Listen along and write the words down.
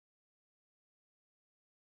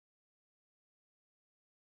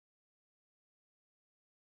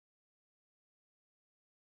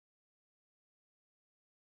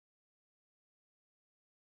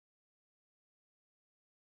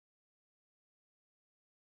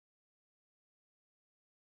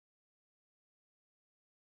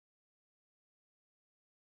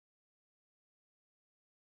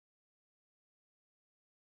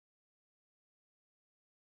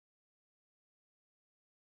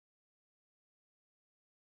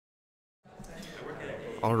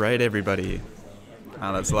All right, everybody.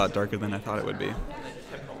 Wow, that's a lot darker than I thought it would be.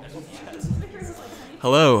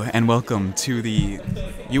 Hello, and welcome to the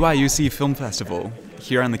UIUC Film Festival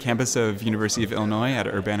here on the campus of University of Illinois at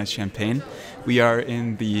Urbana Champaign. We are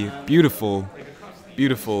in the beautiful,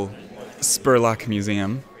 beautiful Spurlock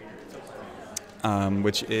Museum,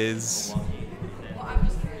 which is...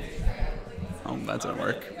 Oh, that didn't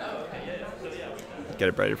work. Get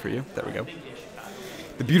it brighter for you. There we go.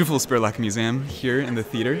 The beautiful Spurlock Museum here in the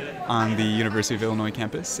theater on the University of Illinois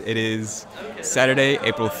campus. It is Saturday,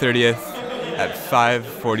 April 30th at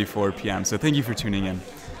 5:44 p.m. So thank you for tuning in.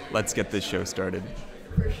 Let's get this show started.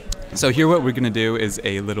 So here what we're going to do is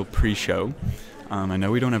a little pre-show. I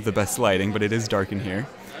know we don't have the best lighting, but it is dark in here.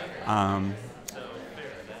 At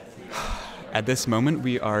this moment,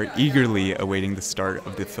 we are eagerly awaiting the start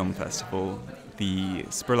of the film festival. The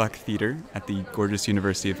Spurlock Theater at the gorgeous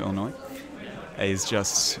University of Illinois is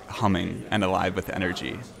just humming and alive with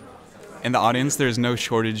energy. In the audience, there's no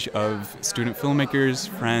shortage of student filmmakers,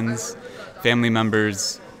 friends, family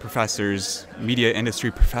members, professors, media industry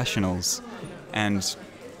professionals, and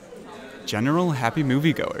general happy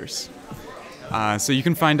moviegoers. So you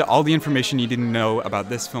can find all the information you didn't know about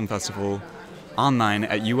this film festival online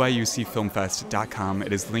at uiucfilmfest.com.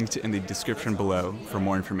 It is linked in the description below for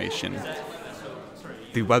more information.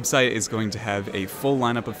 The website is going to have a full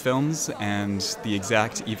lineup of films and the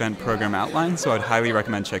exact event program outline, so I'd highly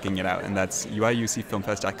recommend checking it out, and that's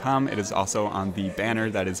uiucfilmfest.com. It is also on the banner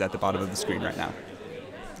that is at the bottom of the screen right now.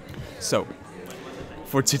 So,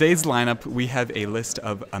 for today's lineup, we have a list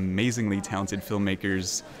of amazingly talented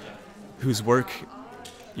filmmakers whose work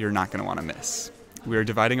you're not going to want to miss. We are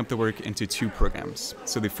dividing up the work into two programs.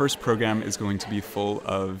 So the first program is going to be full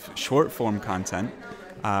of short-form content,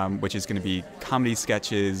 which is going to be comedy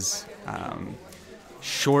sketches,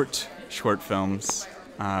 short films,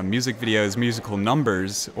 music videos, musical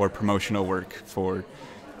numbers, or promotional work for,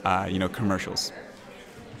 commercials.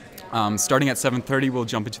 Starting at 7:30, we'll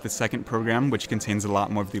jump into the second program, which contains a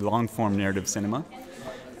lot more of the long-form narrative cinema.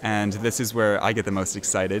 And this is where I get the most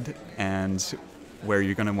excited, and where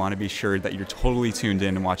you're going to want to be sure that you're totally tuned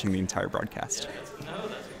in and watching the entire broadcast.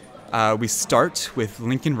 We start with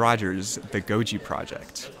Lincoln Rogers' The Goji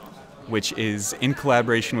Project, which is in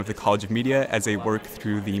collaboration with the College of Media as they work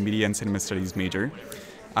through the Media and Cinema Studies major.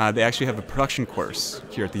 They actually have a production course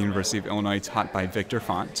here at the University of Illinois taught by Victor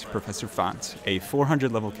Font, Professor Font, a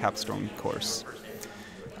 400-level capstone course,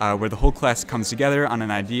 where the whole class comes together on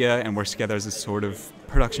an idea and works together as a sort of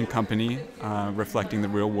production company reflecting the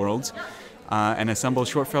real world, and assemble a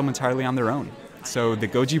short film entirely on their own. So the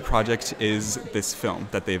Goji Project is this film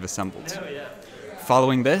that they've assembled.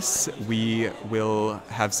 Following this, we will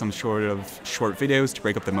have some short videos to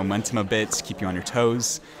break up the momentum a bit, keep you on your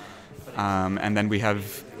toes. And then we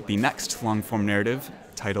have the next long-form narrative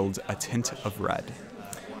titled A Tint of Red,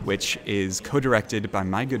 which is co-directed by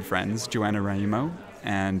my good friends Joanna Raimo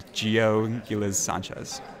and Gio Gilles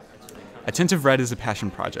Sanchez. A Tint of Red is a passion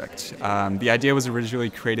project. The idea was originally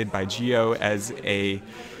created by Gio as a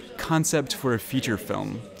concept for a feature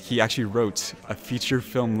film. He actually wrote a feature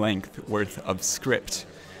film length worth of script,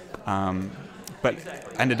 but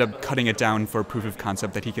ended up cutting it down for a proof of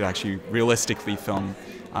concept that he could actually realistically film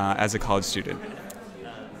as a college student.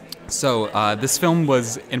 So this film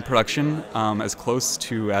was in production as close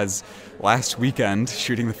to as last weekend,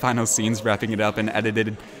 shooting the final scenes, wrapping it up, and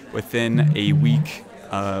edited within a week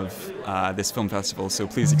of this film festival. So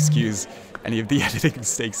please excuse any of the editing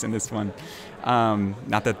mistakes in this one.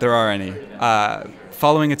 Not that there are any.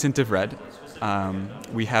 Following A Tint of Red,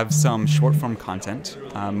 we have some short-form content,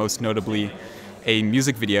 most notably a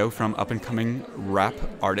music video from up-and-coming rap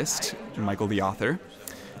artist Michael the Author.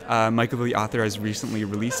 Michael the Author has recently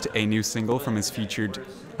released a new single from his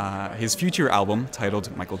future album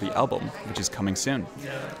titled Michael the Album, which is coming soon.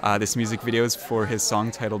 This music video is for his song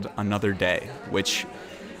titled Another Day, which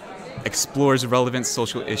explores relevant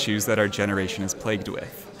social issues that our generation is plagued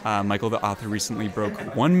with. Michael the Author recently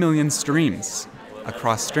broke 1 million streams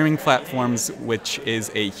across streaming platforms, which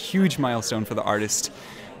is a huge milestone for the artist,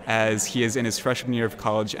 as he is in his freshman year of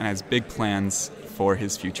college and has big plans for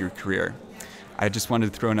his future career. I just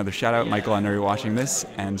wanted to throw another shout out. Michael, I know you're watching this,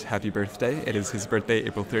 and happy birthday. It is his birthday,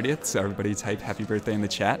 April 30th, so everybody type happy birthday in the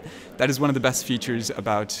chat. That is one of the best features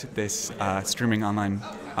about this streaming online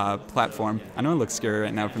platform. I know it looks scary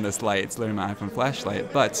right now from this light. It's literally my iPhone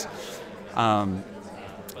flashlight, but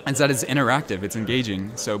is that it's interactive, it's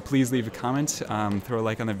engaging. So please leave a comment, throw a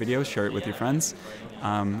like on the video, share it with your friends,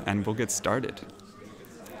 and we'll get started.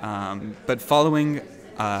 But following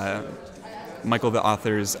Michael the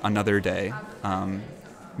Author's Another Day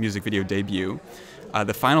music video debut,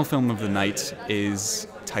 The final film of the night is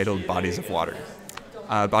titled Bodies of Water.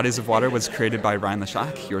 Bodies of Water was created by Ryan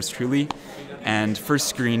Lashak, yours truly, and first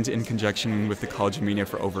screened in conjunction with the College of Media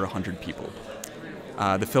for over 100 people.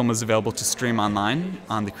 The film is available to stream online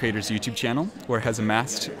on the creator's YouTube channel, where it has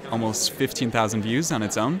amassed almost 15,000 views on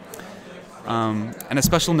its own. And a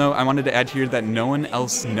special note I wanted to add here that no one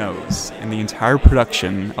else knows in the entire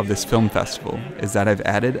production of this film festival is that I've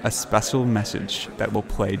added a special message that will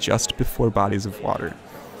play just before Bodies of Water.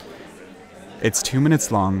 It's 2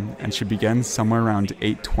 minutes long and should begin somewhere around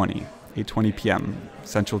 8:20 p.m.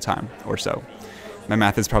 Central Time or so. My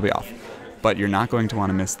math is probably off, but you're not going to want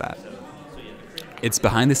to miss that. It's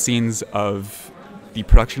behind the scenes of the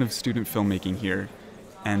production of student filmmaking here,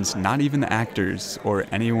 and not even the actors or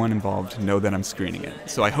anyone involved know that I'm screening it.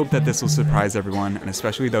 So I hope that this will surprise everyone, and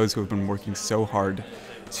especially those who have been working so hard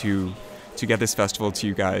to get this festival to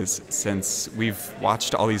you guys. Since we've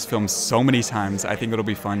watched all these films so many times, I think it'll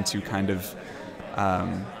be fun to kind of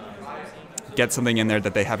get something in there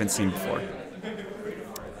that they haven't seen before.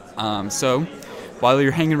 So while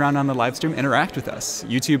you're hanging around on the live stream, interact with us.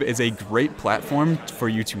 YouTube is a great platform for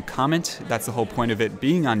you to comment. That's the whole point of it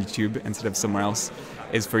being on YouTube instead of somewhere else,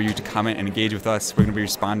 is for you to comment and engage with us. We're going to be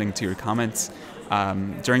responding to your comments.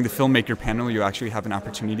 During the filmmaker panel, you actually have an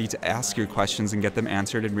opportunity to ask your questions and get them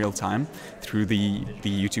answered in real time through the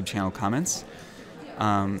YouTube channel comments.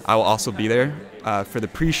 I will also be there for the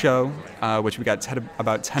pre-show, which we got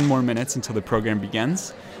about 10 more minutes until the program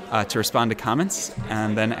begins, to respond to comments.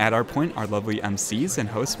 And then at our point, our lovely MCs and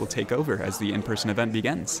hosts will take over as the in-person event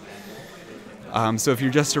begins. So if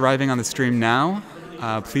you're just arriving on the stream now,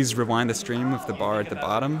 please rewind the stream with the bar at the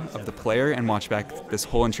bottom of the player and watch back this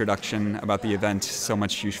whole introduction about the event. So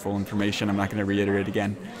much useful information. I'm not going to reiterate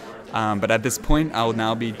again. But at this point, I will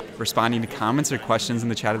now be responding to comments or questions in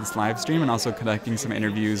the chat of this live stream, and also conducting some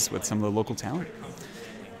interviews with some of the local talent.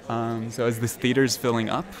 So as this theater is filling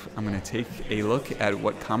up, I'm going to take a look at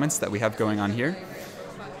what comments that we have going on here,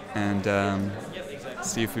 and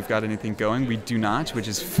see if we've got anything going. We do not, which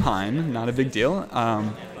is fine, not a big deal.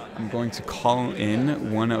 I'm going to call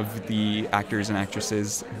in one of the actors and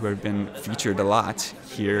actresses who have been featured a lot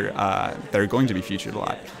here, that are going to be featured a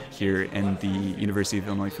lot here in the University of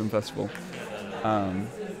Illinois Film Festival.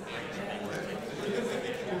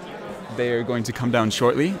 They are going to come down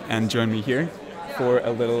shortly and join me here for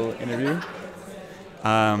a little interview.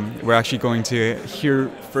 We're actually going to hear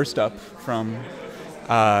first up from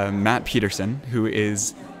Matt Peterson, who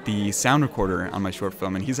is the sound recorder on my short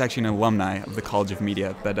film, and he's actually an alumni of the College of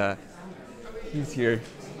Media, but he's here.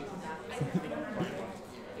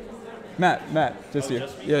 Matt, just here.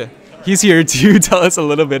 Yeah. He's here to tell us a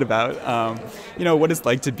little bit about, what it's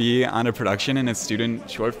like to be on a production in a student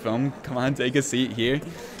short film. Come on, take a seat here.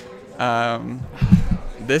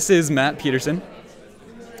 This is Matt Peterson.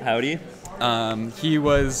 Howdy. He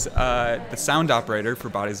was the sound operator for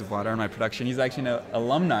Bodies of Water on my production. He's actually an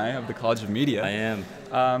alumni of the College of Media. I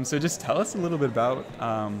am. So just tell us a little bit about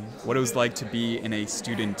what it was like to be in a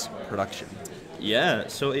student production. Yeah,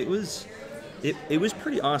 so it was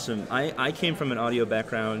pretty awesome. I came from an audio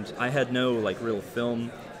background. I had no real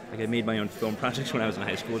film. I made my own film projects when I was in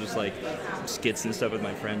high school, just skits and stuff with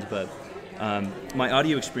my friends. But my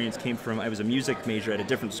audio experience came from, I was a music major at a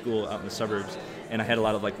different school out in the suburbs, and I had a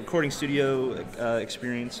lot of recording studio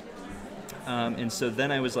experience. And so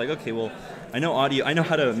then I was like, okay, well, I know audio. I know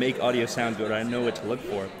how to make audio sound good. I know what to look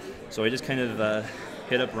for. So I just kind of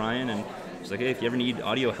hit up Ryan and was like, hey, if you ever need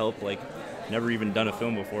audio help, never even done a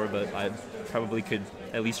film before, but I probably could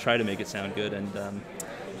at least try to make it sound good. And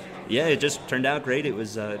yeah, it just turned out great. It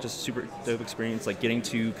was just a super dope experience, getting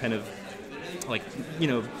to kind of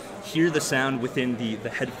hear the sound within the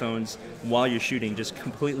headphones while you're shooting, just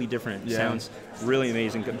completely different. Yeah. Sounds really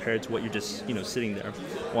amazing compared to what you're just sitting there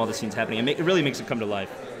while the scene's happening. It really makes it come to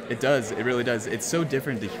life. It does. It really does. It's so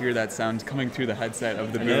different to hear that sound coming through the headset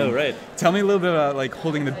of the boom. I know, right? Tell me a little bit about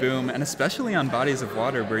holding the boom, and especially on Bodies of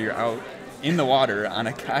Water, where you're out in the water on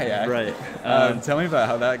a kayak. Right. Tell me about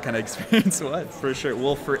how that kind of experience was. For sure.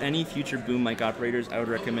 Well, for any future boom mic operators, I would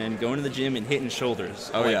recommend going to the gym and hitting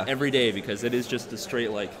shoulders every day, because it is just a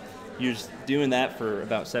straight you're just doing that for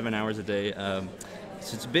about 7 hours a day.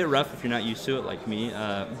 So it's a bit rough if you're not used to it like me,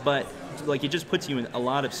 but it just puts you in a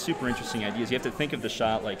lot of super interesting ideas. You have to think of the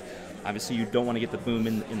shot, obviously you don't want to get the boom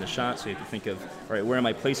in the shot, so you have to think of, all right, where am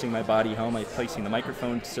I placing my body? How am I placing the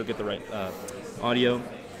microphone to still get the right audio?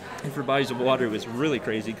 And for Bodies of Water, it was really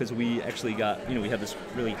crazy because we actually got, we had this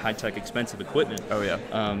really high-tech, expensive equipment. Oh, yeah.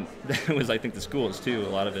 That was, I think, the schools, too, a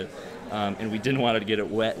lot of it. And we didn't want to get it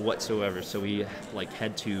wet whatsoever, so we,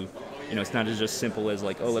 had to it's not as just simple as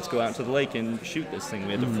like, oh, let's go out into the lake and shoot this thing.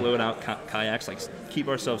 We had to float out kayaks, like keep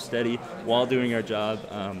ourselves steady while doing our job.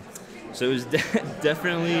 So it was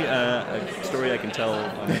definitely a story I can tell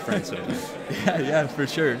my friends. So. Yeah, for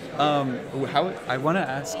sure. I want to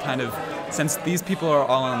ask, kind of, since these people are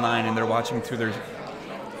all online and they're watching through their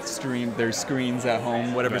screens at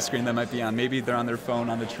home, whatever screen that might be on. Maybe they're on their phone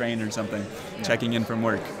on the train or something, checking in from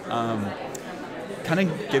work. Kind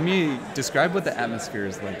of describe what the atmosphere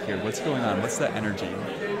is like here. What's going on? What's the energy?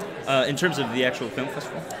 In terms of the actual film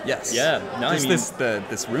festival? Yes. Yeah. No, Just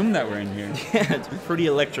this room that we're in here. Yeah, it's pretty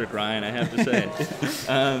electric, Ryan, I have to say.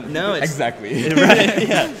 No, it's... Exactly. Right,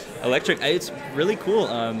 yeah. Electric. It's really cool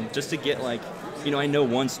just to get, like, I know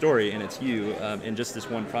one story, and it's you, and just this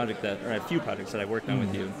one project or a few projects that I worked on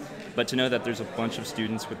with you. But to know that there's a bunch of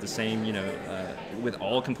students with the same, with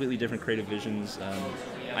all completely different creative visions,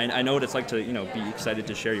 I know what it's like to, be excited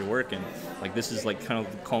to share your work, and like this is like kind of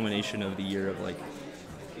the culmination of the year of like,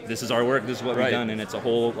 this is our work, this is what we've done, and it's a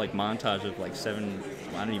whole like montage of like 7,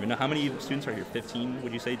 I don't even know, how many students are here, 15,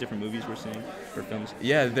 would you say, different movies we're seeing, or films?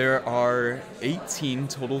 Yeah, there are 18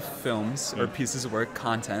 total films or pieces of work,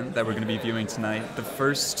 content, that we're going to be viewing tonight. The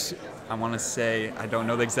first, I want to say, I don't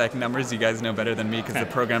know the exact numbers, you guys know better than me because the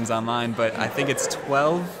program's online, but I think it's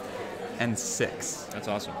 12 and 6. That's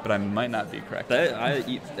awesome. But I might not be correct.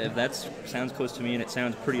 That sounds close to me, and it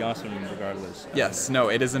sounds pretty awesome regardless. Yes, no,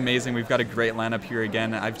 it is amazing. We've got a great lineup here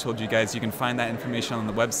again. I've told you guys you can find that information on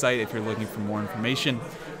the website if you're looking for more information.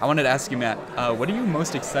 I wanted to ask you, Matt, what are you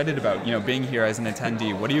most excited about, being here as an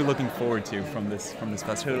attendee? What are you looking forward to from this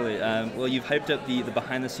festival? Totally. Well, you've hyped up the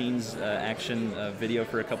behind-the-scenes action video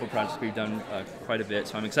for a couple projects we've done quite a bit,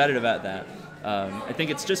 so I'm excited about that. I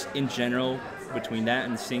think it's just, in general, between that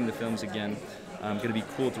and seeing the films again, going to be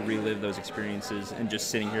cool to relive those experiences and just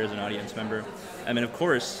sitting here as an audience member. And of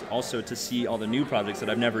course, also to see all the new projects that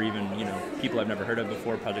I've never even, people I've never heard of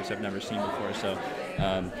before, projects I've never seen before. So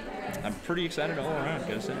I'm pretty excited all around,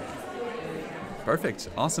 gotta say. Perfect.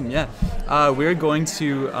 Awesome. Yeah. We're going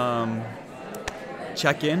to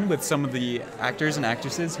check in with some of the actors and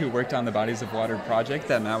actresses who worked on the Bodies of Water project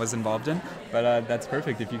that Matt was involved in. But that's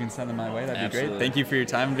perfect. If you can send them my way, that'd be great. Thank you for your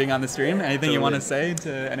time being on the stream. Anything you want to say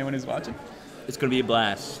to anyone who's watching? It's going to be a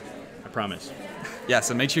blast. I promise. Yeah,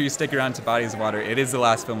 so make sure you stick around to Bodies of Water. It is the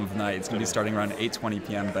last film of the night. It's going to be starting around 8:20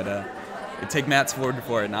 p.m., but take Matt's word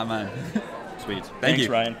for it, not mine. Sweet. Thanks,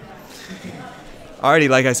 Ryan. Alrighty,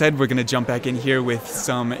 like I said, we're going to jump back in here with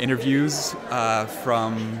some interviews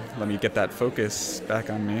from, let me get that focus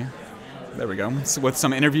back on me. There we go. So with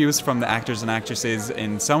some interviews from the actors and actresses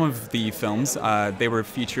in some of the films. They were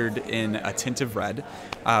featured in A Tint of Red,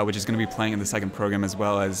 which is going to be playing in the second program, as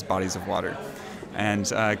well as Bodies of Water. And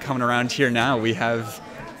coming around here now, we have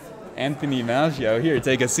Anthony Malgio. Here,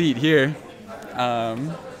 take a seat here.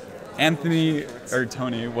 Tony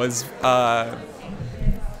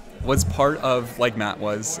was part of, like Matt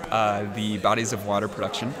was, the Bodies of Water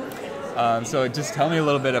production. So just tell me a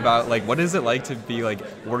little bit about, like, what is it like to be, like,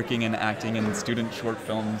 working and acting in student short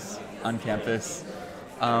films on campus?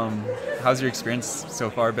 How's your experience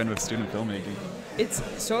so far been with student filmmaking? It's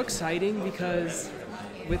so exciting because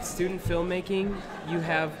with student filmmaking, you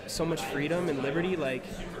have so much freedom and liberty. Like,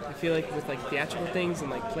 I feel like with, like, theatrical things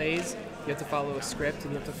and, like, plays, you have to follow a script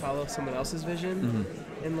and you have to follow someone else's vision.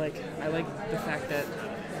 Mm-hmm. And, like, I like the fact that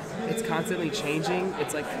it's constantly changing.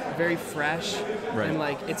 It's like very fresh, and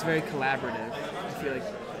like it's very collaborative. I feel like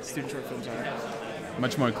student short films are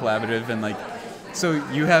much more collaborative. And like, so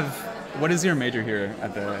you have, what is your major here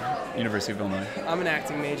at the University of Illinois? I'm an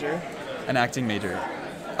acting major. An acting major.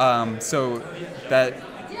 So that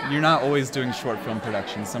you're not always doing short film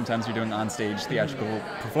productions. Sometimes you're doing onstage theatrical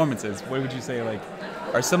performances. What would you say, like,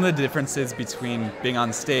 are some of the differences between being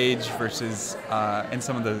on stage versus in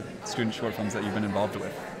some of the student short films that you've been involved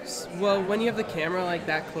with? Well, when you have the camera like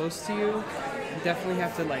that close to you, you definitely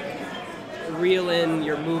have to like reel in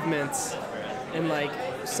your movements, and like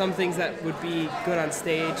some things that would be good on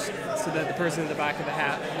stage so that the person in the back of the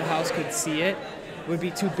house could see it would be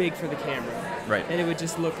too big for the camera. Right. And it would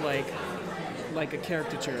just look like a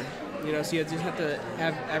caricature, so you just have to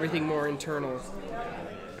have everything more internal.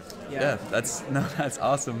 Yeah, that's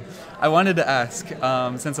awesome. I wanted to ask,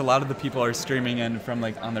 since a lot of the people are streaming in from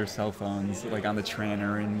like on their cell phones, like on the train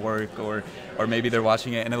or in work, or maybe they're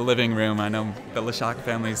watching it in a living room. I know the LaShock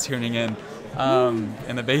family is tuning in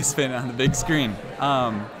the basement on the big screen.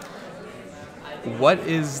 What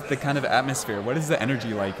is the kind of atmosphere? What is the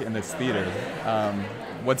energy like in this theater?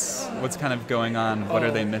 What's kind of going on? What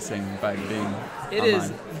are they missing by being online? It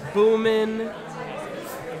is booming.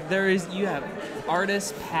 You have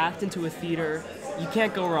artists packed into a theater. you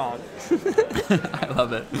can't go wrong. I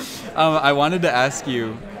love it. I wanted to ask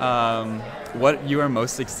you what you are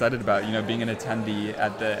most excited about, being an attendee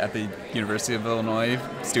at the University of Illinois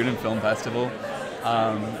Student Film Festival.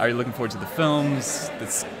 Are you looking forward to the films,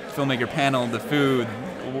 this filmmaker panel, the food?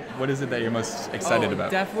 What is it that you're most excited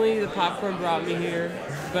about? Definitely the popcorn brought me here,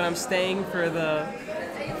 but I'm staying for the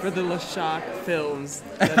Le Shock films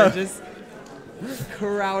that are just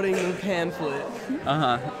crowding the pamphlet.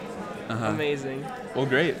 Amazing. Well,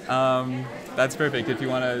 great. That's perfect. If you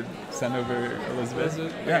want to send over Elizabeth.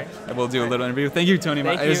 Yeah, and we'll do a little interview. Thank you, Tony.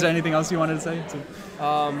 Thank Is you. there anything else you wanted to say to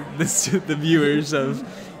the viewers of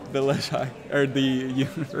the Le Shock, or the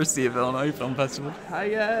University of Illinois Film Festival? Hi,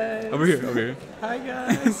 guys. Over here. Hi,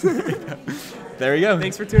 guys. There we go.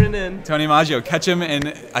 Thanks for tuning in. Tony Maggio. Catch him in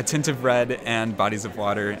A Tint of Red and Bodies of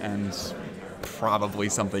Water and probably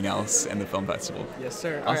something else in the film festival. Yes,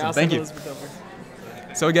 sir. Awesome. All right, I'll Thank send you. Elizabeth over.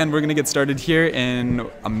 So again, we're going to get started here in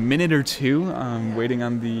a minute or two, waiting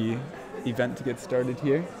on the event to get started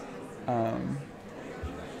here.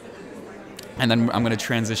 And then I'm going to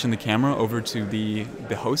transition the camera over to the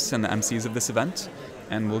hosts and the MCs of this event,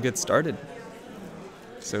 and we'll get started.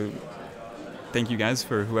 So thank you guys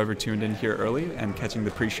for whoever tuned in here early and catching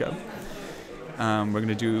the pre-show. We're going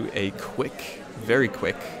to do a very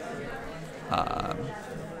quick,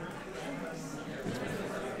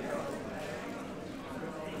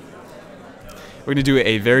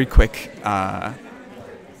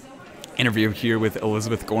 interview here with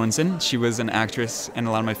Elizabeth Goranson. She was an actress in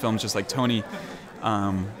a lot of my films, just like Tony,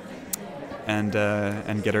 and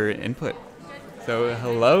get her input. So,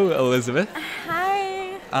 hello, Elizabeth.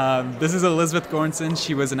 Hi. This is Elizabeth Goranson.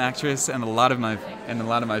 She was an actress in a lot of my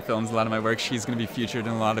films, a lot of my work. She's going to be featured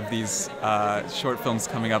in a lot of these short films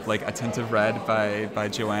coming up, like A Tint of Red by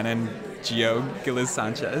Joanna and Gio Gilles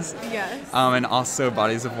Sanchez. Yes. And also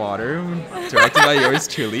Bodies of Water, directed by yours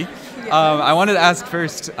truly. Yes. I wanted to ask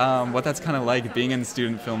first what that's kind of like being in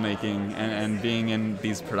student filmmaking and being in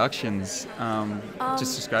these productions.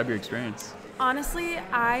 Just describe your experience. Honestly,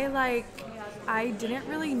 I didn't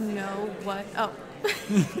really know what.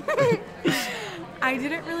 I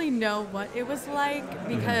didn't really know what it was like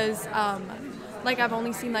because I've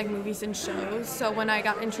only seen movies and shows, so when I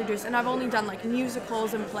got introduced, and I've only done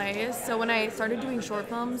musicals and plays, so when I started doing short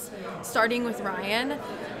films, starting with Ryan,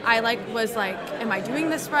 I was am I doing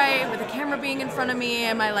this right with the camera being in front of me?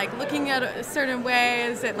 Am I looking at a certain way?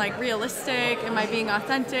 Is it realistic? Am I being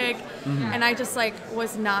authentic? And I just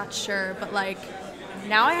was not sure, but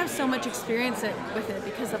now I have so much experience with it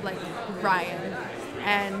because of Ryan,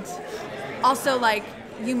 and also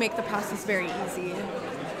you make the process very easy.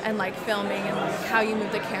 And filming and how you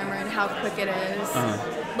move the camera and how quick it is.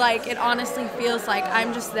 It honestly feels like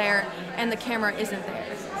I'm just there and the camera isn't there.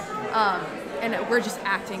 And we're just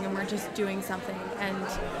acting and we're just doing something. And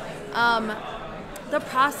the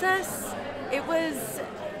process, it was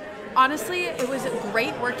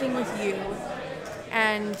great working with you.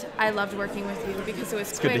 And I loved working with you because it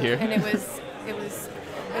was quick good to hear. And it was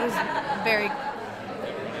very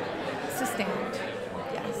sustained.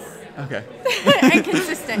 Okay. And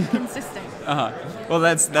consistent. Well,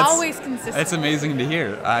 that's always consistent. That's amazing to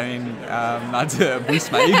hear. I mean, not to boost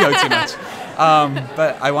my ego too much,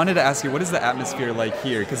 but I wanted to ask you, what is the atmosphere like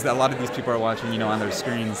here? Because a lot of these people are watching, on their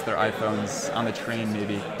screens, their iPhones, on the train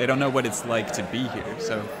maybe. They don't know what it's like to be here.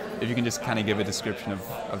 So if you can just kind of give a description of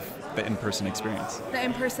the in-person experience. The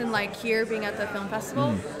in-person, here, being at the film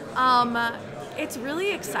festival, it's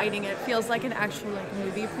really exciting. It feels like an actual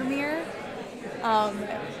movie premiere.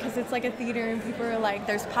 Because it's a theater and people are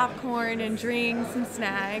there's popcorn and drinks and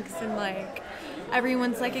snacks and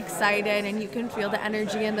everyone's excited and you can feel the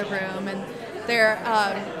energy in the room, and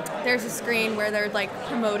there's a screen where they're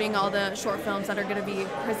promoting all the short films that are going to be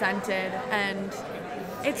presented, and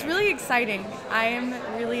it's really exciting. I am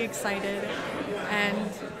really excited, and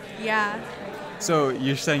yeah. So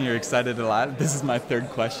you're saying you're excited a lot. This is my third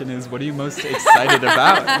question: is what are you most excited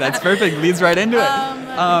about? That's perfect. Leads right into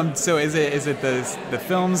it. So is it the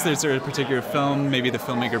films? There's a particular film, maybe the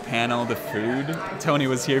filmmaker panel, the food. Tony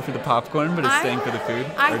was here for the popcorn, but is staying for the food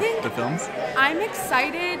or the films. I'm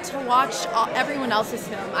excited to watch everyone else's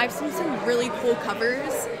film. I've seen some really cool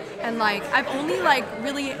covers. And I've only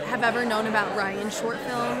really have ever known about Ryan's short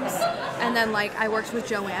films, and then I worked with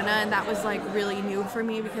Joanna, and that was really new for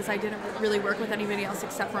me because I didn't really work with anybody else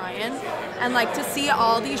except Ryan. And to see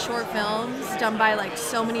all these short films done by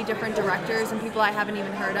so many different directors and people I haven't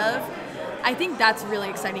even heard of, I think that's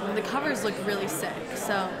really exciting. And the covers look really sick,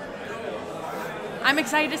 so I'm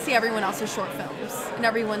excited to see everyone else's short films and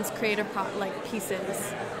everyone's creative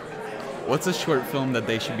pieces. What's a short film that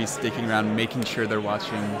they should be sticking around, making sure they're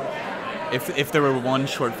watching If there were one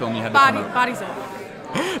short film you had to come up. Bodies of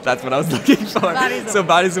Water. That's what I was looking for.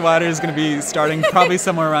 Bodies of Water is going to be starting probably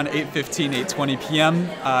somewhere around 8:15, 8:20 p.m.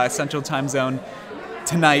 Central Time Zone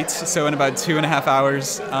tonight, so in about 2.5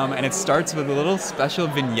 hours, and it starts with a little special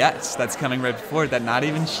vignette that's coming right before it that not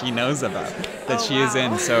even she knows about, that she is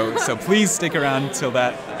in. So please stick around till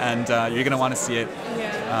that, and you're going to want to see it.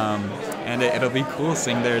 And it'll be cool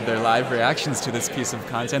seeing their live reactions to this piece of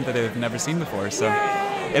content that they've never seen before. So,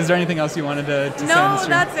 is there anything else you wanted to say? No,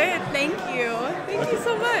 that's it. Thank you. Thank you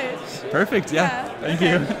so much. Perfect. Yeah. Thank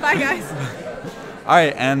you. Bye, guys. All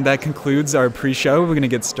right, and that concludes our pre-show. We're going to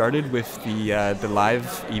get started with the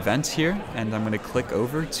live event here, and I'm going to click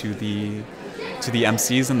over to the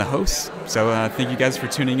MCs and the hosts. So thank you guys for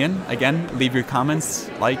tuning in. Again, leave your comments,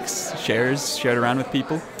 likes, shares, share it around with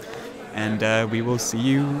people. And we will see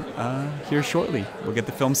you here shortly. We'll get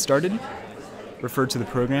the film started. Refer to the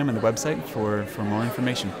program and the website for more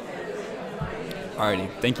information. Alrighty,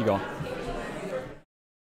 thank you all.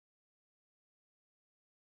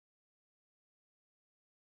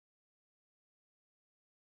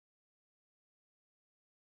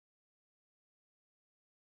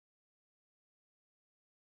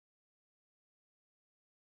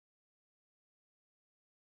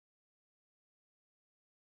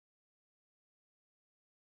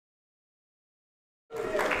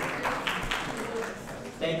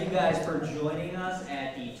 Thank you guys for joining us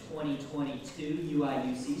at the 2022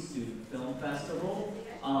 UIUC Student Film Festival.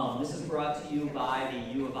 This is brought to you by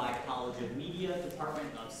the U of I College of Media, Department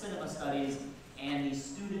of Cinema Studies, and the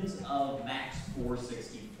students of Max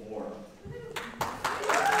 464.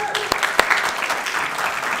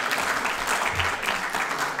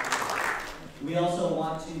 We also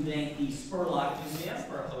want to thank the Spurlock Museum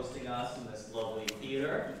for hosting us in this lovely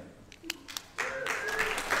theater.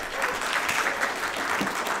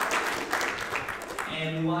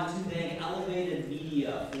 And we want to thank Elevated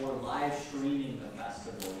Media for live streaming the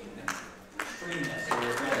festival. You can stream this. So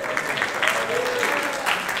we're ready.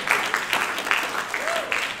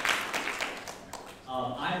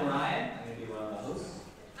 I'm Ryan. I'm going to be one of the hosts.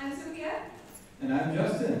 I'm Sophia. And I'm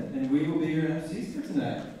Justin, and we will be your MCs for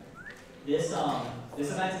tonight. This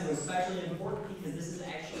event is especially important because this is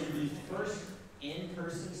actually the first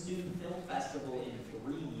in-person student film festival in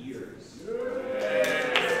 3 years.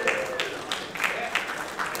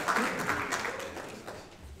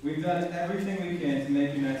 We've done everything we can to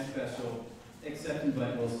make your night special, except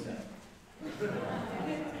invite Will Smith.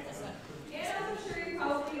 And as I'm sure you've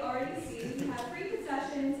probably already seen, we have free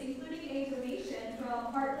concessions, including a donation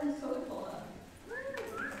from Heartland's Coca-Cola.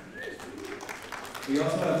 We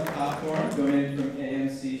also have popcorn donated from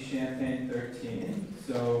AMC Champaign 13,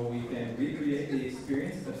 so we can recreate the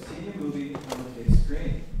experience of seeing a movie on the big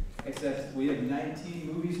screen. Except we have 19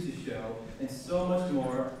 movies to show, and so much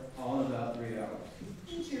more, all in about 3 hours.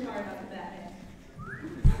 Too hard after that.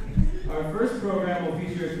 Our first program will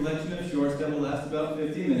feature a collection of shorts that will last about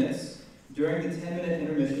 50 minutes. During the 10-minute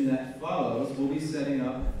intermission that follows, we'll be setting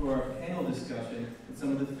up for our panel discussion with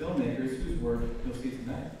some of the filmmakers whose work you'll see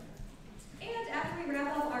tonight. And after we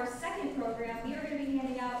wrap up our second program, we are going to be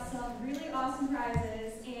handing out some really awesome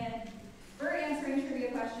prizes, and we're answering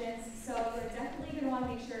trivia questions, so you're definitely going to want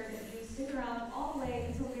to make sure that you stick around all the way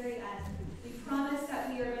until the very end. We promise that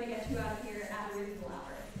we are going to get you out of here at a reasonable hour.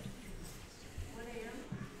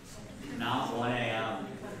 Not 1 a.m.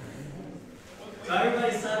 So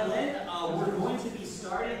everybody settle in. We're going to be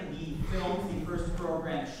starting the first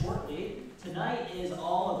program shortly. Tonight is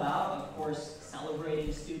all about, of course,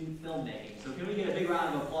 celebrating student filmmaking. So can we get a big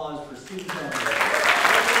round of applause for student filmmaking?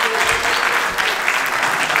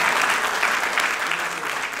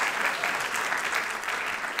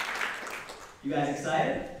 You guys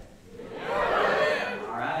excited?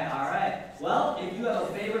 All right. Well, if you have a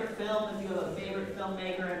favorite film, if you have a favorite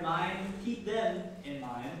filmmaker in mind, keep them in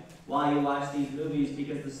mind while you watch these movies,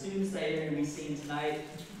 because the students that you're going to be seeing tonight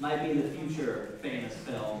might be the future famous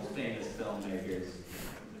filmmakers.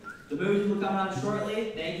 The movies will come out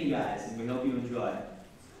shortly. Thank you guys, and we hope you enjoy.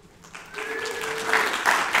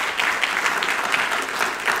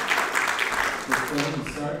 The film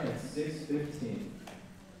will start at 6:15.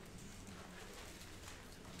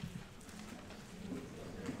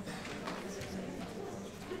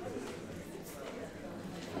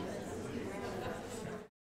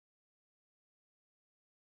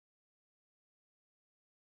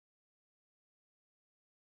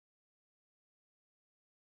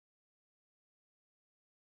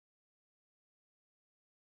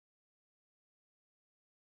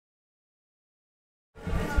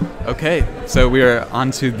 Okay, so we are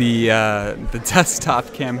onto the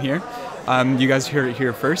desktop cam here. You guys heard it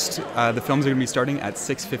here first. The films are going to be starting at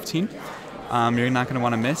 6:15. You're not going to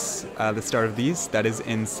want to miss the start of these. That is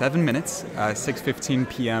in 7 minutes, 6:15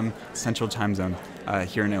 p.m. Central Time Zone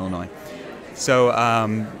here in Illinois. So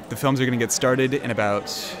the films are going to get started in about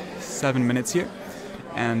 7 minutes here.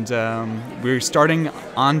 And we're starting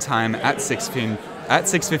on time at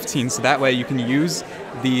 6:15, so that way you can use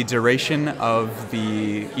the duration of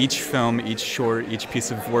each film, each short, each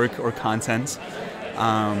piece of work or content,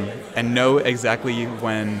 and know exactly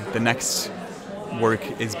when the next work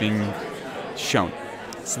is being shown.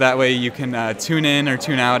 So that way you can tune in or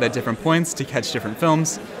tune out at different points to catch different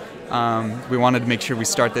films. We wanted to make sure we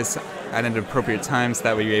start this at an appropriate time, so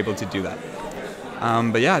that way you're able to do that.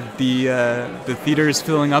 But yeah, the theater is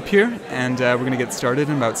filling up here, and we're going to get started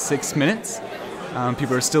in about 6 minutes.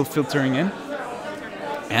 People are still filtering in.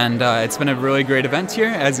 And it's been a really great event here.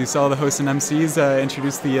 As you saw, the hosts and MCs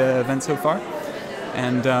introduce the event so far.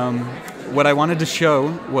 And what I wanted to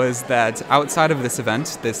show was that outside of this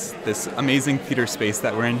event, this amazing theater space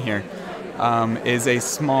that we're in here, is a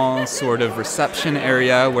small sort of reception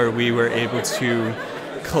area where we were able to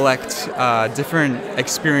collect different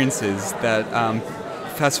experiences that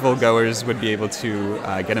festival goers would be able to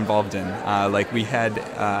get involved in. Like we had,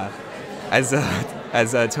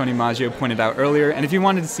 as Tony Maggio pointed out earlier, and if you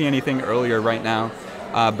wanted to see anything earlier right now,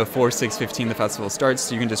 before 6:15 the festival starts,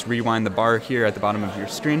 you can just rewind the bar here at the bottom of your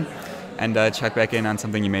screen and check back in on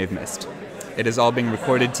something you may have missed. It is all being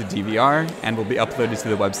recorded to DVR and will be uploaded to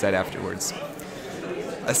the website afterwards.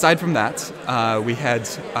 Aside from that, we had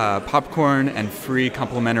popcorn and free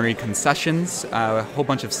complimentary concessions, a whole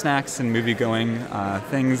bunch of snacks and movie-going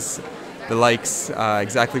things, the likes,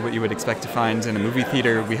 exactly what you would expect to find in a movie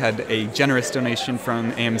theater. We had a generous donation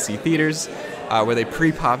from AMC Theaters, where they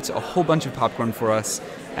pre-popped a whole bunch of popcorn for us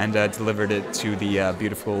and delivered it to the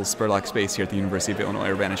beautiful Spurlock space here at the University of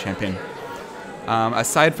Illinois Urbana Champaign.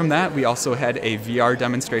 Aside from that, we also had a VR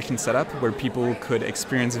demonstration set up where people could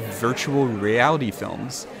experience virtual reality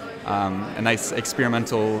films, a nice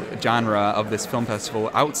experimental genre of this film festival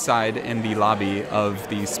outside in the lobby of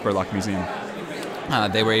the Spurlock Museum.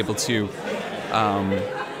 They were able to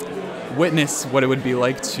witness what it would be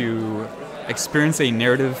like to experience a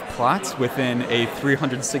narrative plot within a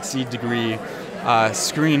 360-degree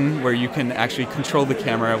screen where you can actually control the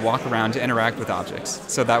camera, walk around, interact with objects.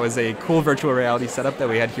 So that was a cool virtual reality setup that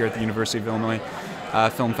we had here at the University of Illinois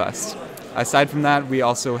Film Fest. Aside from that, we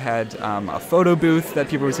also had a photo booth that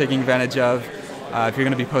people were taking advantage of. If you're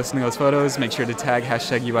going to be posting those photos, make sure to tag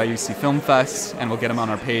 #UIUC Film Fest, and we'll get them on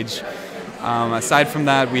our page. Aside from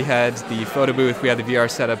that, we had the photo booth, we had the VR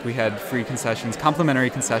setup, we had free concessions, complimentary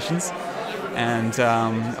concessions, and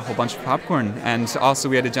a whole bunch of popcorn. And also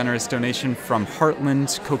we had a generous donation from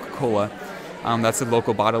Heartland Coca-Cola. That's a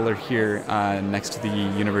local bottler here next to the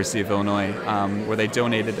University of Illinois, where they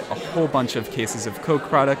donated a whole bunch of cases of Coke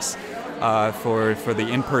products for the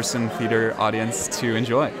in-person theater audience to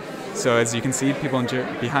enjoy. So as you can see, people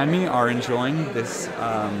behind me are enjoying this,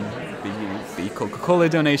 the Coca-Cola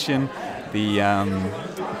donation, the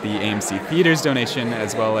AMC Theaters donation,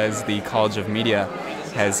 as well as the College of Media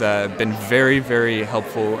has been very, very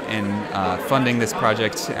helpful in funding this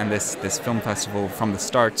project and this film festival from the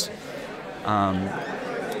start,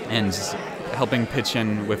 and helping pitch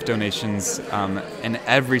in with donations in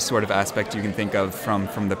every sort of aspect you can think of,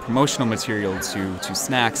 from the promotional material to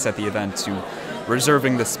snacks at the event to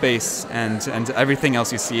reserving the space, and everything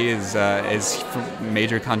else you see is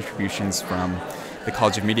major contributions from the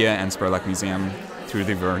College of Media and Spurlock Museum through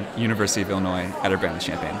the University of Illinois at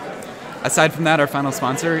Urbana-Champaign. Aside from that, our final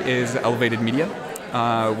sponsor is Elevated Media,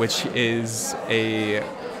 which is a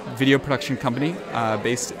video production company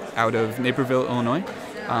based out of Naperville, Illinois,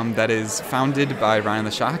 that is founded by Ryan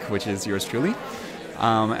LeShock, which is yours truly.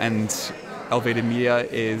 And Elevated Media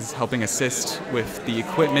is helping assist with the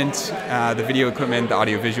equipment, the video equipment, the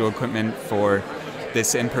audiovisual equipment for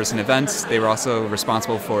this in-person event. They were also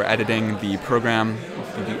responsible for editing the program,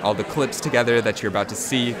 all the clips together that you're about to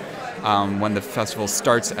see when the festival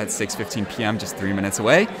starts at 6:15 p.m., just 3 minutes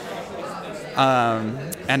away.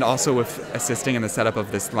 And also with assisting in the setup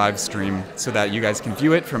of this live stream so that you guys can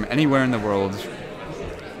view it from anywhere in the world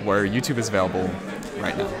where YouTube is available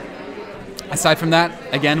right now. Aside from that,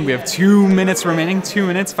 again, we have 2 minutes remaining, 2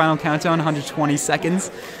 minutes, final countdown, 120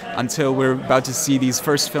 seconds until we're about to see these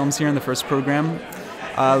first films here in the first program.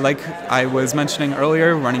 Like I was mentioning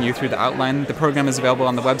earlier, running you through the outline, the program is available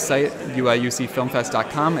on the website,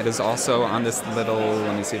 uiucfilmfest.com. It is also on this little,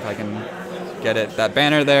 let me see if I can get it, that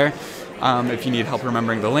banner there, if you need help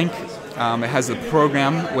remembering the link. It has the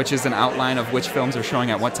program, which is an outline of which films are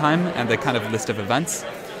showing at what time, and the kind of list of events.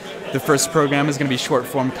 The first program is going to be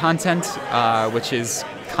short-form content, which is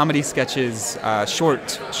comedy sketches,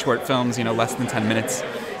 short films, less than 10 minutes,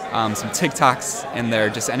 some TikToks in there,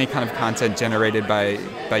 just any kind of content generated by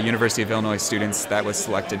University of Illinois students that was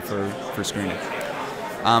selected for screening.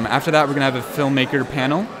 After that, we're going to have a filmmaker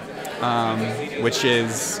panel, which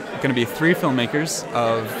is going to be 3 filmmakers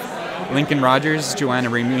of Lincoln Rogers, Joanna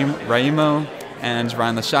Raimo, and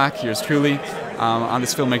Ryan Lashak, yours truly. On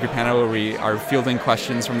this filmmaker panel, we are fielding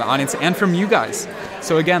questions from the audience and from you guys.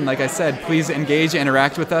 So again, like I said, please engage,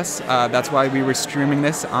 interact with us. That's why we were streaming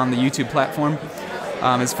this on the YouTube platform,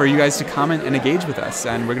 is for you guys to comment and engage with us.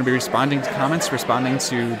 And we're going to be responding to comments, responding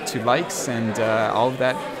to likes, and all of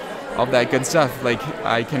that good stuff. Like,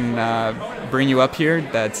 I can bring you up here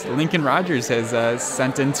that Lincoln Rogers has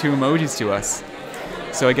sent in 2 emojis to us.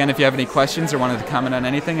 So again, if you have any questions or wanted to comment on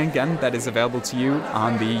anything, again, that is available to you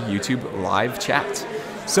on the YouTube live chat.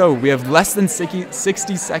 So we have less than 60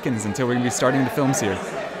 seconds until we're going to be starting the films here.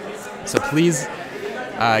 So please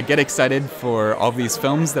get excited for all of these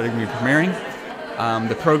films that are going to be premiering.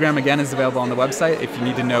 The program, again, is available on the website. If you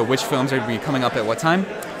need to know which films are going to be coming up at what time,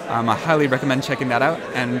 I highly recommend checking that out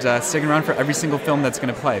and sticking around for every single film that's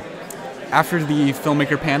going to play. After the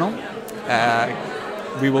filmmaker panel,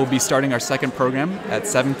 we will be starting our second program at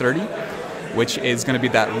 7:30, which is going to be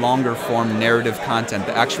that longer form narrative content,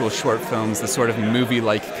 the actual short films, the sort of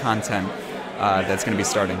movie-like content that's going to be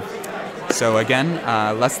starting. So again,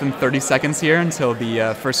 less than 30 seconds here until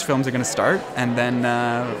the first films are going to start, and then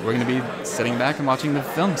we're going to be sitting back and watching the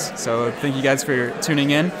films. So thank you guys for tuning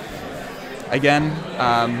in. Again,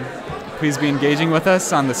 please be engaging with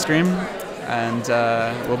us on the stream, and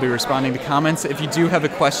we'll be responding to comments. If you do have a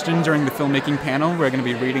question during the filmmaking panel, we're going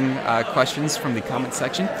to be reading questions from the comment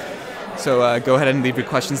section. So go ahead and leave your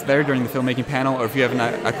questions there during the filmmaking panel, or if you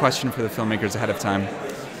have a question for the filmmakers ahead of time,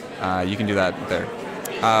 you can do that there.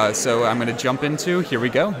 So I'm going to jump into, here we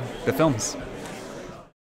go, the films.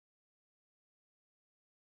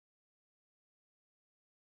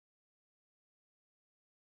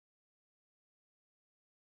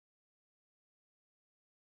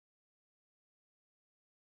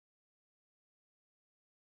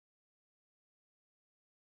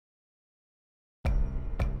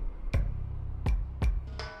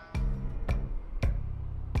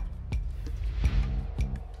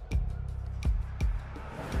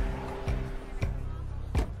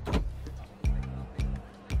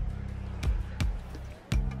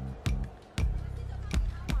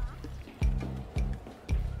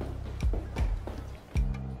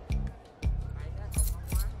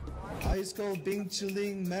 Ice cold, Bing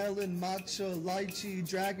Chilling, melon, matcha, lychee,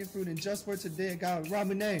 dragon fruit, and just for today I got a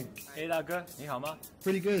ramen name. Hey 大哥，你好吗？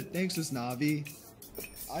 Pretty good, thanks Usnavi.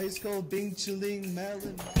 Ice cold, Bing Chilling,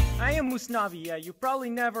 melon. I am Musnavi, yeah, you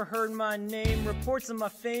probably never heard my name. Reports of my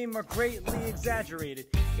fame are greatly exaggerated,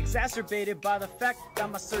 exacerbated by the fact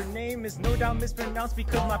that my surname is no doubt mispronounced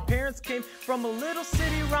because my parents came from a little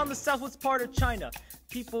city around the southwest part of China.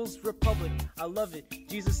 People's Republic, I love it.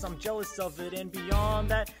 Jesus, I'm jealous of it. And beyond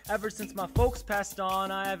that, ever since my folks passed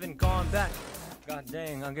on, I haven't gone back. God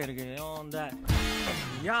dang, I gotta get on that.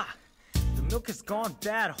 Yeah, the milk has gone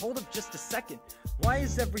bad. Hold up just a second. Why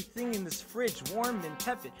is everything in this fridge warm and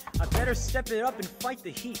tepid? I better step it up and fight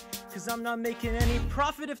the heat, cause I'm not making any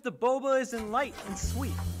profit if the boba isn't light and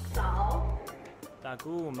sweet.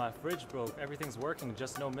 Dagu, my fridge broke. Everything's working,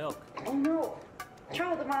 just no milk. Oh no.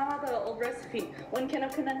 Try the mama old recipe. 1 can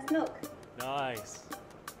of condensed milk. Nice.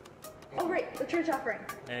 Oh right, the church offering.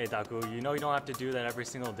 Hey Dagu, you know you don't have to do that every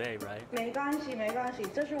single day, right? 没关系，没关系，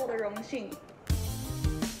这是我的荣幸。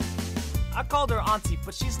 I called her auntie,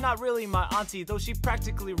 but she's not really my auntie. Though she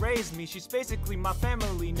practically raised me, she's basically my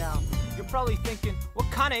family now. You're probably thinking, what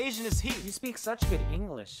kind of Asian is he? You speak such good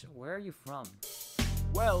English. Where are you from?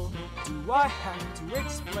 Well, do I have to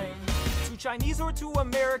explain? To Chinese or to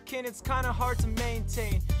American, it's kinda hard to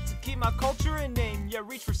maintain. To keep my culture and name, yeah,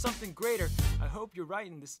 reach for something greater. I hope you're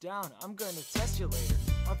writing this down, I'm gonna test you later.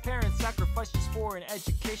 Our parents sacrificed just for an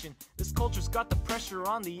education. This culture's got the pressure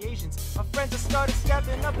on the Asians. My friends have started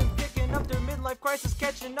stepping up and picking up their midlife crisis,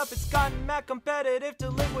 catching up. It's gotten mad competitive to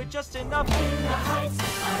live with just enough. In the heights,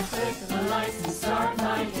 I take the lights and start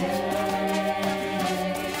my day.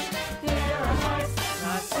 There are heights,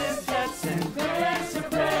 not sisters and prayers to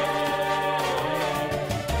pray.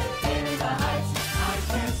 In the heights, I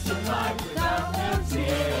can't survive without milk tea.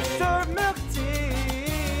 Serve milk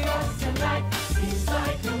tea. Just tonight seems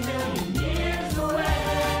like a million years away.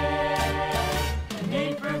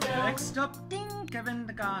 Next up, ding, Kevin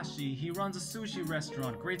Nagashi. He runs a sushi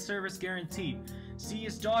restaurant, great service guaranteed. See,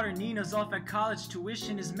 his daughter Nina's off at college,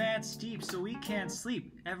 tuition is mad steep, so he can't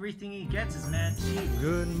sleep. Everything he gets is mad cheap.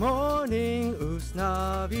 Good morning,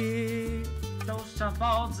 Usnavi. 豆沙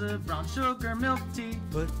包子 brown sugar milk tea.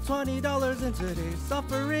 Put $20 in today's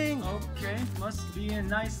offering. Okay, must be a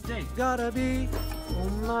nice day. Gotta be. Oh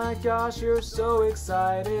my gosh, you're so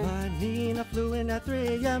excited. My Nina flew in at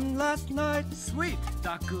 3 a.m. last night. Sweet,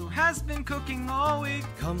 Daku has been cooking all week.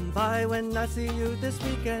 Come by when I see you this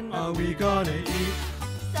weekend. Are we gonna eat?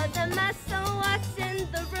 So the master walks in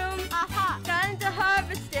the room. Aha! Gone to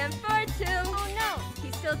Harvard, Stanford too. Oh no!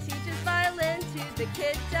 He still teaches violin to the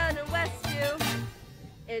kids down in Westview.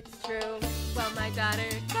 It's true. Well, my daughter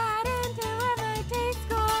got into MIT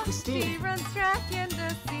school. Christine. She runs track in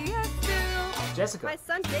the CS2. Jessica. My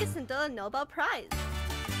son Jason did a Nobel Prize.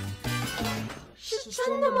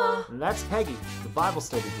 That's Peggy, the Bible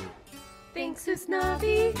study group. Thanks,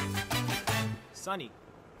 Usnavi. Sonny,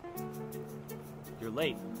 you're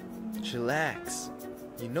late. Chillax.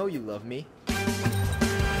 You know you love me. Me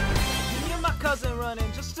and my cousin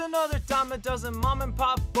running just another dime a dozen mom and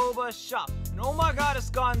pop boba shop. And oh my god, it's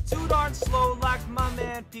gone too darn slow, like my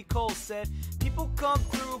man P. Cole said. People come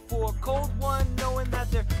through for a cold one, knowing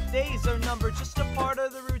that their days are numbered, just a part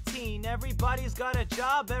of the routine. Everybody's got a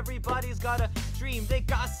job, everybody's got a dream. They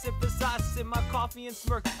gossip as I sip my coffee and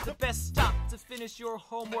smirk. The best stop to finish your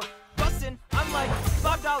homework. Bussin', I'm like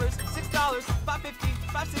 $5, $6, $5.50,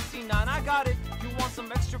 $5.69. I got it. You want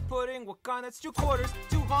some extra pudding? What kind? That's 2 quarters.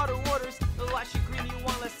 2 hotter waters. The light green, you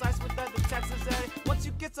want less ice without the taxes added. Once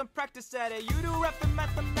you get some practice at it, you do rep the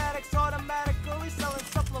mathematics automatically selling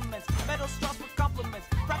supplements. Metal straws for compliments.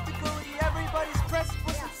 Practically everybody's pressed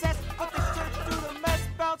for success, but they search through the mess,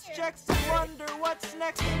 bounce checks and wonder what's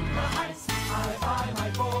next. In the heights, I buy my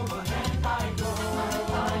boba and I go. I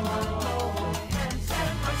buy my boba and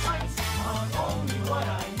set my sights on only what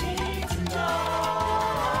I need to know.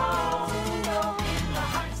 In the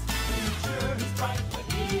heights, the future is bright, but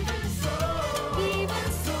even so,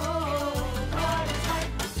 God is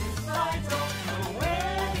right, since I don't know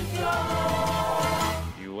where to go.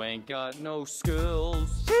 You ain't got no skills.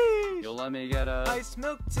 You'll let me get a iced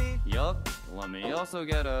milk tea. Yup. Let me also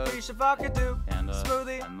get a Shavakadu and a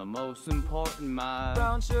smoothie. And the most important, my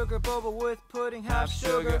brown sugar boba with pudding, half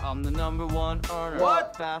sugar. I'm the #1 earner.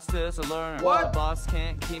 What? Fastest learner. What? The boss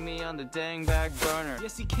can't keep me on the dang back burner.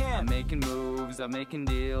 Yes, he can. I'm making moves, I'm making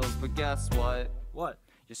deals, but guess what? What?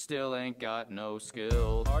 You still ain't got no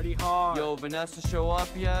skills. Party hard. Yo, Vanessa, show up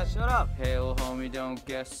yet? Shut up. Hey, little homie, don't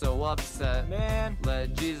get so upset. Man.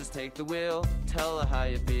 Let Jesus take the wheel. Tell her how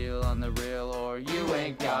you feel on the real, or you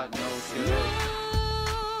ain't got no skills.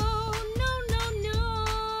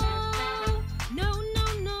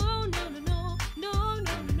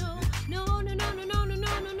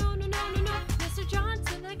 Mr.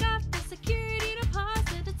 Johnson, I got the security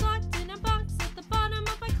deposit. It's locked in a box at the bottom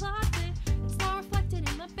of my closet. It's not reflected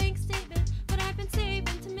in my bank statement, but I've been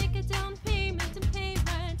saving to make a down payment and pay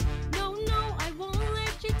rent. No, I won't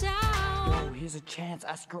let you down. Yo, here's a chance.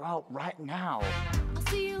 Ask her out right now. I'll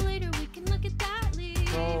see you later. We can look at that lease.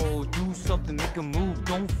 Bro, do something. Make a move.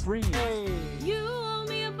 Don't freeze. Hey. You owe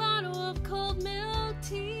me a bottle of cold milk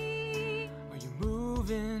tea. Are you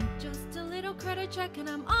moving? Just a little credit check and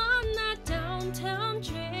I'm on that downtown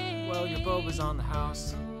train. Well, your boba's on the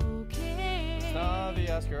house. Okay. Snavi,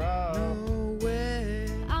 ask her out. No way.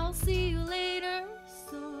 I'll see you later,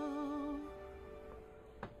 so.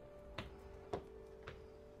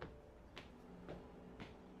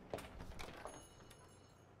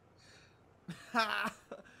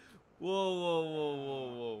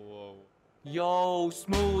 Whoa. Yo,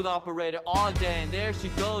 smooth operator all day, and there she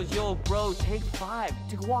goes. Yo, bro, take 5.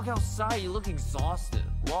 Take a walk outside. You look exhausted,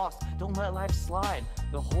 lost. Don't let life slide.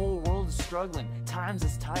 The whole world is struggling. Times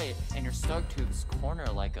is tight, and you're stuck to this corner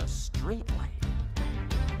like a street light.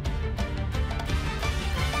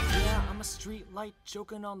 Yeah, I'm a street light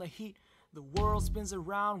choking on the heat. The world spins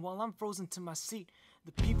around while I'm frozen to my seat.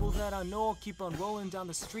 The people that I know keep on rolling down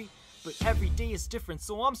the street, but every day is different,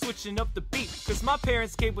 so I'm switching up the beat. Cause my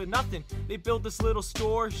parents came with nothing. They built this little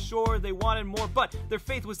store, sure they wanted more, but their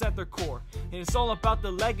faith was at their core. And it's all about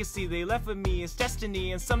the legacy they left with me, it's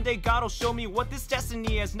destiny. And someday God will show me what this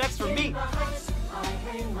destiny has next for me. In the heights, I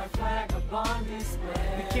hang my flag upon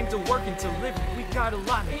display. We came to work and to live, we got a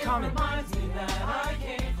lot in common. It reminds me that I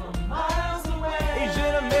came from miles away.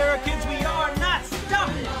 Asian Americans, we are not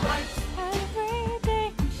stopping.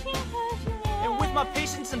 And with my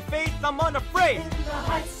patience and faith, I'm unafraid. In the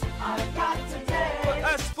heights, I got today. But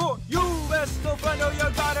as for you, Esco, I know you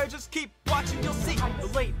gotta just keep watching, you'll see. The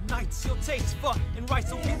late nights, you'll taste fun and right.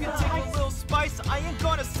 So you can take a little spice, I ain't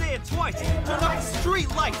gonna say it twice. Turn up the street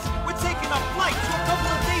lights, we're taking a flight to a couple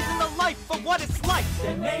of days in the life of what it's like.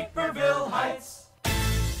 The Naperville Heights.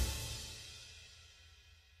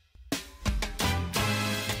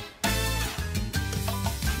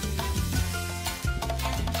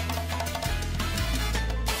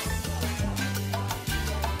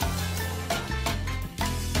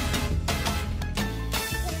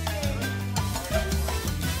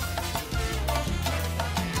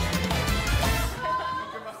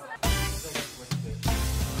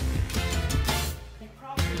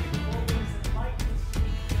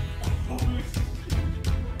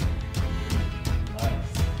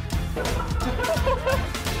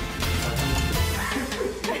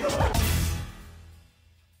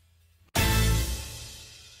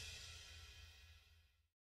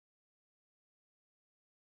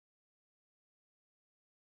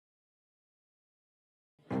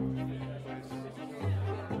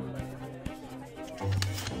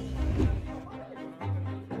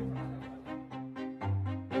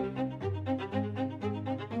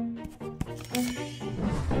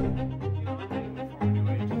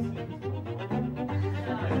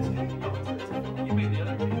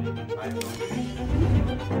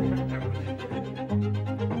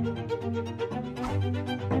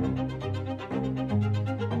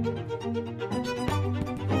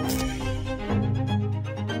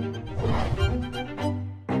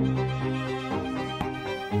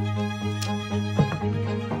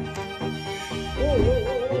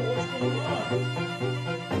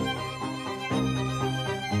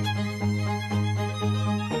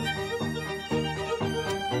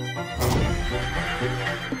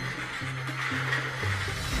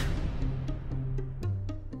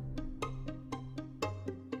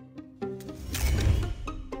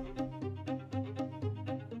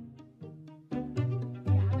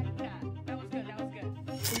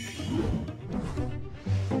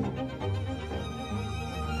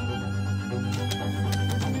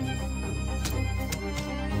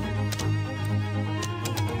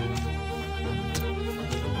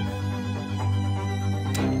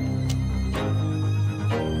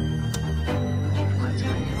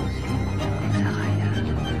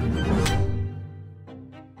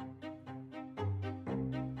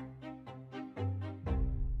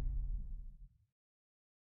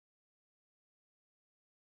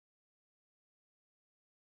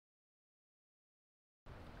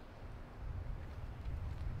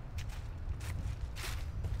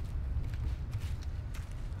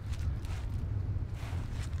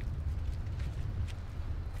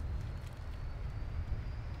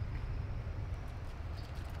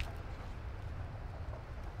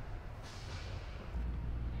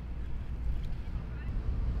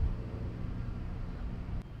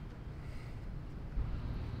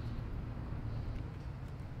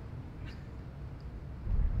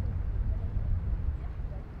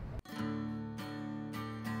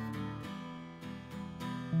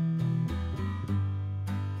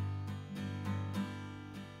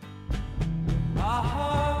 Our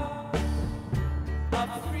hearts are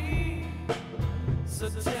free, so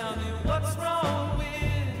tell me what's wrong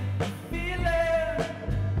with feeling.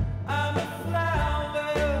 I'm a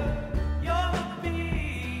flower, you're the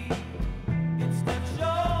bee. It's much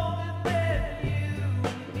older than you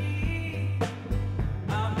and me.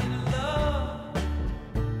 I'm in love,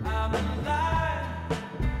 I'm alive,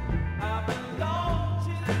 I belong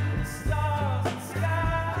to the stars and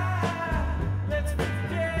sky. Let's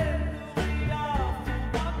forget who we are for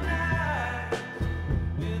one night.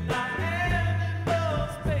 We're not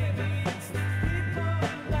animals, baby, it's the people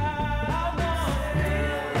alive. I want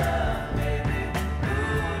real love, baby.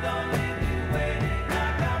 Ooh, don't leave me waiting. I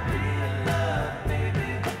got real love, baby.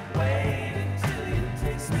 Wait until you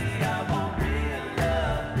taste me. I want real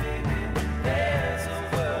love, baby. There's a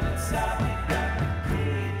world inside me, got the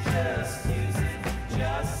key. Just use it,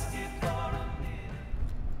 just give for a minute.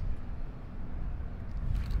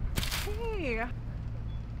 Hey.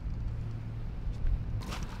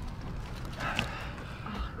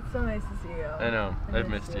 It's so nice to see you. I know. I've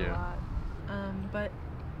missed you. a lot. But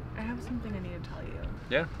I have something I need to tell you.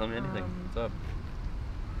 Yeah, tell me anything. What's up?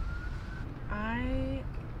 I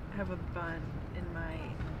have a bun in my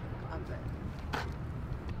oven.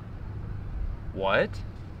 What?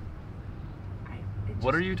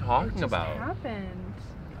 What are you It talking just about? happened.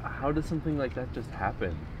 How does something like that just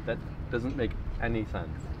happen? That doesn't make any sense.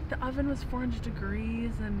 The oven was 400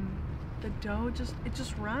 degrees and the dough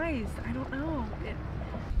just rised. I don't know.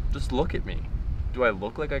 Just look at me. Do I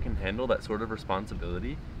look like I can handle that sort of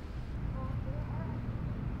responsibility?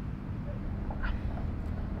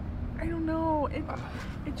 I don't know.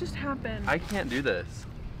 It just happened. I can't do this.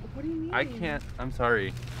 What do you mean? I can't. I'm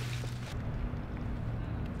sorry.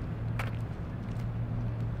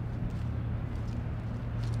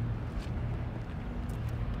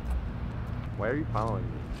 Why are you following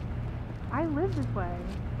me? I live this way.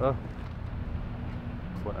 Ugh.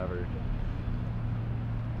 Whatever.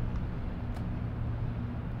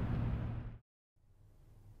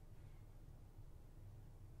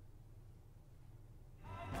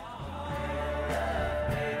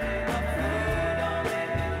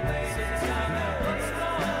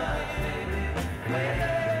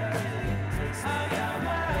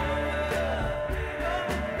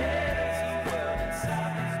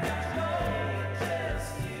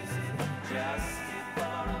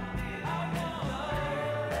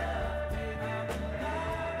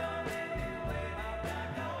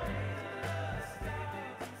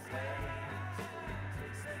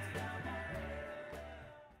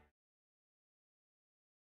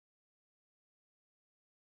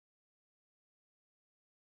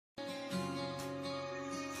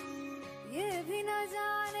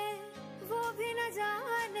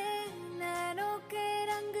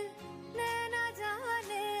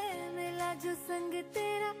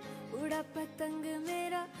 उड़ा पतंग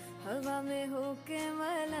मेरा हवा में होके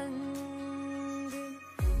मलंग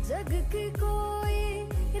जग की कोई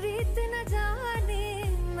रीत न जाने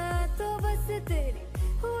मैं तो बस तेरी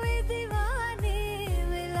हुई दीवानी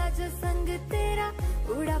मिला जो संग तेरा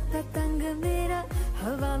उड़ा पतंग मेरा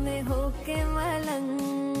हवा में होके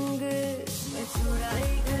मलंग मैं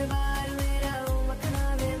छुड़ाई घर बार मेरा ओ मखना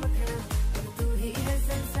वे मखना तू ही है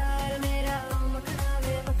संसार मेरा ओ मखना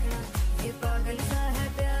वे मखना ये पागल सा है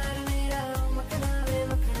प्यार मेरा ओ मखना वे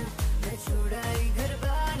मखना मैं छुड़ाई घर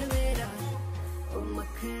बार मेरा ओ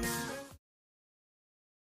मखना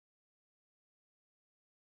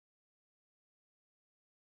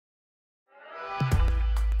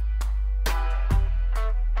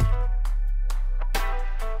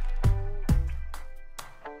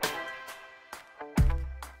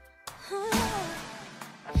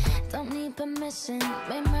Don't need permission,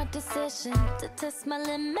 made my decision to test my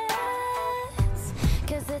limits.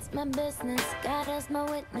 Cause it's my business, God as my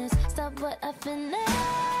witness, stop what I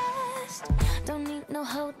finished. Don't need no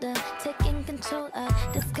holder, taking control of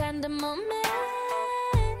this kind of moment.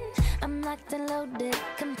 I'm locked and loaded,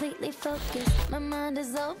 completely focused, my mind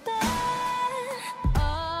is open.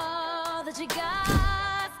 All that you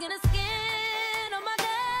got's gonna skin on my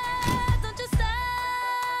neck, don't you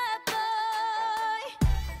stop, boy.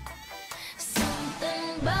 Something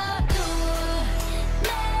about you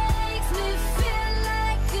makes me feel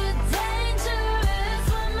like a dangerous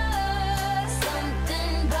woman.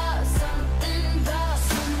 Something about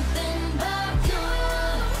you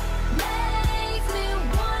makes me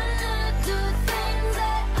wanna do things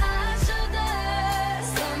that I shouldn't.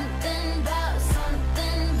 Something about.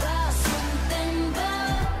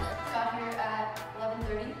 Got here at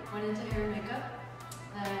 11:30, went into hair and makeup,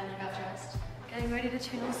 then I got dressed. Getting ready to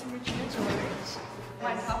channel some Regina George.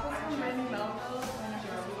 My top is from Randy Melville.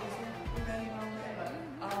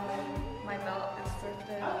 My belt is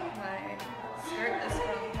thrifted. My skirt is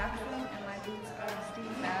from Caption, and my boots are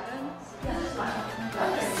Steve Madden.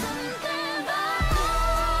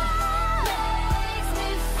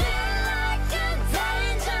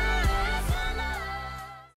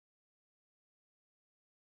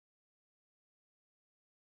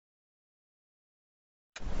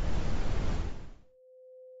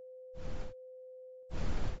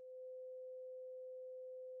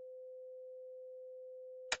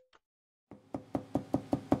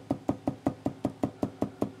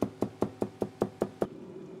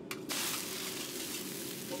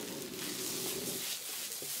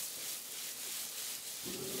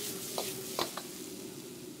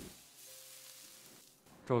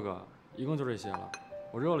周哥，一共就这些了。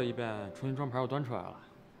我热了一遍，重新装盘，我端出来了。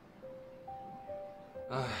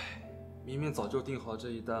唉，明明早就订好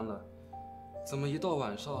这一单了，怎么一到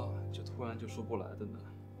晚上就突然就说不来的呢？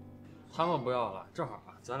他们不要了，正好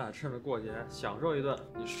啊，咱俩趁着过节享受一顿。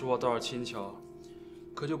你说倒是轻巧，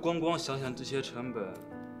可就光想想这些成本，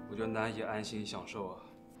我就难以安心享受啊。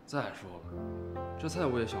再说了，这菜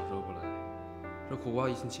我也享受不来。这苦瓜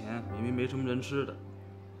疫情前明明没什么人吃的，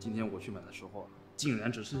今天我去买的时候，竟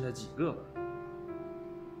然只剩下几个了。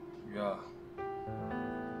鱼啊，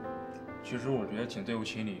其实我觉得挺对不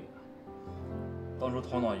起你的。当初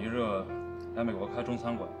头脑一热来美国开中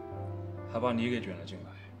餐馆，还把你给卷了进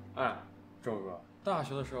来。哎，周哥，大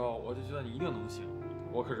学的时候我就觉得你一定能行，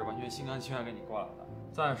我可是完全心甘情愿跟你过来的。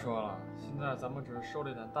再说了，现在咱们只是受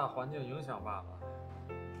了一点大环境影响罢了。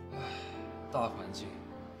唉，大环境，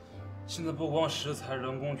现在不光食材、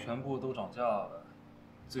人工全部都涨价了，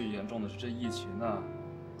最严重的是这疫情啊，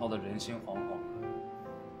闹得人心惶惶的。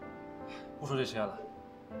不说这些了，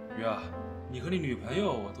鱼啊，你和你女朋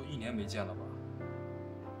友都1年没见了吧？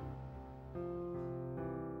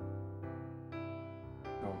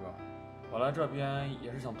周哥，我来这边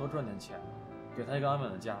也是想多赚点钱，给他一个安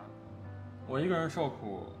稳的家。我一个人受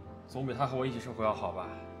苦，总比他和我一起受苦要好吧？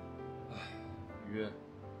唉，鱼，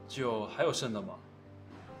酒还有剩的吗？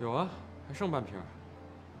有啊，还剩半瓶。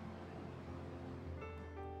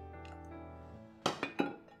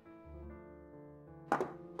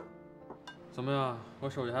怎么样，我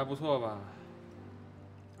手艺还不错吧？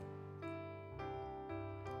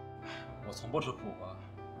我从不吃苦啊，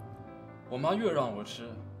我妈越让我吃，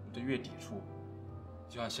我就越抵触。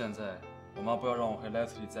就像现在，我妈不要让我和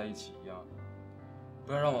Leslie 在一起一样，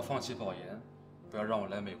不要让我放弃保研，不要让我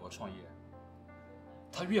来美国创业。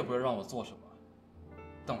她越不要让我做什么，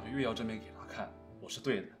但我就越要证明给她看，我是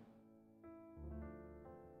对的。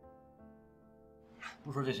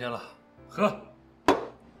不说这些了，喝。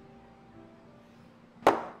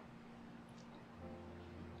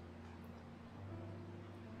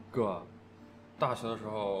哥，大学的时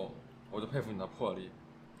候我就佩服你的魄力。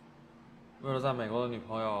为了在美国的女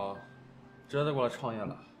朋友，直接过来创业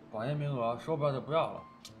了，保研名额说不要就不要了。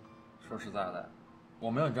说实在的，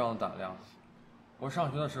我没有这样的胆量。我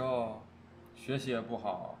上学的时候，学习也不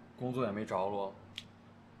好，工作也没着落。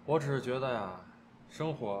我只是觉得呀，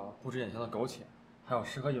生活不止眼前的苟且，还有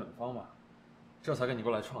诗和远方嘛，这才跟你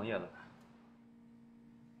过来创业的。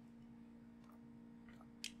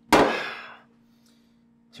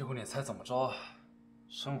结果你猜怎么着？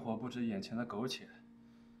生活不止眼前的苟且，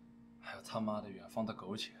还有他妈的远方的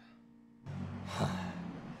苟且。唉，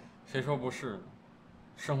谁说不是呢？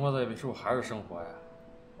生活在别处还是生活呀。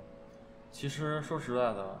其实说实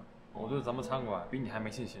在的，我对咱们餐馆比你还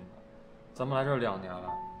没信心呢。咱们来这儿2年了，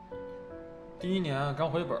第1年刚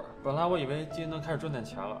回本，本来我以为今年能开始赚点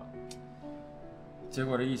钱了，结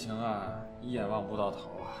果这疫情啊，一眼望不到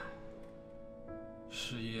头啊。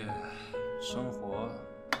事业、生活、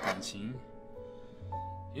感情，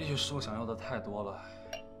也许是我想要的太多了。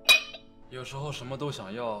有时候什么都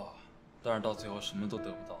想要，但是到最后什么都得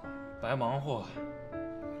不到，白忙活。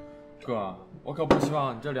哥，我可不希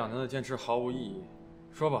望你这2年的坚持毫无意义。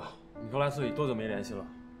说吧，你和莱斯里多久没联系了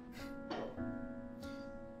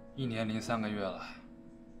？1年零3个月了。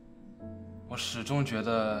我始终觉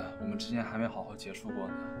得我们之间还没好好结束过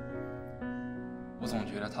呢。我总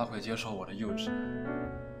觉得他会接受我的幼稚，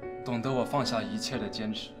懂得我放下一切的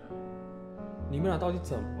坚持。你们俩到底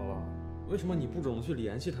怎么了？为什么你不主动去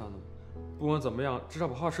联系他呢？不管怎么样，至少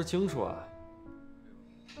把话说清楚啊。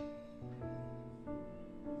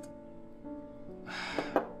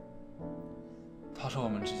他说我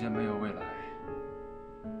们之间没有未来，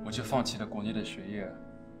我就放弃了国内的学业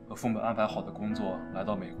和父母安排好的工作，来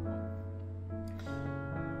到美国。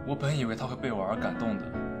我本以为他会被我而感动的，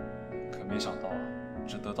可没想到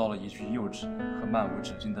只得到了一句幼稚和漫无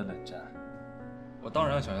止境的冷战。我当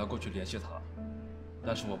然想要过去联系他，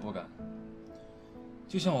但是我不敢，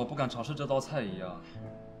就像我不敢尝试这道菜一样。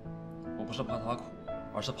我不是怕它苦，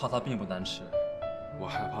而是怕它并不难吃。我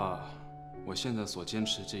害怕我现在所坚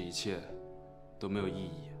持这一切都没有意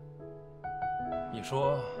义。你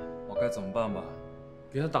说我该怎么办吧？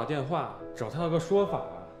给他打电话，找他要个说法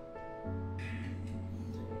啊。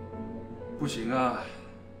不行啊，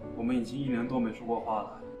我们已经1年多没说过话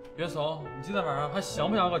了。别怂，你今天晚上还想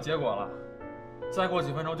不想要个结果了？再过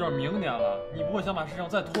几分钟就是明年了，你不会想把事情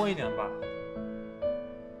再拖1年吧？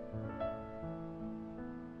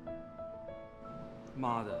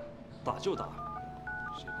妈的，打就打，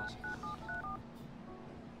谁怕谁？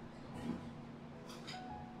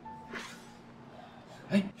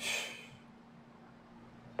哎，嘘。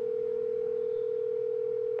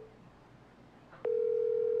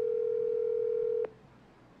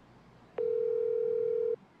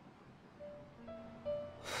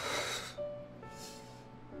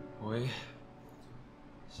喂，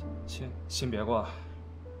先别挂，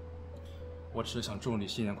我只是想祝你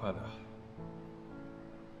新年快乐。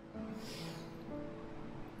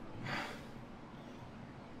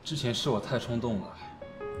之前是我太冲动了，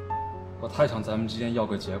我太想咱们之间要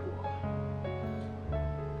个结果。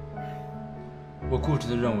我固执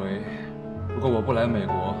地认为，如果我不来美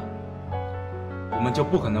国，我们就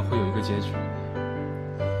不可能会有一个结局，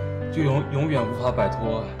就永远无法摆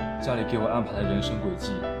脱家里给我安排的人生轨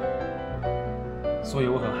迹。所以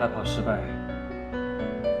我很害怕失败，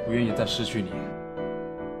不愿意再失去你。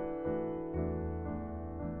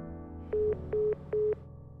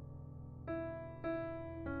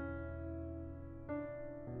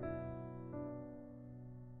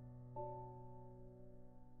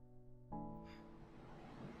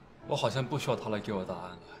我好像不需要他来给我答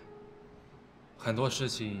案了。很多事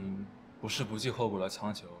情不是不计后果的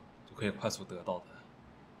强求就可以快速得到的。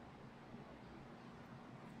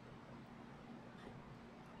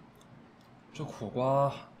这苦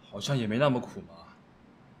瓜好像也没那么苦嘛。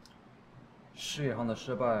事业上的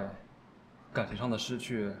失败，感情上的失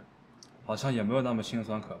去，好像也没有那么心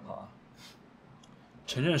酸可怕。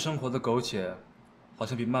承认生活的苟且，好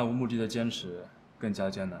像比漫无目的的坚持更加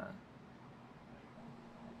艰难。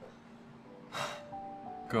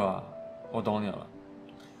哥，我懂你了。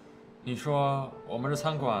你说我们这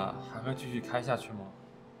餐馆还会继续开下去吗？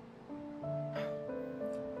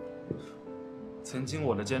曾经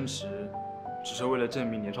我的坚持，只是为了证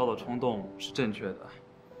明年少的冲动是正确的。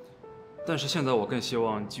但是现在我更希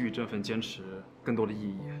望给予这份坚持更多的意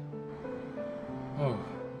义。哦，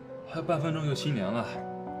还有半分钟就新年了，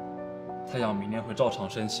太阳明年会照常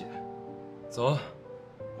升起。走，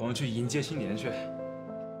我们去迎接新年去。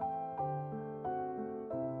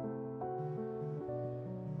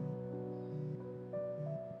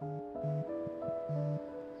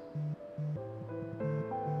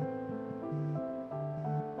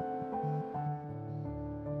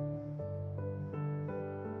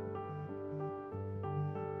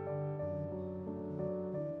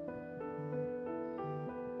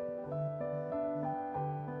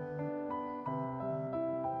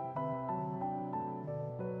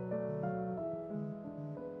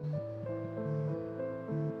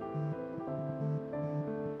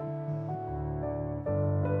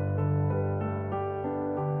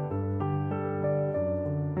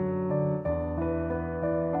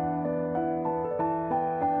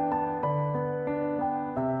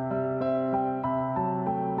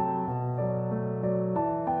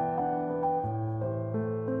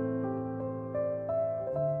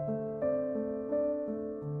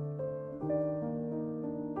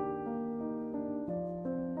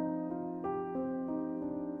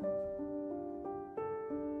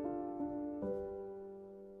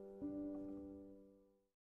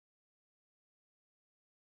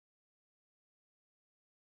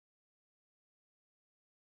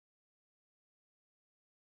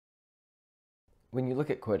When you look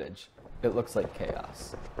at Quidditch, it looks like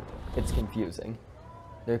chaos. It's confusing.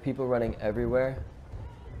 There are people running everywhere.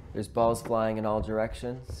 There's balls flying in all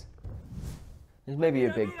directions. There's maybe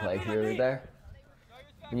a big play here or there.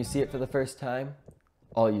 When you see it for the first time,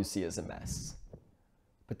 all you see is a mess.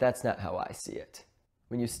 But that's not how I see it.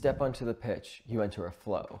 When you step onto the pitch, you enter a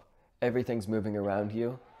flow. Everything's moving around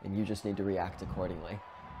you, and you just need to react accordingly.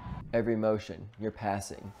 Every motion, your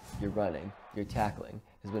passing, your running, your tackling,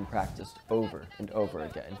 has been practiced over and over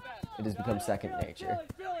again. It has become second nature.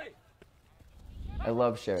 I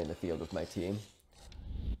love sharing the field with my team.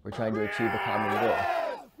 We're trying to achieve a common goal.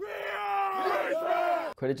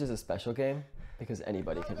 Quidditch is a special game because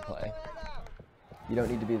anybody can play. You don't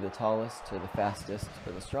need to be the tallest or the fastest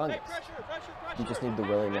or the strongest. You just need the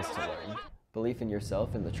willingness to learn, belief in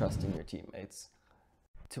yourself, and the trust in your teammates.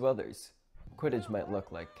 To others, Quidditch might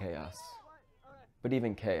look like chaos, but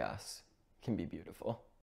even chaos can be beautiful.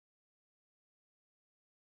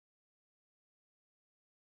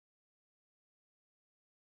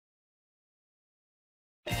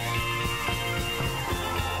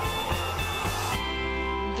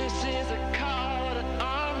 This is a call to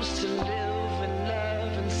arms to live and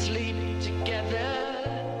love and sleep together.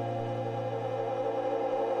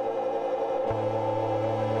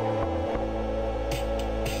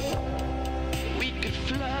 We could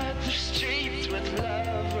flood the streets with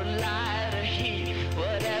love or light or heat,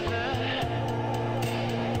 whatever.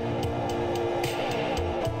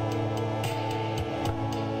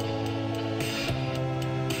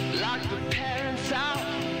 Lock the parents out,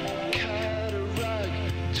 cut a rug,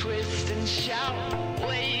 twist and shout,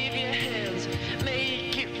 wave your hands,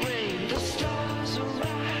 make it rain. The stars will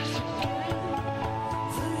rise again.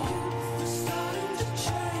 The youth is starting to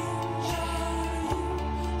change.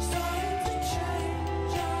 Starting to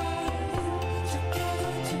change.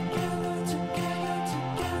 Together, together, together,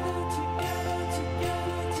 together, together,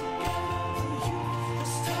 together, together. The youth is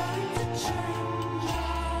starting to change.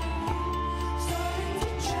 Starting to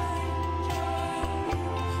change.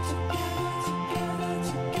 Together,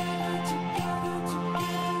 together, together, together,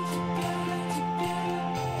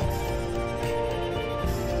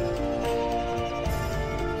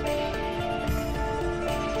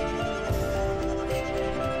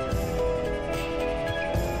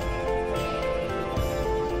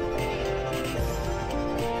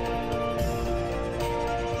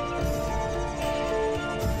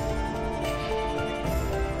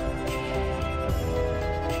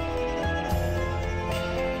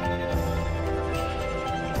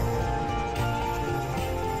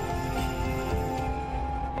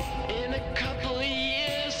 in a couple of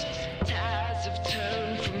years, tides have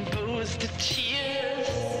turned from booze to tears.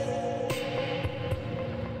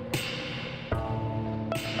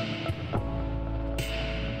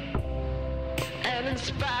 And in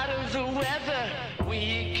spite of the weather,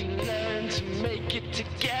 we can learn to make it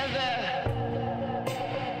together.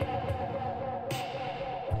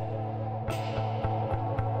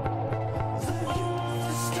 The youth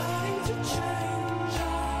is starting to change.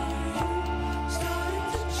 Starting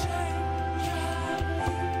to change.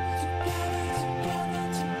 Together, together,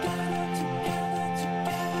 together, together,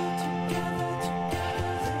 together, together,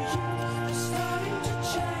 together. The youth is starting to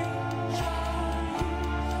change.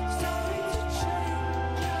 Starting to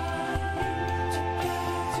change.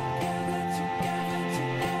 Together, together, together, starting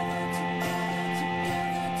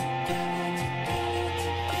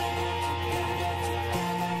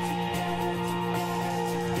to change.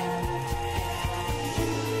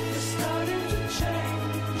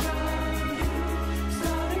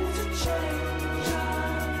 Starting to change.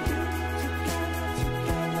 Together,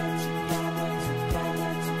 together, together,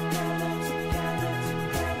 together, together, together,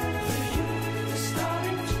 together. The youth is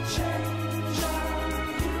starting to change.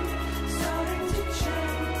 Starting to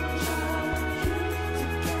change.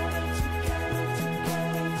 Together, together, together, together,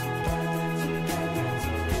 together,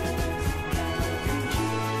 together. The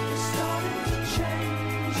youth is starting to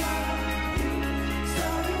change.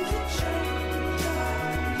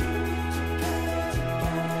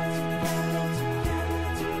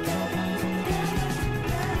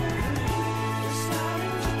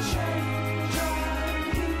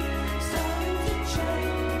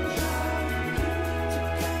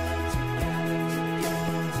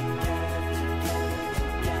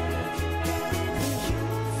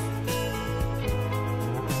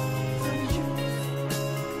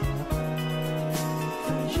 to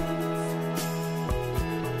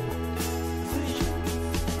change.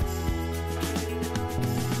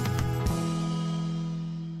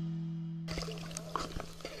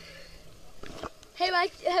 Hey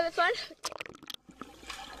Mike, you having fun?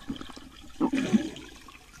 Warm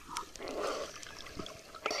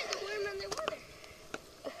underwater.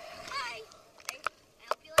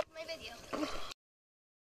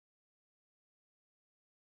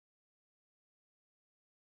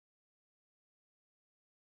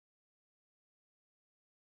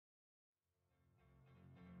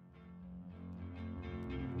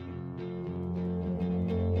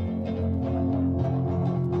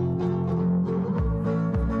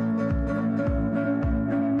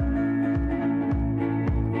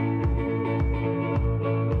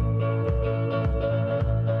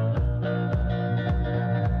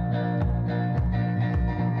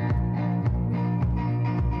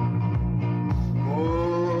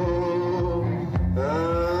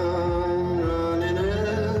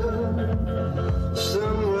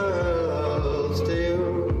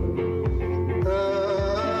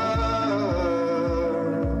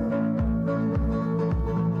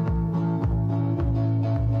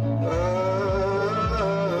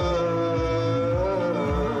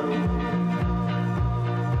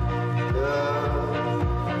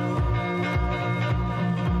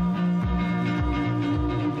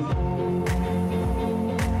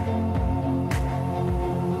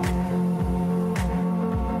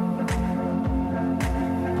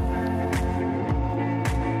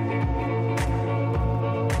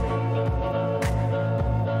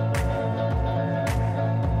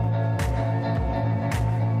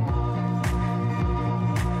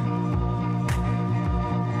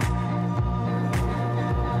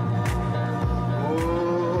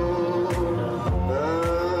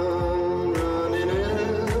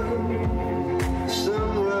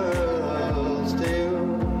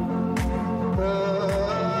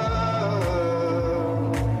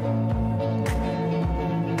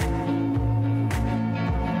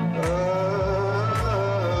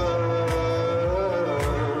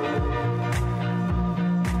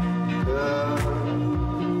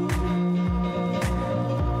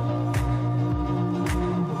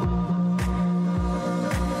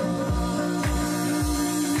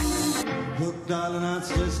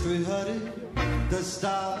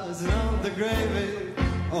 gravy.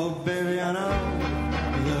 Oh, baby, I know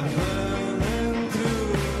you're burning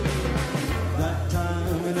through. That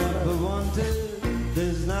time we never wanted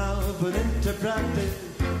is now put into practice.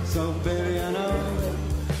 So, baby, I know.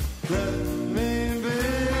 Let me be.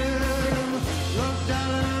 Look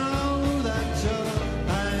down and know that you're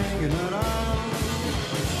hanging around.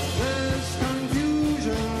 There's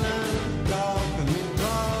confusion and darkening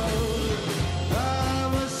cloud. I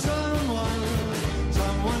was someone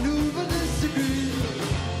who would disagree.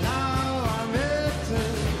 Now I'm here to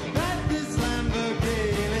ride this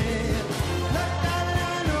Lamborghini. Look down and I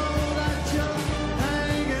know that you're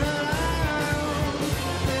hanging around.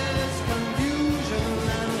 There's confusion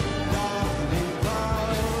and darkening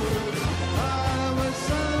cloud. I was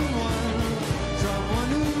someone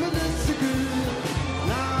who would disagree.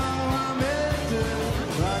 Now I'm here to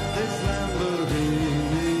ride this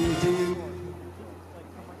Lamborghini to you.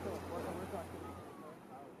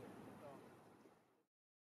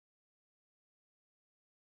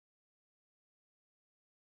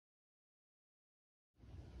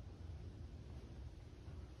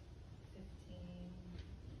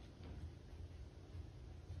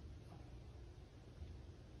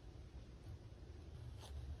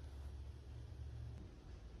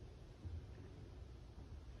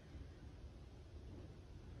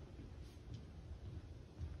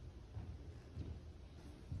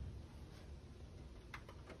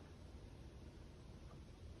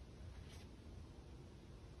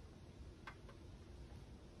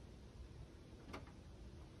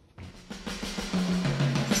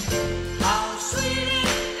 How sweet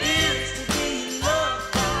it is to be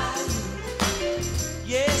loved by you.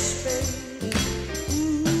 Yes, baby.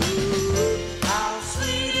 Ooh, how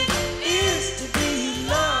sweet it is to be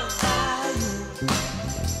loved by you.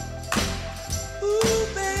 Ooh,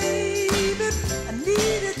 baby, I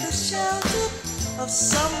needed the shelter of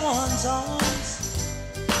someone's arms,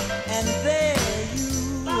 and there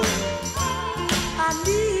you were. I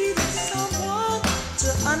needed someone to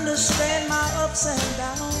understand my ups and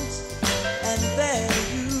downs, and there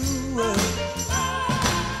you were.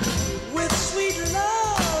 With sweet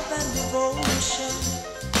love and devotion,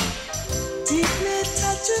 deeply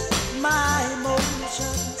touching my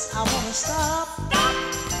emotions. I wanna stop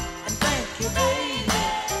and thank you, baby.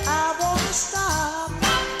 I wanna stop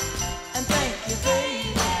and thank you,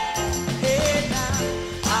 baby. Hey now,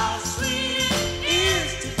 how sweet it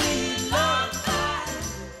is to be loved by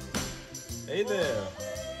you. Hey there.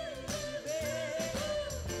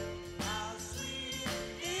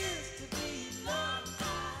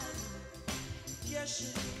 Yes,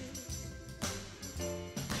 it is.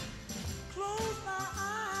 Close my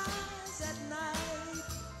eyes at night.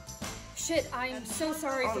 Shit, I'm so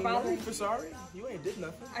sorry for bothering. For sorry? You ain't did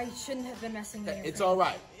nothing. I shouldn't have been messing with you. It's all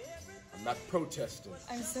right. I'm not protesting.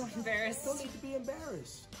 I'm so embarrassed. Don't need to be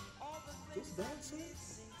embarrassed. Just dancing.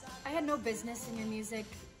 I had no business in your music.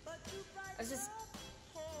 I was just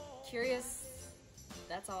curious.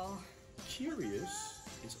 That's all. Curious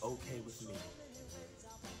is okay with me.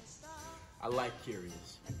 I like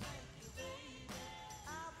curious.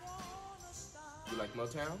 You like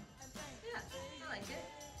Motown? Yeah, I like it.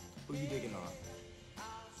 Who you digging on?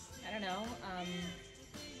 I don't know.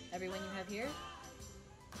 Everyone you have here.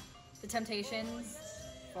 The Temptations,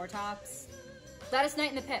 Four Tops, Gladys Knight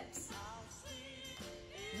and the Pips.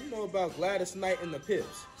 You know about Gladys Knight and the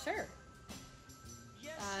Pips? Sure.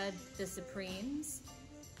 The Supremes,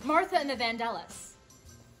 Martha and the Vandellas.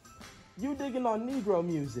 You digging on Negro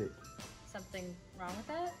music? Something wrong with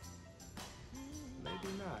that? Maybe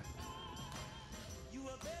not.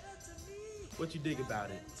 What you dig about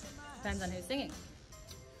it? Depends on who's singing.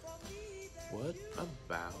 What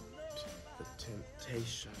about the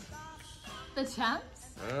Temptations? The Champs?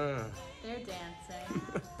 They're dancing.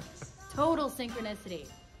 Total synchronicity.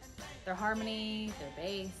 Their harmony, their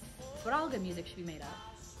bass. It's what all good music should be made of.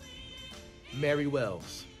 Mary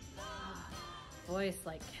Wells. Voice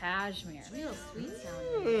like cashmere. Real sweet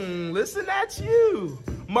sounding. Listen at you.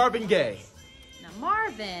 Marvin Gaye. Now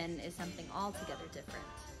Marvin is something altogether different.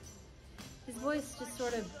 His voice just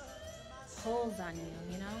sort of pulls on you,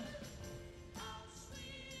 you know?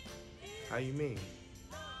 How you mean?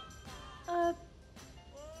 I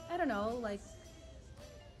don't know, like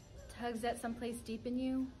tugs at someplace deep in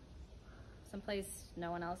you. Someplace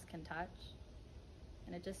no one else can touch.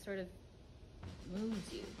 And it just sort of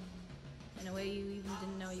moves you in a way you even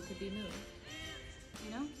didn't know you could be moved.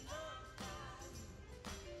 You know?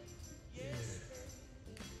 Yeah.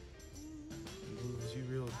 It moves you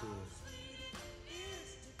real good.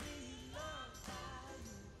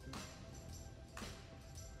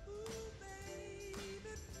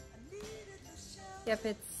 Yep,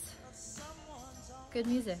 it's Good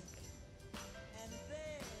music.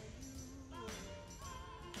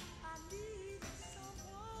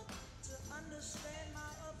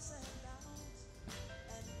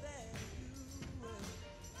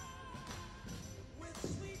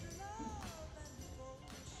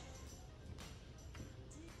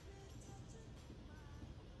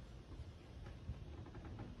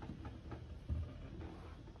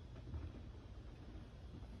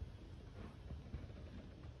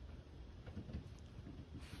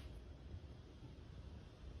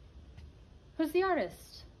 Who's the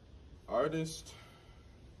artist? Artist?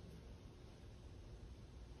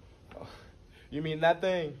 Oh, you mean that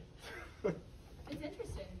thing? It's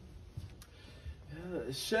interesting.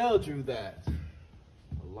 Yeah, Shell drew that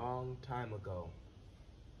a long time ago.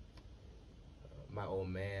 My old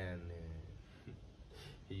man,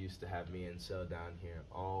 he used to have me and Shell down here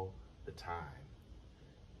all the time.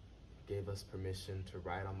 Gave us permission to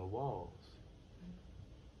write on the walls.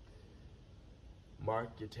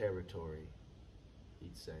 Mark your territory,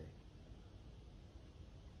 he'd say.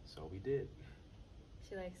 So we did.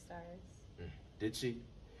 She likes stars. Did she?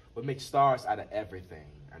 What makes stars out of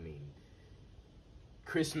everything? I mean,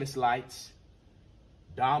 Christmas lights,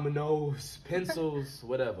 dominoes, pencils,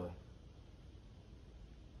 whatever.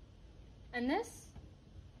 And this?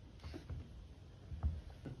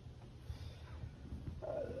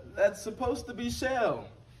 That's supposed to be Shell.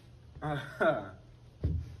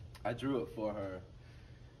 I drew it for her.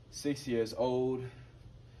 6 years old,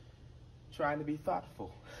 trying to be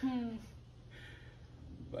thoughtful.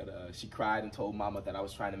 But she cried and told Mama that I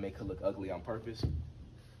was trying to make her look ugly on purpose.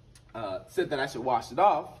 Said that I should wash it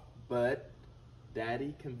off, but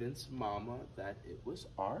Daddy convinced Mama that it was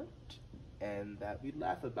art and that we'd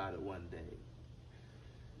laugh about it one day.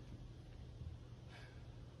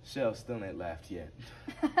 Shell still ain't laughed yet.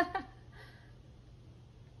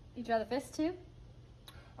 You draw the fist too?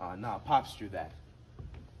 Nah, Pops drew that.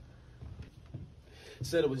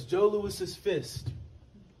 Said it was Joe Lewis's fist.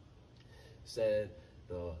 Said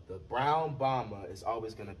the brown bomber is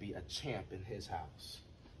always gonna be a champ in his house.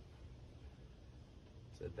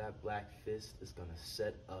 Said that black fist is gonna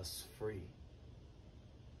set us free.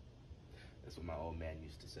 That's what my old man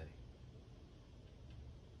used to say.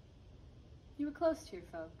 You were close to your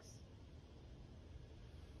folks.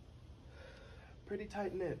 Pretty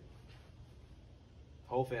tight-knit.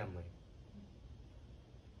 Whole family.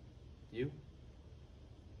 You?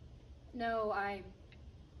 No,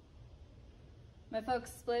 my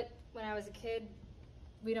folks split when I was a kid.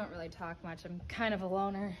 We don't really talk much. I'm kind of a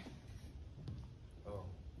loner. Oh.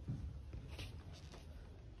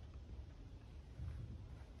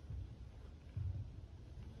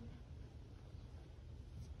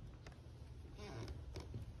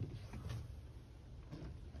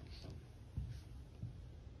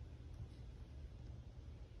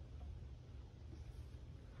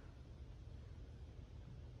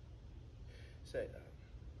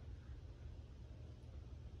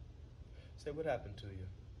 Say, what happened to you?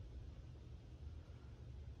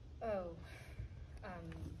 Oh,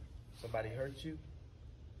 Somebody hurt you?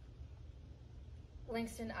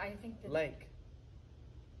 Langston, I think that... Lank.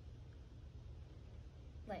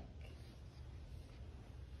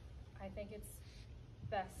 I think it's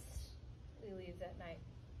best we leave that night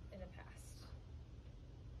in the past.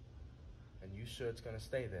 And you sure it's gonna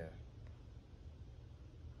stay there?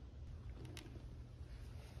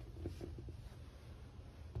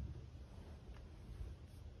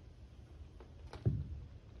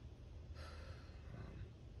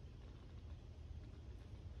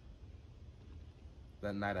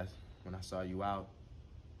 That night when I saw you out,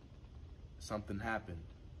 something happened.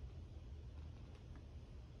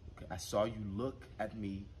 Okay, I saw you look at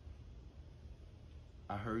me.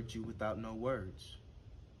 I heard you without no words.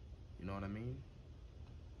 You know what I mean?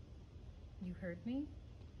 You heard me?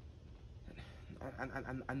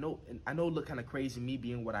 I know it look kind of crazy, me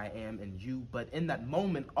being what I am and you, but in that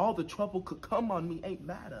moment, all the trouble could come on me ain't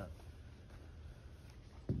matter.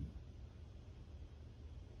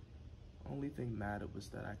 Only thing mattered was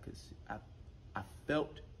that I could see, I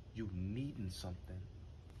felt you needing something.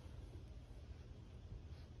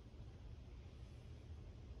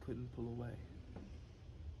 Couldn't pull away.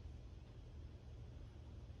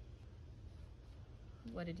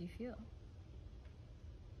 What did you feel?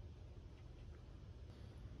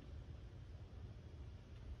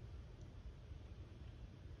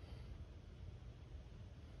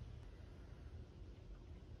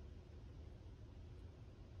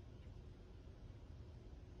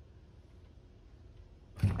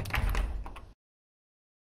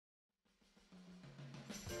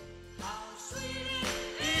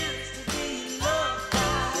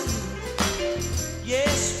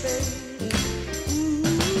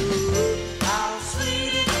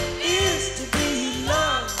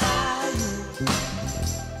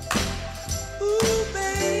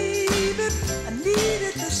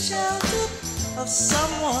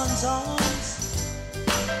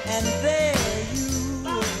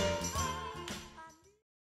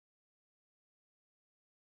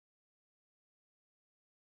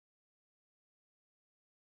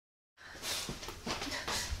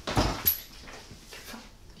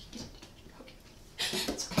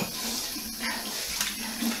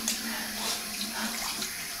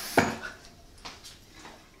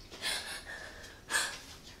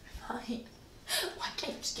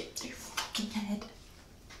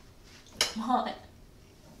 Come on.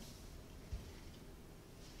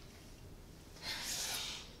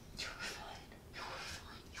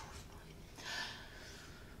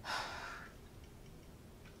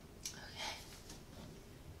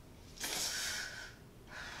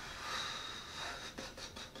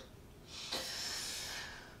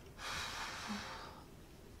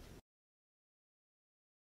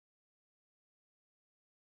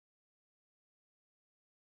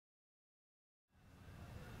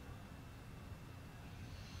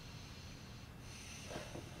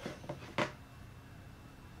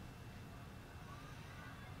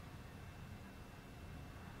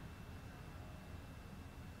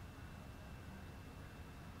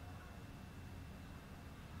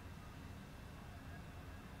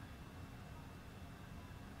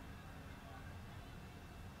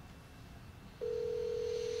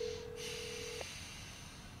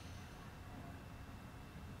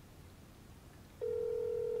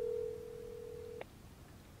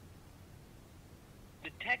 The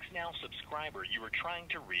Text Now subscriber you are trying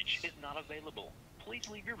to reach is not available. Please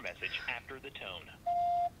leave your message after the tone.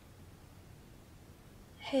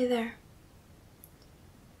 Hey there.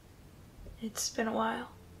 It's been a while.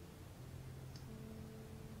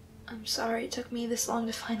 I'm sorry it took me this long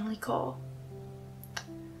to finally call.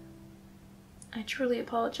 I truly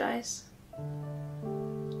apologize.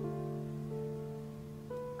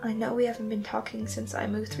 I know we haven't been talking since I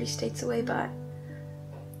moved 3 states away, but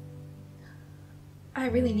I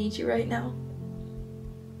really need you right now.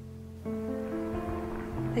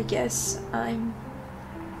 I guess I'm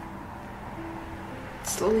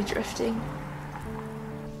slowly drifting,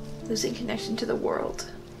 losing connection to the world.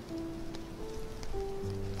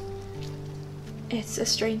 It's a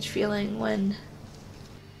strange feeling when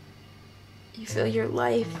you feel your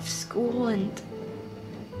life, school, and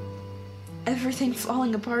everything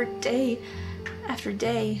falling apart day after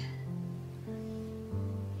day,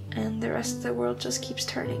 and the rest of the world just keeps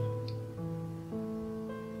turning.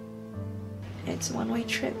 It's a one-way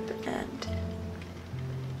trip, and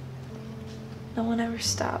no one ever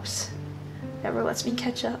stops, never lets me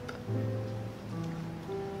catch up.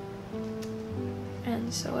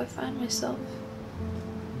 And so I find myself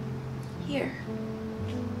here,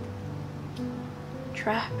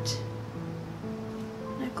 trapped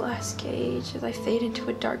in a glass cage as I fade into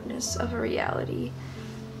a darkness of a reality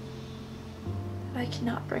that I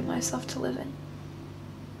cannot bring myself to live in.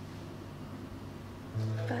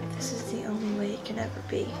 But this is the only way it can ever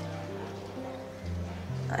be.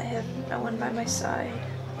 I have no one by my side,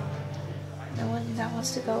 no one that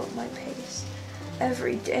wants to go at my pace.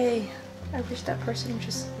 Every day, I wish that person would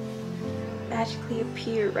just magically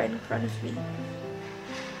appear right in front of me.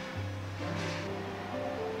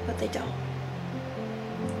 But they don't.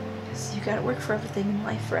 Because you gotta work for everything in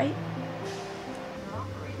life, right?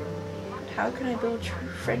 But how can I build true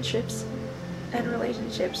friendships and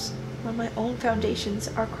relationships when my own foundations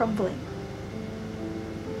are crumbling?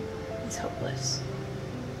 It's hopeless.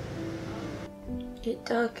 It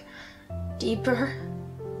dug deeper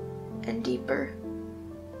and deeper,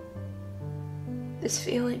 this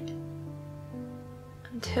feeling,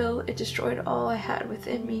 until it destroyed all I had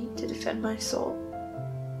within me to defend my soul.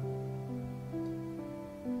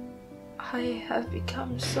 I have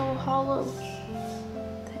become so hollow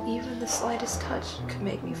that even the slightest touch could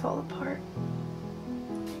make me fall apart.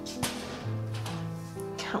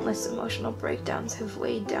 Countless emotional breakdowns have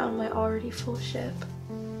weighed down my already full ship.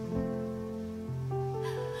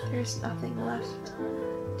 There's nothing left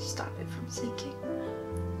to stop it from sinking.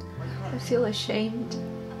 I feel ashamed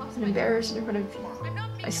and embarrassed in front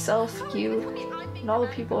of myself, you, and all the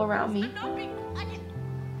people around me.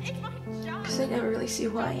 Because they never really see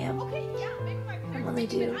who I am. And when they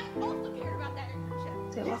do,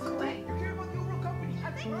 they walk away.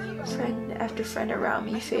 Friend after friend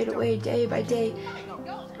around me fade away day by day,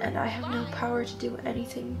 and I have no power to do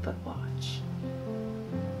anything but watch.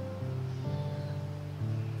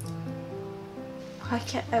 Why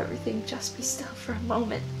can't everything just be still for a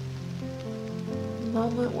moment? A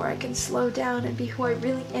moment where I can slow down and be who I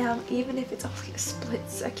really am, even if it's only a split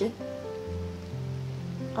second.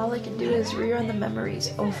 All I can do is rerun the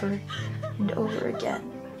memories over and over again.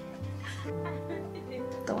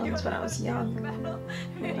 The ones when I was young,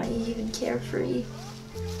 naive and carefree.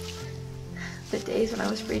 The days when I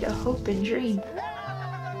was free to hope and dream.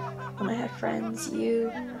 When I had friends, you,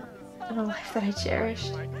 and a life that I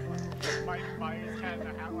cherished.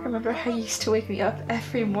 Remember how you used to wake me up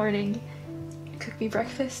every morning and cook me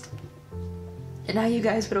breakfast? And how you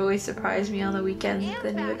guys would always surprise me on the weekends with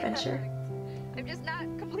a new adventure? I'm just not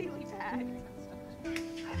completely bad.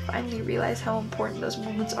 I finally realized how important those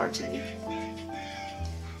moments are to me.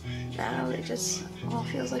 now it just all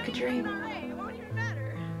feels like a dream.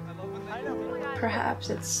 Perhaps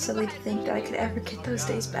it's silly to think that I could ever get those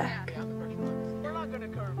days back. I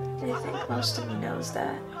think most of me knows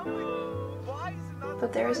that.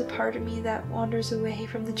 But there is a part of me that wanders away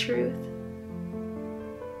from the truth.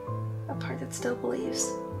 A part that still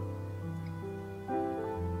believes.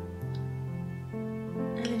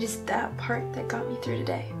 And it is that part that got me through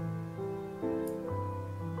today.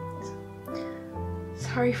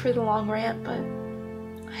 Sorry for the long rant, but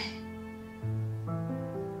I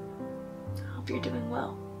hope you're doing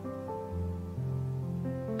well.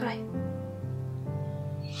 Bye.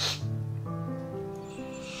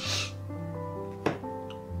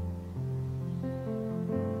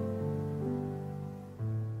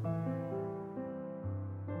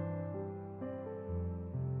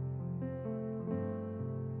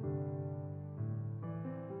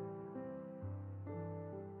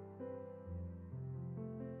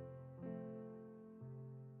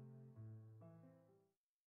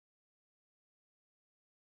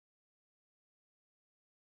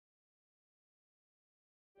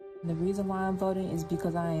 The reason why I'm voting is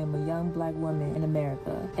because I am a young black woman in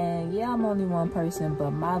America. And yeah, I'm only one person,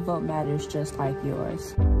 but my vote matters just like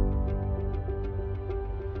yours.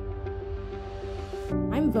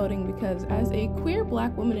 I'm voting because as a queer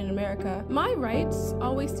black woman in America, my rights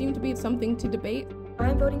always seem to be something to debate.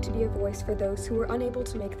 I'm voting to be a voice for those who were unable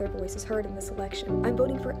to make their voices heard in this election. I'm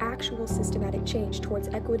voting for actual systematic change towards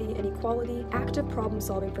equity and equality, active problem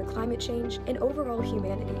solving for climate change, and overall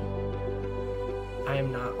humanity. I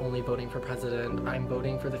am not only voting for president, I'm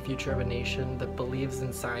voting for the future of a nation that believes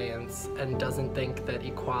in science and doesn't think that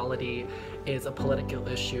equality is a political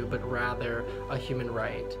issue, but rather a human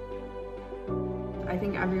right. I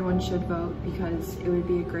think everyone should vote because it would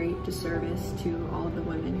be a great disservice to all of the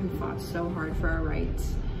women who fought so hard for our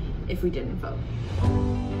rights if we didn't vote.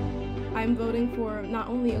 I'm voting for not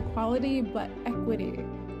only equality, but equity.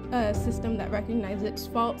 A system that recognizes its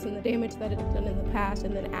faults and the damage that it's done in the past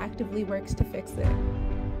and then actively works to fix it.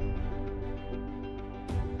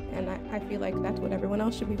 And I feel like that's what everyone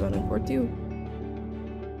else should be voting for too.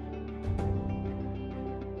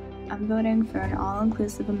 I'm voting for an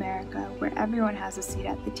all-inclusive America where everyone has a seat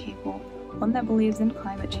at the table, one that believes in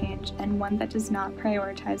climate change, and one that does not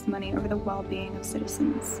prioritize money over the well-being of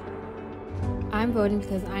citizens. I'm voting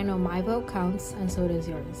because I know my vote counts, and so does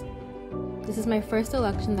yours. This is my first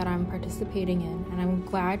election that I'm participating in, and I'm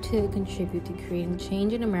glad to contribute to creating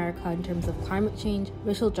change in America in terms of climate change,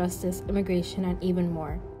 racial justice, immigration, and even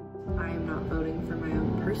more. I am not voting for my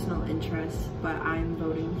own personal interests, but I'm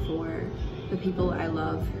voting for the people I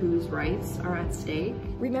love whose rights are at stake.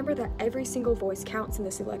 Remember that every single voice counts in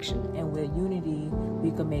this election. And with unity, we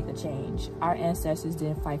can make a change. Our ancestors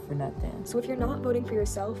didn't fight for nothing. So if you're not voting for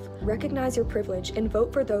yourself, recognize your privilege and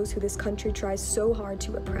vote for those who this country tries so hard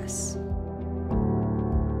to oppress.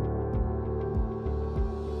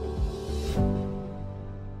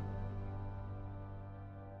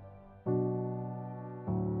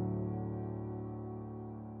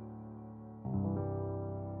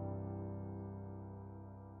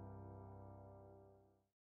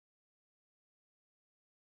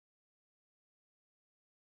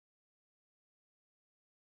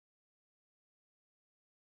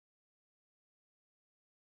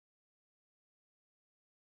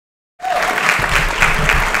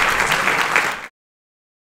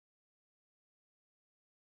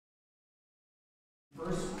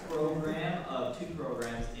 First program of two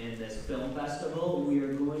programs in this film festival. We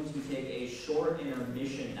are going to take a short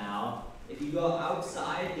intermission now. If you go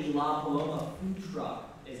outside, the La Paloma food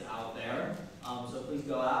truck is out there. So please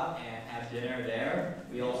go out and have dinner there.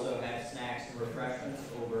 We also have snacks and refreshments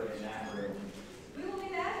over in that room. We will be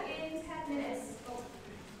back in 10 minutes. Oh,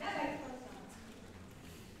 that microphone's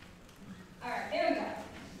on. All right, there we go.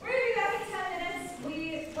 We're going to be back in 10 minutes.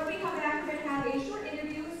 When we come back, we're going to have a short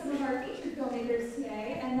interview with some of our featured filmmakers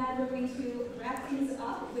today, and then we're going to wrap things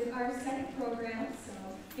up with our second program, so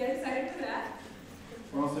get excited for that.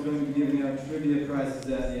 We're also going to be giving out trivia prizes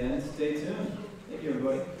at the end. Stay tuned. Thank you,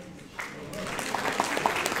 everybody.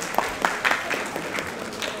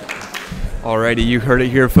 Alrighty, you heard it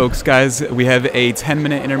here, folks, guys. We have a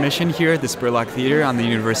 10-minute intermission here at the Spurlock Theater on the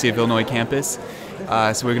University of Illinois campus.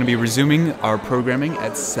 So we're going to be resuming our programming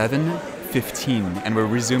at 7:15, and we're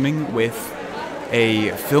resuming with a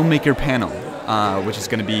filmmaker panel, which is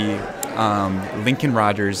going to be Lincoln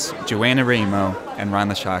Rogers, Joanna Ramo, and Ron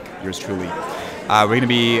Lashak, yours truly. We're going to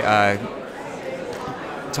be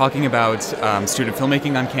talking about student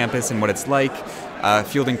filmmaking on campus and what it's like,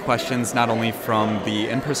 fielding questions not only from the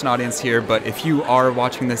in-person audience here, but if you are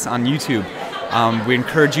watching this on YouTube, we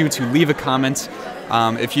encourage you to leave a comment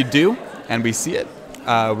If you do, and we see it,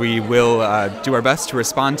 we will do our best to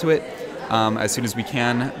respond to it as soon as we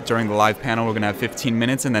can. During the live panel, we're going to have 15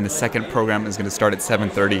 minutes, and then the second program is going to start at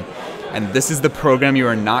 7:30. And this is the program you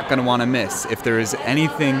are not going to want to miss. If there is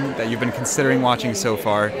anything that you've been considering watching so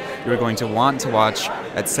far, you're going to want to watch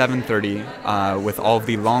at 7:30 with all of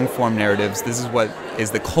the long-form narratives. This is what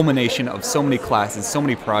is the culmination of so many classes, so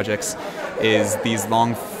many projects, is these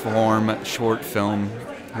long-form short film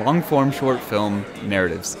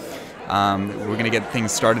narratives. We're going to get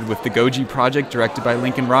things started with the Goji project, directed by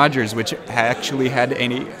Lincoln Rogers, which actually had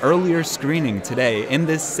an earlier screening today in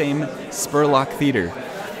this same Spurlock Theater.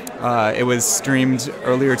 It was streamed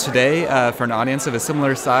earlier today for an audience of a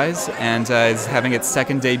similar size, and is having its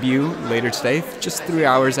second debut later today, just 3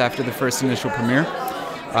 hours after the first initial premiere.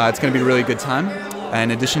 It's going to be a really good time.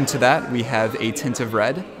 In addition to that, we have A Tint of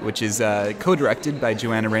Red, which is co-directed by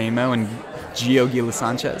Joanna Ramo and Gio Gila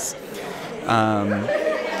Sanchez.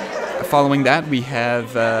 Following that, we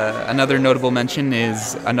have another notable mention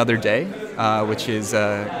is Another Day, which is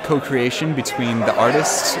a co-creation between the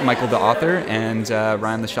artist, Michael the author, and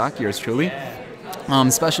Ryan the Shock, yours truly.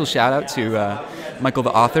 Special shout out to Michael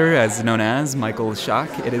the author, as known as Michael Shock.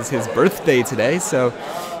 It is his birthday today, so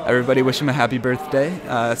everybody wish him a happy birthday.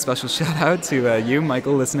 Special shout out to you,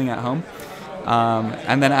 Michael, listening at home.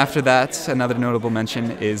 And then after that, another notable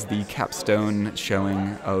mention is the capstone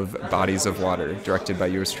showing of Bodies of Water, directed by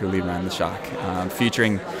yours truly, Ryan the Shock,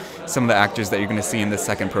 featuring some of the actors that you're going to see in this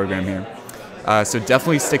second program here. So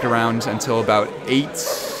definitely stick around until about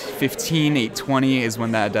 8:15, 8:20 is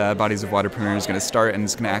when that Bodies of Water premiere is going to start, and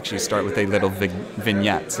it's going to actually start with a little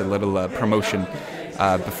vignette, a little promotion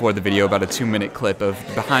before the video, about a 2-minute clip of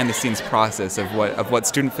behind-the-scenes process of what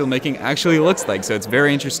student filmmaking actually looks like. So it's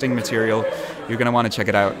very interesting material. You're going to want to check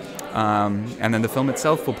it out. And then the film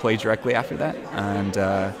itself will play directly after that,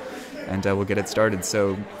 and we'll get it started.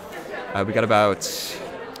 So we got about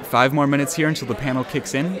 5 more minutes here until the panel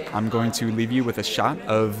kicks in. I'm going to leave you with a shot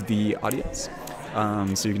of the audience,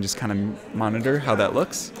 so you can just kind of monitor how that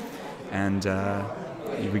looks, and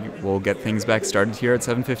we'll get things back started here at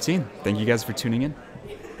 7:15. Thank you guys for tuning in.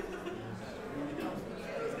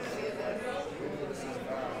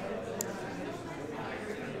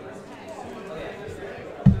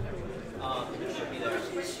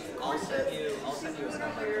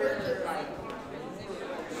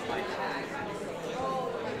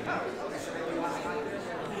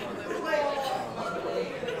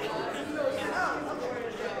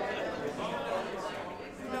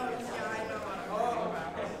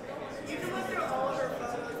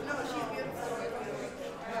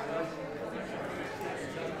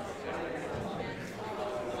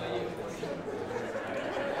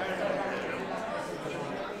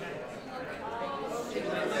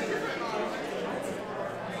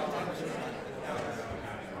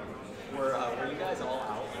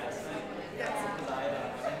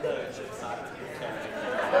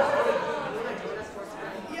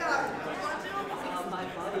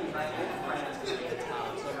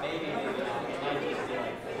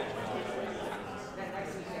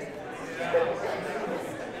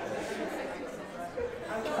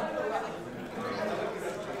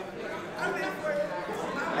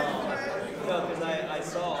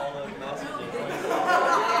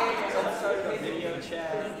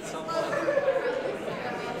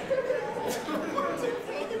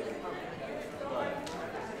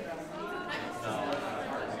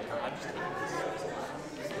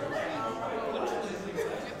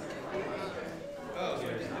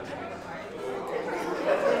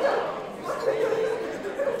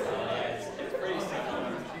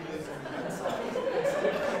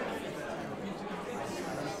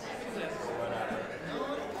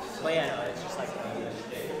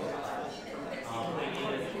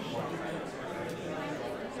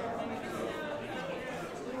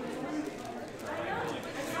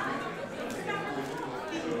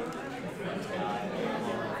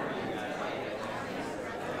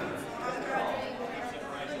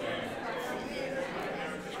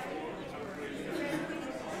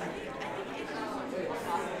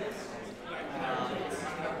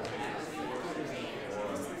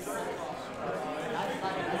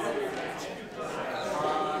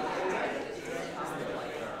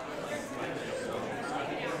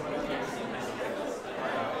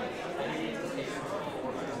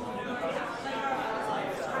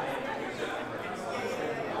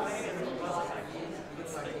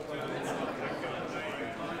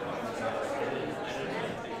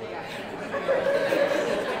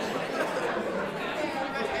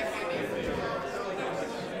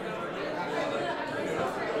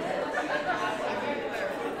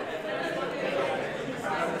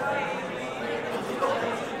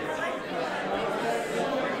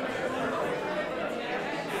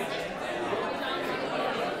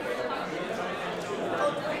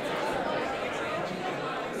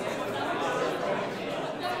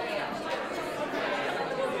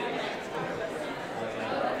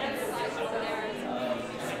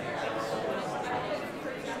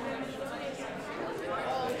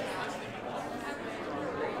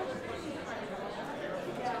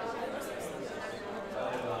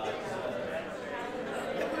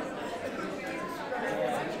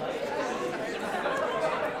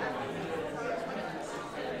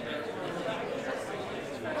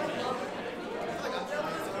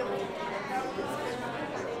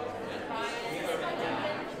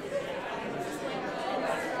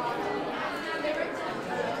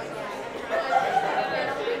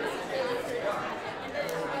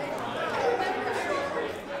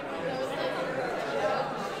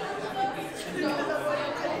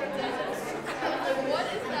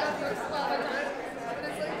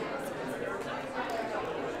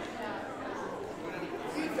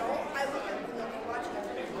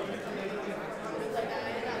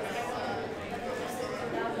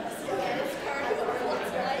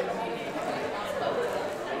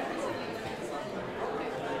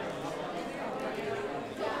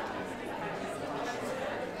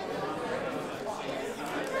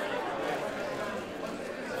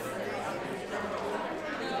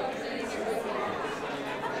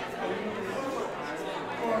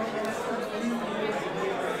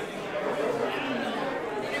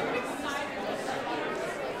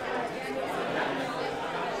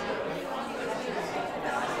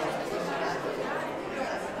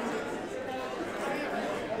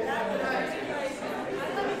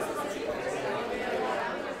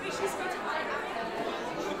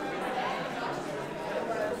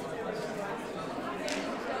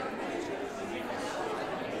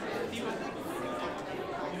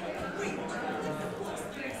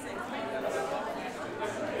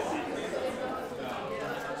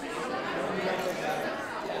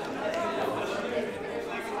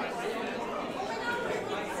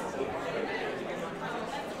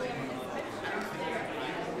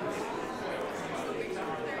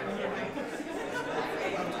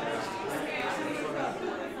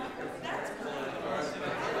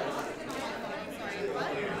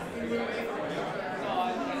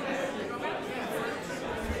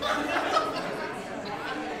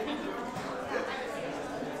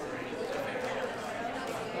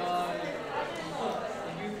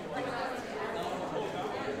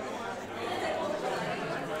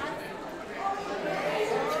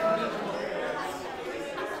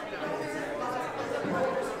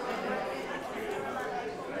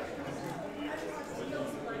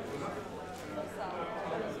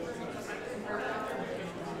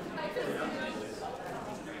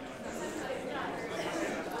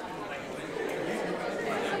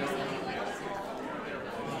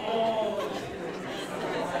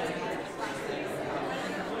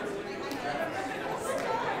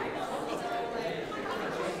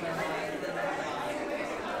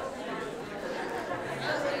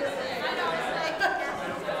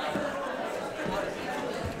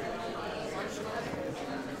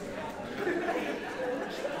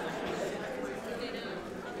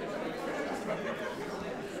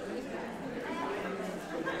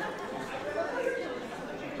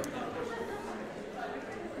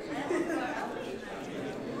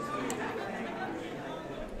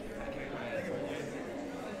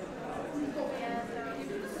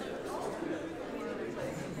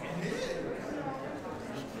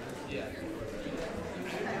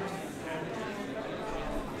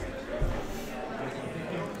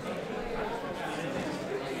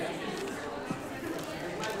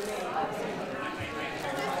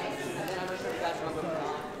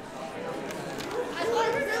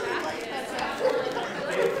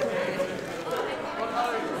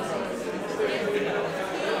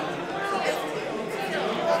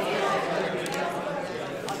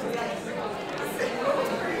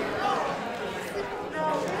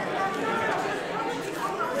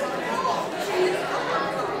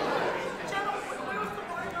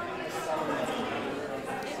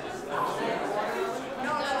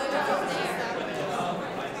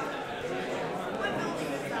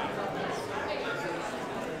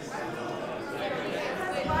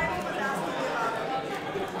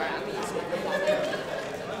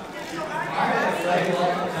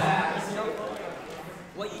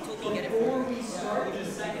 Before we start with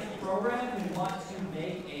the second program, we want to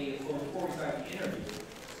make before we start the interview,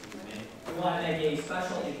 we want to make a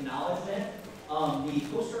special acknowledgement. The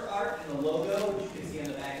poster art and the logo, which you can see on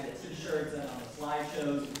the back of the t-shirts and on the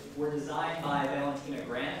slideshows, were designed by Valentina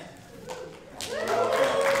Grant.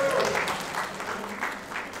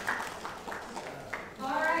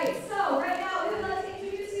 Alright, so right now we would like to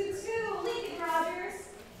introduce you to Lincoln Rogers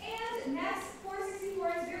and next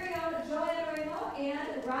 464's very own Joanna Ramo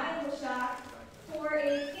and Ryan Lashak for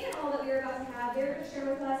a panel that we are about to have. They're going to share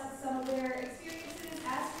with us some of their experiences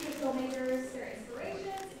as creative filmmakers, their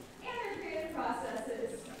inspirations, and their creative processes.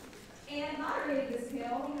 And moderating this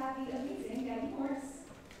panel, we have the amazing Gabby Morris.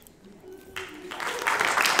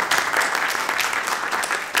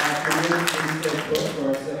 For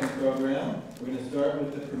our second program, we're going to start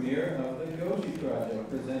with the premiere of the Goji Project,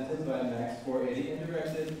 presented by Max 480 and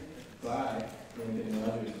directed by Lincoln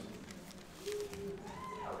Rogers.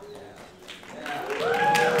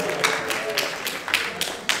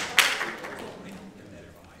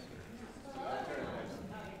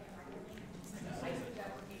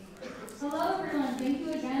 Hello everyone, thank you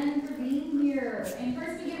again for being here. And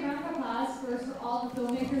first we get a round of applause first for all the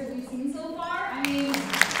filmmakers that we've seen so far. I mean,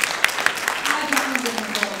 I've definitely been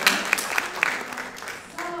involved.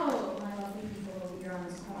 So, my lovely people over here on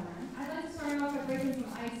this corner, I'd like to start off by breaking some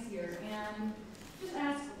ice here and just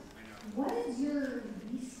ask, what is your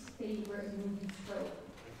least favorite movie trope?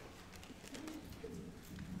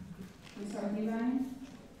 Can we start with you, Ryan?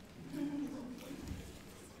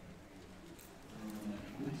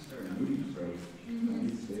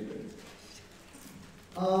 Least favorite.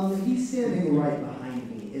 He's standing right behind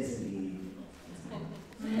me, isn't he?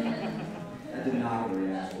 I did not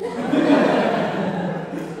react.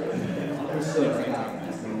 Understood. I got it.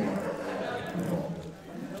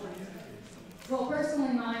 Well,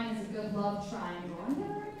 personally, mine is a good love triangle. I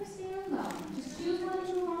never understand them. Just choose one and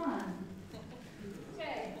move on.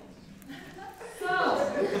 Okay. So,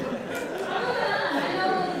 I know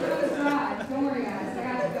the road is dry. Don't worry, guys. I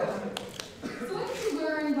got it going. So, what did you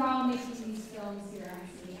learn while making these films here,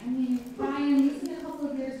 actually? I mean, Ryan, you've seen a couple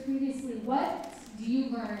of theirs previously. What do you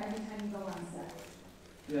learn every time you go on set?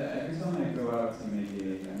 Yeah, every time I go out to make a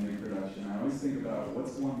new production, I always think about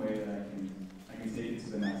what's one way that I can take it to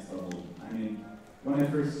the next level. I mean, when I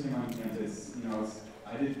first came on campus, you know,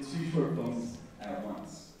 I did 2 short films at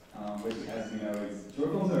once, which, as you know,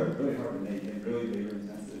 short films are really hard to make and really labor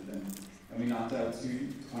intensive. And we knocked out 2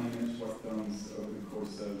 20-minute short films over the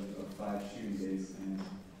course of 5 shooting days. And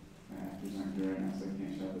my actors aren't here right now, so I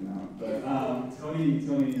can't shout them out. But Tony and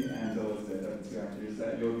Alyssa are the 2 actors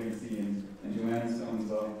that you're going to see in Joanna's film as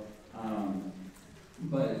well.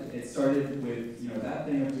 But it started with, you know, that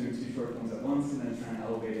thing of doing 2 short films at once and then trying to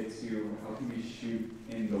elevate it to how can we shoot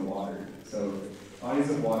in the water. So Bodies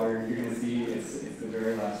of Water, you're going to see it's the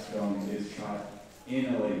very last film is shot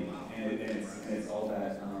in a lake, and it's all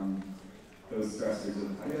that those stressors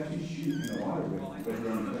of how do you actually shoot in the water with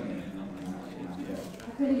your own equipment.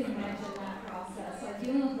 I couldn't even imagine that process. Like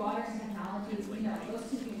dealing with water and technology, you know,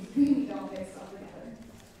 those two things really don't mix up together.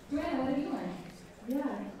 Joanna, what have you learned?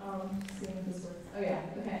 Seeing if this works. Oh yeah,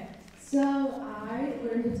 okay. So I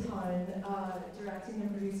learned a ton directing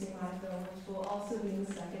and producing my film, which will also be in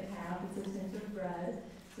the second half. It's A Tint of Red.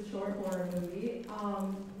 It's a short horror movie.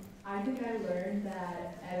 I think I learned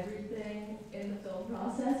that everything in the film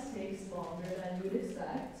process takes longer than you would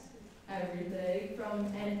expect. Everything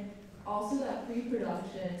and also that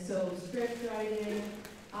pre-production, so script writing,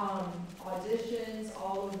 auditions,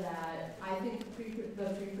 all of that. I think the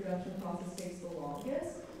pre-production process takes the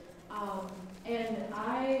longest. And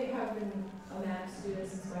I have been a math student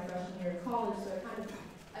since my freshman year of college, so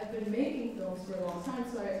I've been making films for a long time,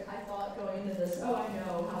 so I thought going into this, oh, I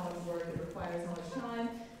know how much work it requires, how much time,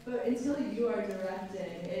 but until you are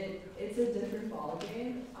directing, it's a different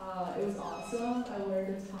ballgame. It was awesome. I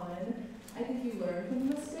learned a ton. I think you learn from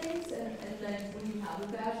mistakes, and then when you have a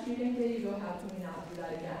bad shooting day, you go, how can we not do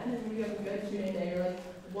that again? And when you have a good shooting day, you're like,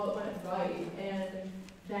 what went right? And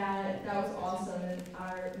that was awesome. And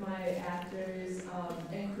my actors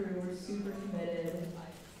and crew were super committed,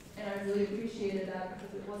 and I really appreciated that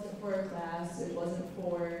because it wasn't for a class, it wasn't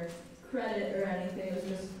for credit or anything, it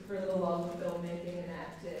was just for the love of filmmaking and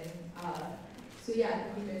acting. So yeah, I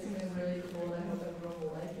think we made something really cool, and I hope everyone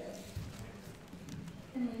will like it.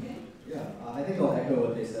 Yeah, I think I'll echo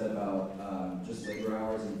what they said about just labor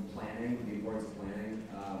hours and planning, the importance of planning.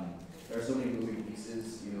 There are so many moving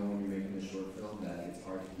pieces, you know, when you're making a short film that it's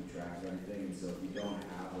hard to keep track of everything, and so if you don't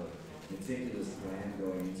have a meticulous plan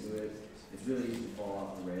going into it, it's really easy to fall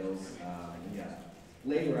off the rails. And yeah,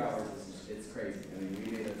 labor hours, it's crazy. I mean,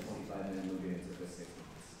 we made a 25-minute movie and it took us 6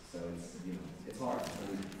 months, so it's, you know, it's hard.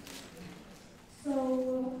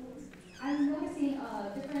 So I'm noticing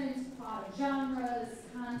different genres,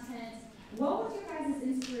 content. What was your guys'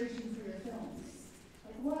 inspiration for your films?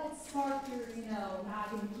 Like what sparked your,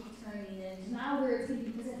 noggin to keep turning, and now where it's going to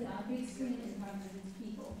be presented on a big screen in front of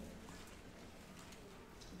people?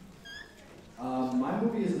 My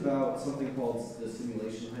movie is about something called the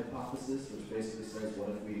simulation hypothesis, which basically says, what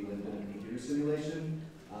if we lived in a computer simulation?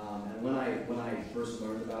 And when I first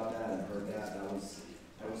learned about that and heard that, I was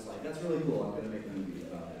like, that's really cool. I'm going to make a movie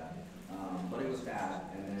about that. But it was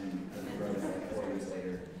bad, and then we wrote it like 4 years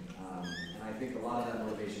later. And I think a lot of that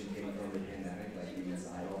motivation came from the pandemic, like being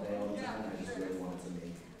inside all day, all the time. I just really wanted to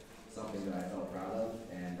make something that I felt proud of,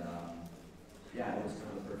 and yeah, it was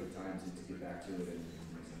kind of the perfect time to get back to it and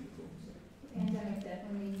make something cool. So. The pandemic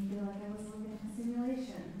definitely made me feel like I was living in a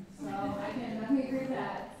simulation, so I can definitely agree with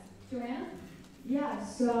that. Joanna? Yeah,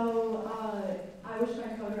 so I wish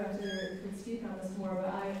my co-director could speak on this more, but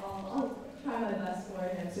I'll try my best for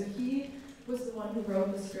him. So he was the one who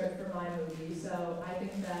wrote the script for my movie, so I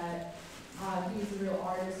think that he was a real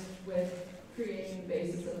artist with creating the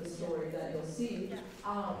basis of the story that you'll see.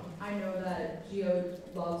 I know that Gio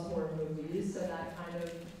loves horror movies, so that kind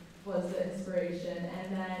of was the inspiration.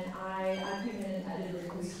 And then I came in and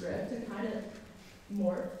edited the script and kind of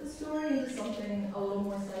morphed the story into something a little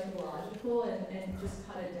more psychological and just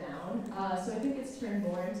cut it down. So I think it's turned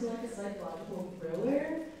more into like a psychological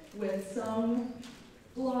thriller with some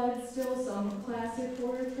blood, still some classic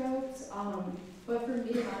horror tropes. But for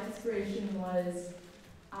me, my inspiration was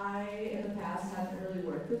I, in the past, haven't really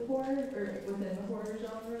worked with horror, or within the horror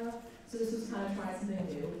genre, so this was kind of trying something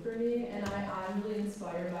new for me, and I'm really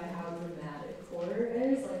inspired by how dramatic horror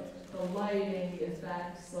is, like the lighting, the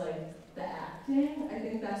effects, like the acting. I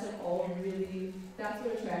think that's like all really, that's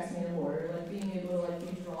what attracts me to horror, like being able to like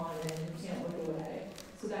be drawn in and can't look away.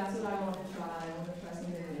 So that's what I want to try. I want to try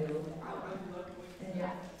something new. And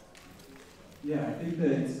yeah. Yeah, I think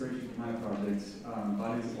the inspiration for my project,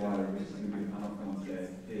 Bodies of Water, which is going to be the final film today,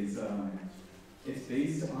 is it's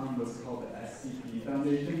based on what's called the SCP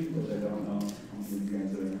Foundation, which I don't know if you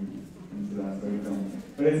guys are into that sort of thing.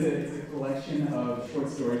 But it's a collection of short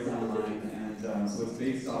stories online, and so it's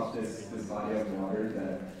based off this body of water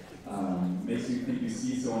that makes you think you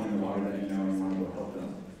see someone in the water that you know and want to go help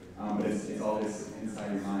them. But it's all this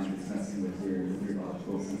inside your mind, it's messing with your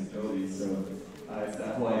logical sensibilities. So it's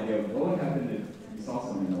that whole idea of what would happen if you saw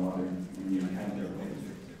someone in the water and you had their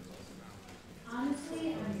relationship.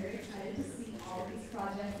 Honestly, I'm very excited to see all these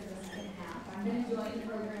projects in the second half. I've been enjoying the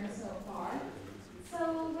program so far.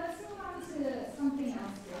 So let's move on to something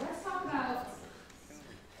else here. Let's talk about,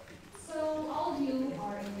 so all of you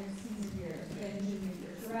are in your senior year and junior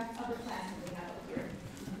year, correct? Upperclassmen we have up here.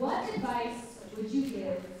 What advice would you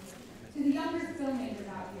give to the younger filmmakers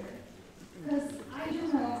out here? Because I do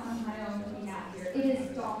know on my own behalf here, it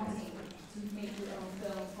daunting to make your own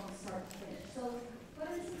film from start to finish. So what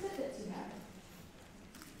are some tidbits you have?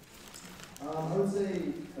 I would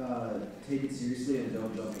say take it seriously and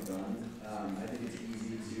don't jump the gun. I think it's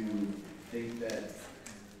easy to think that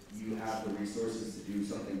you have the resources to do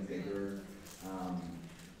something bigger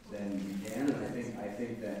than you can, and I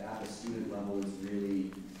think that at the student level it's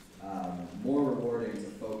really more rewarding to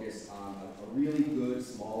focus on a really good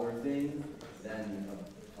smaller thing than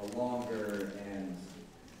a longer and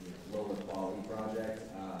lower quality project.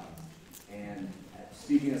 And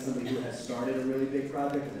speaking as somebody who has started a really big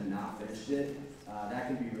project and then not finished it, that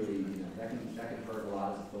can be really, that can hurt a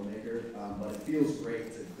lot as a filmmaker. But it feels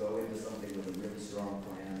great to go into something with a really strong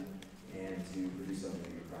plan and to produce something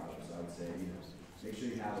that you're proud of. So I would say, make sure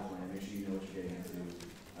you have a plan, make sure you know what you're getting into,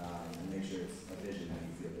 and make sure it's a vision that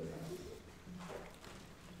you feel good about.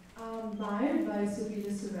 My advice would be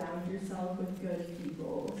to surround yourself with good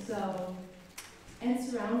people.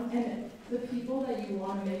 And the people that you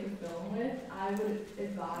want to make a film with, I would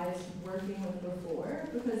advise working with before,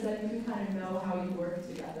 because then you can kind of know how you work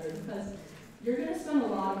together, because you're going to spend a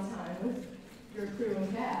lot of time with your crew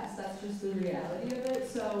and cast. That's just the reality of it.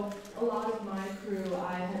 So a lot of my crew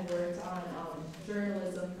I had worked on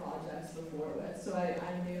journalism projects before with, so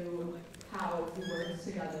I knew how we worked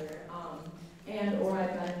together. Or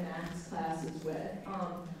I've been in Math's classes with.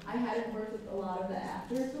 I hadn't worked with a lot of the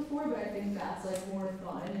actors before, but I think that's like more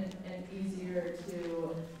fun and easier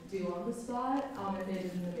to do on the spot. And they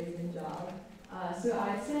did an amazing job. So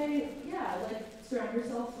I'd say, yeah, like surround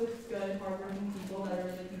yourself with good, hardworking people that are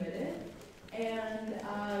really committed, and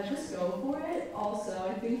just go for it. Also,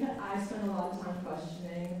 I think that I spend a lot of time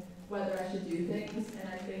questioning whether I should do things, and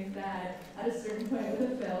I think that at a certain point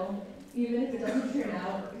with a film, even if it doesn't turn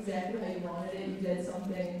out exactly how you wanted it, you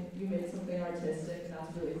made something artistic, and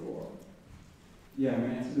that's really cool. Yeah, I'm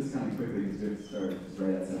going to answer this kind of quickly because we have to start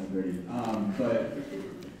right at 7:30. But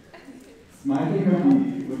my thing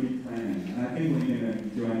would be planning, and I think Lincoln and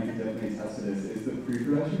Joanna can definitely attest to this, is the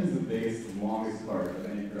pre-production is the biggest, longest part of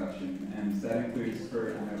any production, and that includes for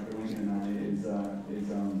Lincoln and I is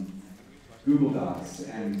Google Docs,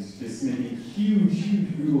 and just making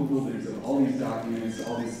huge Google folders of all these documents,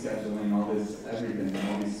 all this scheduling, all this everything,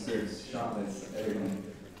 all these scripts, shot lists, everything.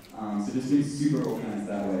 So just being super organized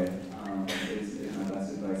that way is my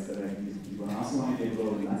best advice that I can give to people. And I also want to give a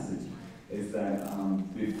little message, is that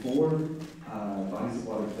before Bodies of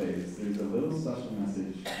Water plays, there's a little special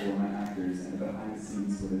message for my actors and a behind the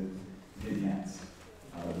scenes sort of vignette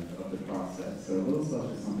of the process. So a little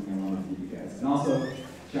special something I want to give you guys. And also,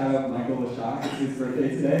 shout out Michael Lashak, it's his birthday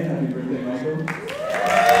today. Happy birthday, Michael.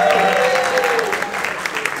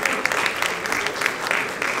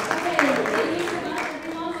 Okay, thank you so much,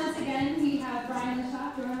 everyone. Once again, we have Brian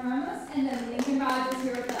Lashak, Joanna Ramos, and then Lincoln Rogers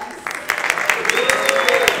here with us.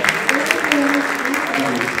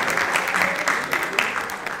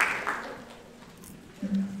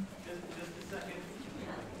 Just a second.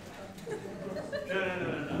 No.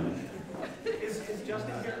 Is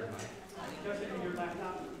Justin here? Justin, your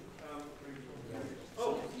laptop?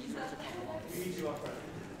 Oh, we need you up front.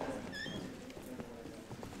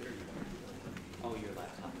 Oh, your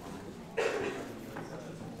laptop line.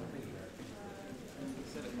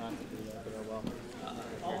 Said it not to do that, but well.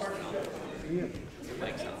 All parties go.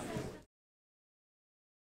 Thanks.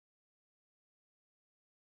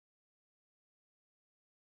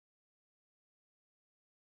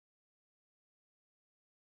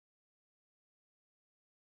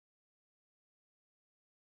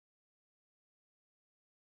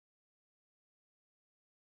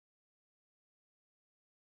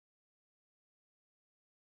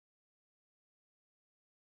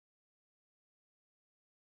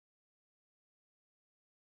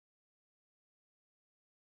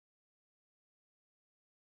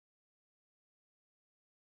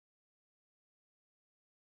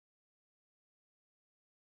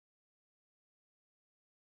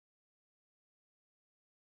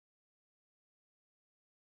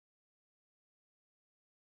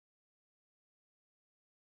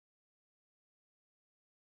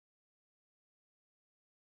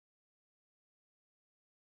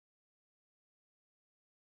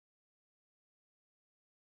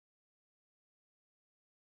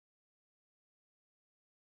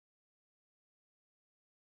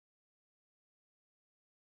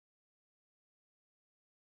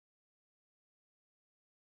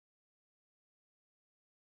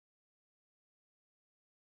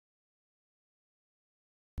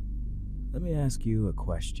 Let me ask you a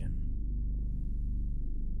question.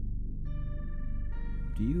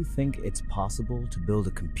 Do you think it's possible to build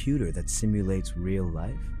a computer that simulates real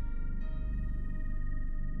life?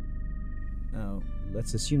 Now,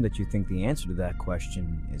 let's assume that you think the answer to that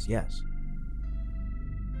question is yes.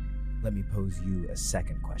 Let me pose you a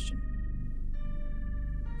second question.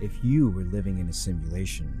 If you were living in a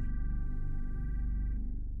simulation,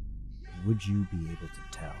 would you be able to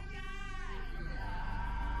tell?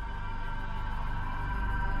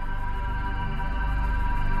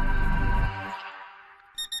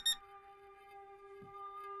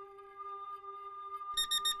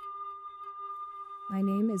 My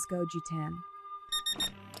name is Goji Tan,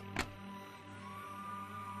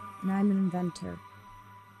 and I'm an inventor.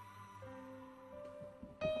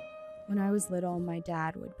 When I was little, my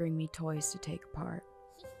dad would bring me toys to take apart.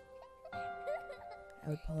 I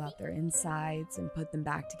would pull out their insides and put them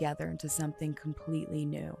back together into something completely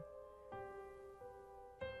new.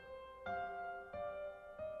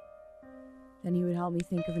 Then he would help me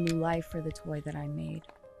think of a new life for the toy that I made.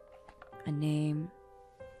 A name,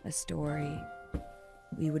 a story.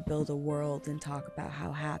 We would build a world and talk about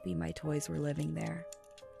how happy my toys were living there.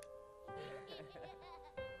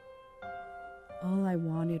 All I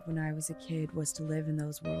wanted when I was a kid was to live in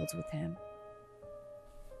those worlds with him.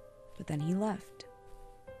 But then he left.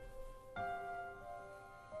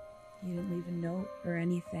 He didn't leave a note or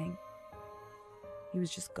anything. He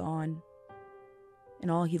was just gone.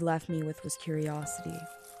 And all he left me with was curiosity.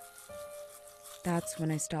 That's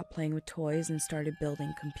when I stopped playing with toys and started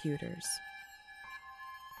building computers.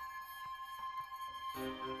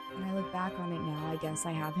 When I look back on it now, I guess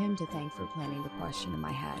I have him to thank for planting the question in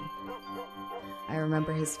my head. I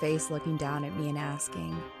remember his face looking down at me and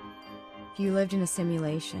asking, if you lived in a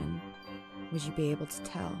simulation, would you be able to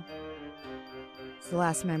tell? It's the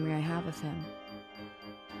last memory I have of him.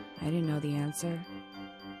 I didn't know the answer.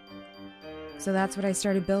 So that's what I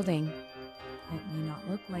started building. It may not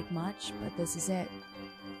look like much, but this is it.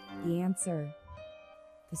 The answer.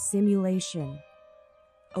 The simulation.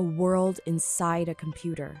 A world inside a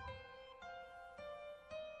computer.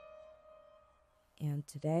 And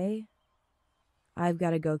today, I've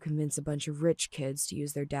got to go convince a bunch of rich kids to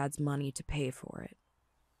use their dad's money to pay for it.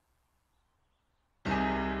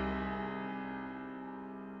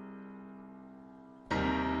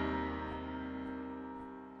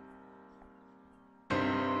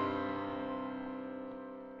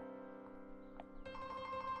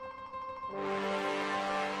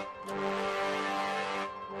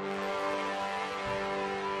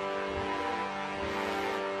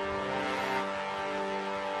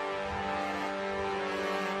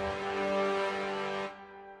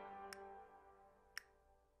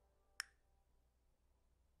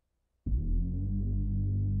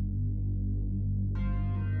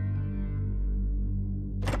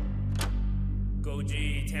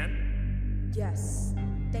 Goji Tan? Yes,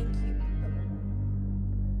 thank you.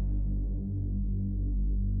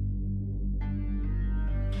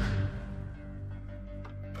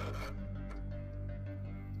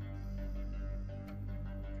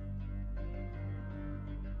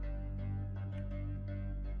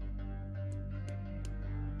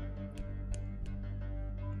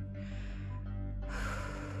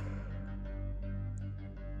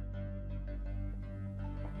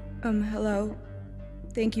 Hello.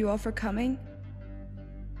 Thank you all for coming.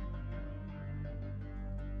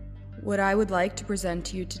 What I would like to present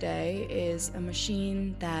to you today is a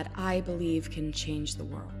machine that I believe can change the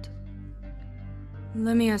world.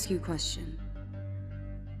 Let me ask you a question.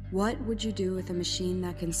 What would you do with a machine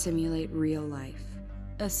that can simulate real life?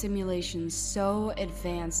 A simulation so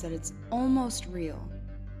advanced that it's almost real.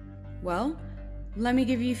 Well, let me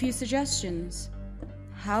give you a few suggestions.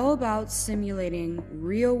 How about simulating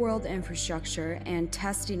real-world infrastructure and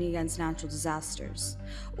testing against natural disasters?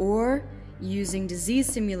 Or using disease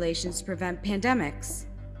simulations to prevent pandemics?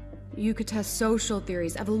 You could test social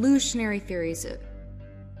theories, evolutionary theories.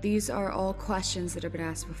 These are all questions that have been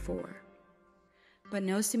asked before. But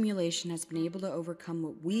no simulation has been able to overcome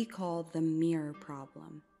what we call the mirror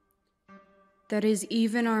problem. That is,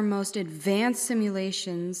 even our most advanced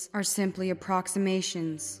simulations are simply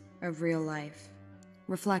approximations of real life.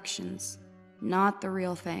 Reflections, not the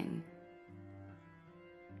real thing.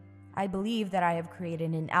 I believe that I have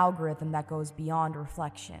created an algorithm that goes beyond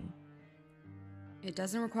reflection. It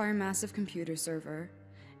doesn't require a massive computer server.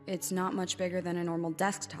 It's not much bigger than a normal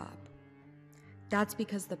desktop. That's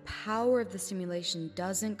because the power of the simulation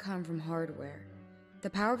doesn't come from hardware. The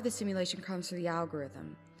power of the simulation comes from the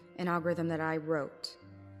algorithm, an algorithm that I wrote.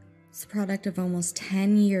 It's the product of almost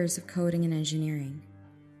 10 years of coding and engineering.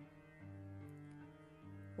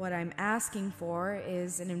 What I'm asking for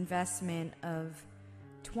is an investment of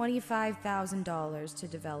 $25,000 to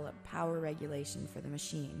develop power regulation for the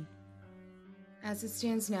machine. As it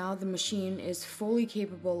stands now, the machine is fully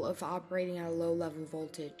capable of operating at a low level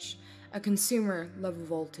voltage, a consumer level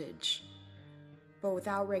voltage. But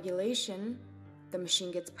without regulation, the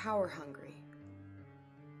machine gets power hungry.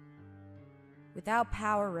 Without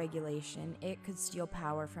power regulation, it could steal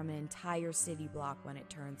power from an entire city block when it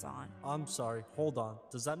turns on. I'm sorry, hold on.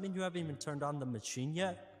 Does that mean you haven't even turned on the machine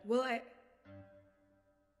yet? Well,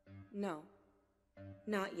 No,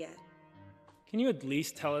 not yet. Can you at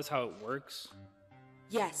least tell us how it works?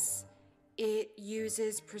 Yes, it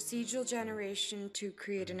uses procedural generation to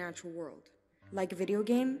create a natural world. Like a video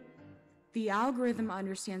game, the algorithm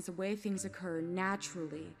understands the way things occur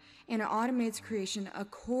naturally, and it automates creation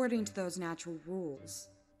according to those natural rules.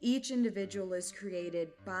 Each individual is created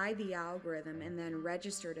by the algorithm and then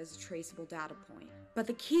registered as a traceable data point. But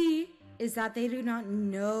the key is that they do not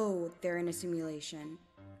know they're in a simulation,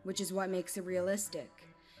 which is what makes it realistic.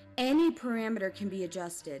 Any parameter can be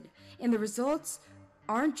adjusted, and the results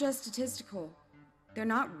aren't just statistical. They're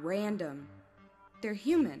not random. They're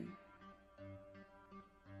human.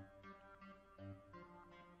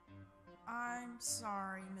 I'm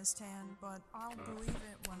sorry, Miss Tan, but I'll believe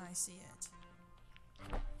it when I see it.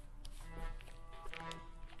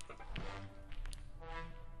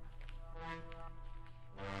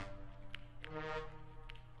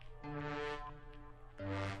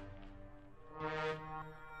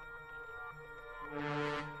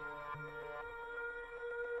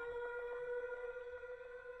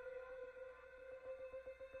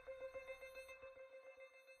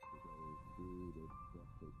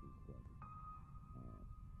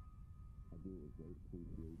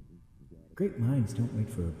 Great minds don't wait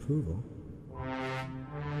for approval.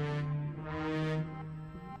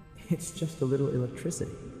 It's just a little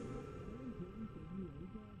electricity.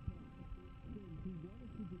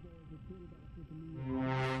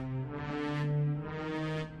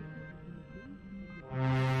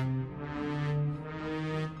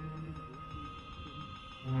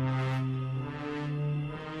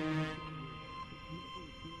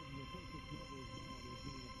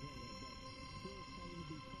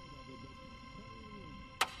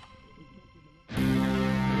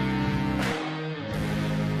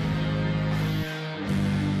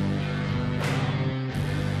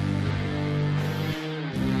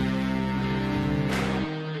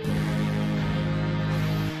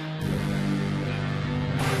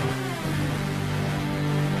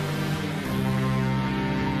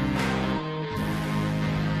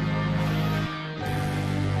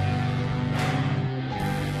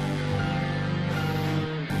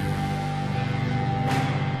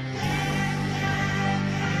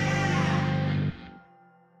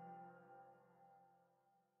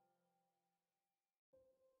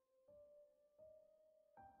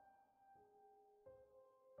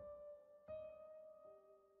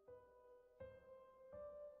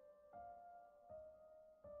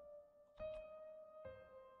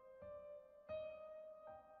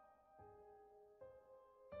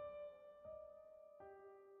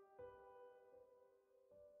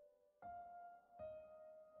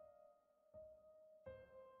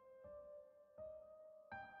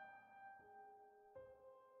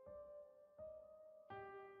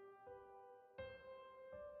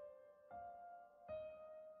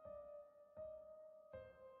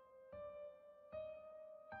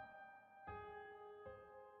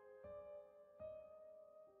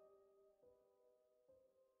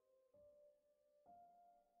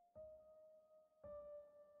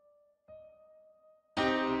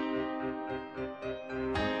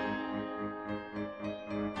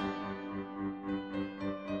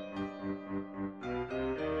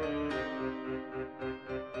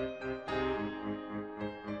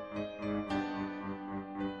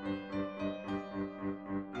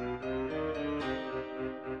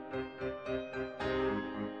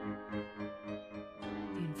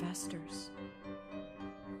 Investors.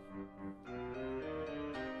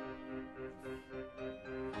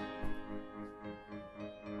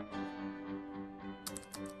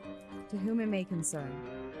 To whom it may concern,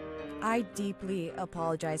 I deeply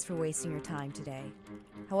apologize for wasting your time today.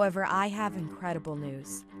 However, I have incredible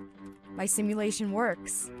news. My simulation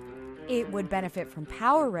works. It would benefit from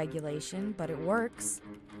power regulation, but it works.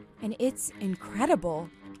 And it's incredible.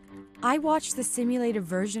 I watched the simulated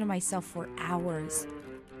version of myself for hours.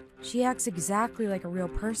 She acts exactly like a real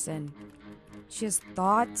person. She has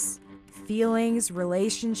thoughts, feelings,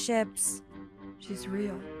 relationships. She's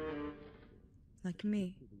real. Like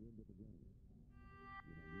me.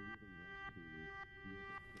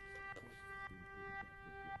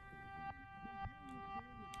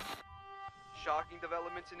 Shocking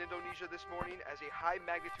developments in Indonesia this morning as a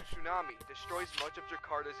high-magnitude tsunami destroys much of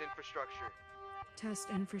Jakarta's infrastructure. test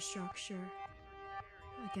infrastructure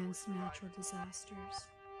against natural disasters.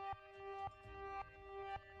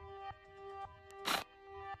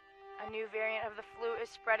 A new variant of the flu is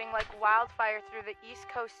spreading like wildfire through the East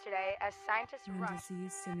Coast today as scientists Run rush.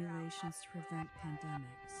 disease simulations to prevent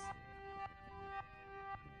pandemics.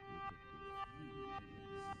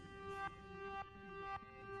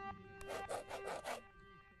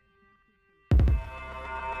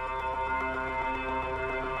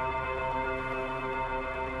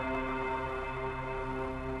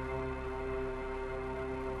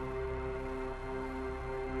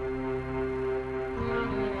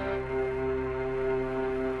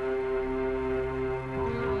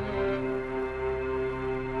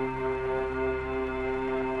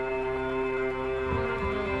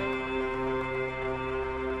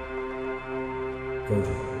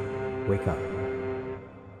 Goji, wake up.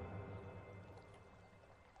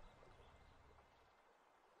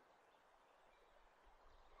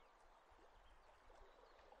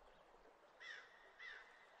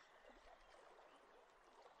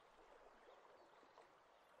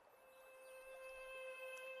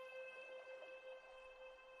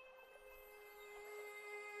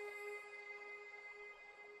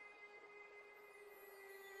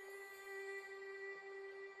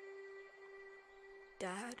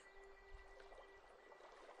 Dad?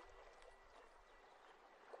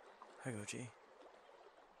 Hi, Goji.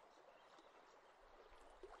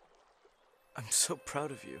 I'm so proud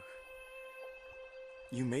of you.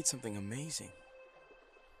 You made something amazing.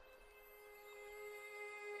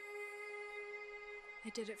 I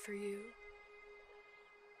did it for you.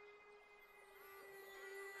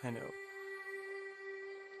 I know.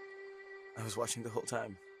 I was watching the whole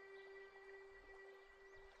time.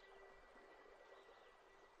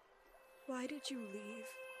 Why did you leave?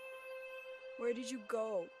 Where did you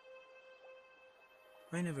go?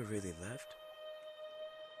 I never really left.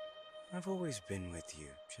 I've always been with you,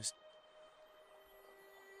 just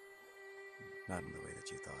not in the way that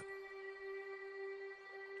you thought.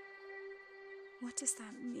 What does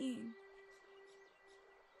that mean?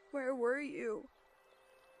 Where were you?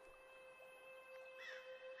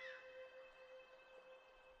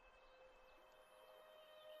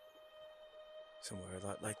 Somewhere a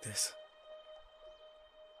lot like this.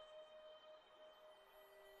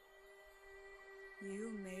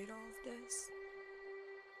 You made all of this?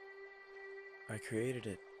 I created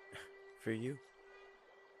it for you.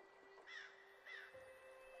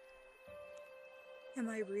 Am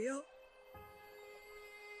I real?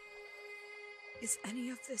 Is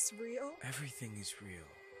any of this real? Everything is real.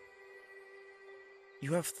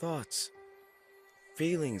 You have thoughts,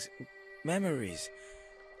 feelings, memories.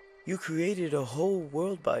 You created a whole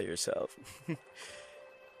world by yourself.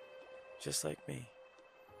 Just like me.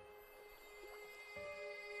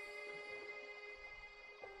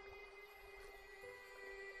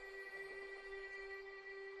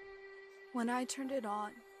 When I turned it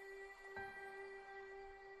on,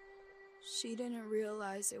 she didn't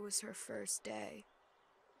realize it was her first day.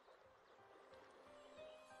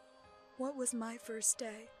 What was my first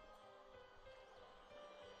day?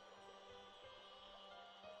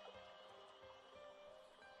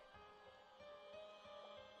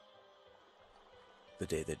 The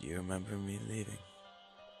day that you remember me leaving.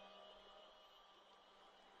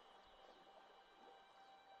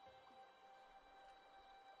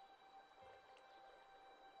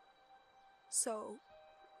 So,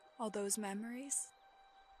 all those memories?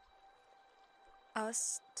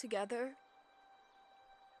 Us together?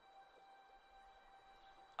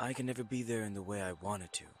 I can never be there in the way I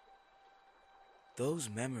wanted to. Those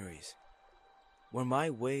memories were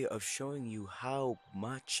my way of showing you how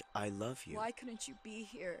much I love you. Why couldn't you be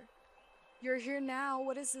here? You're here now.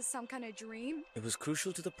 What is this, some kind of dream? It was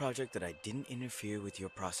crucial to the project that I didn't interfere with your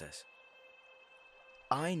process.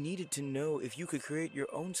 I needed to know if you could create your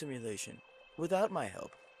own simulation without my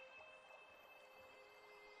help.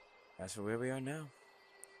 As for where we are now,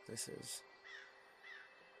 this is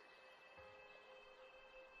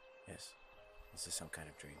some kind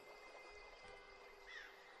of dream.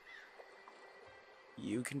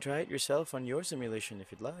 You can try it yourself on your simulation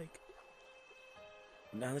if you'd like.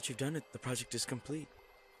 Now that you've done it, the project is complete.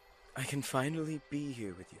 I can finally be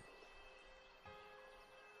here with you.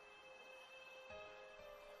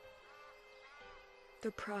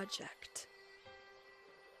 The project.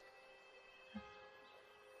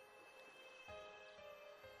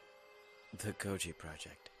 The Goji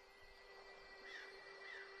project.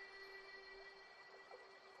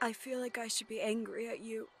 I feel like I should be angry at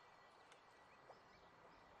you.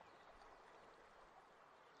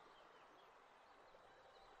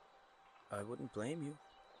 I wouldn't blame you.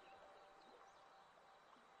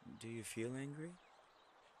 Do you feel angry?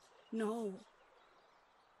 No.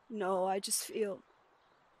 No, I just feel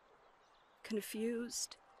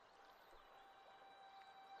confused.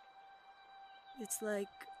 It's like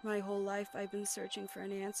my whole life I've been searching for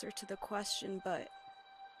an answer to the question, but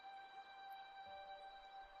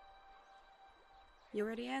you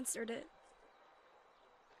already answered it.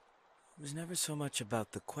 It was never so much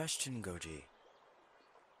about the question, Goji.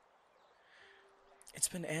 It's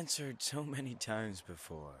been answered so many times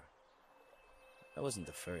before. I wasn't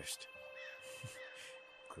the first.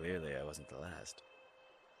 Clearly, I wasn't the last.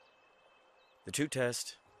 The true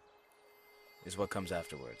test is what comes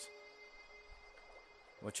afterwards.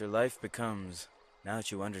 What your life becomes now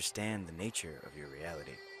that you understand the nature of your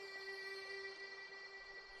reality.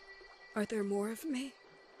 Are there more of me?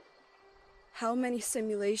 How many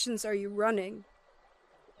simulations are you running?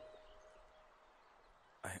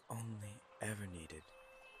 I only ever needed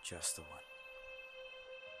just the one.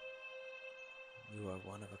 You are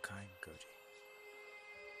one of a kind, Goji.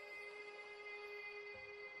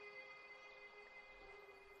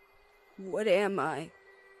 What am I?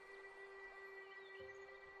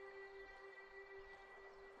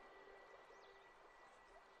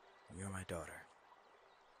 You're my daughter.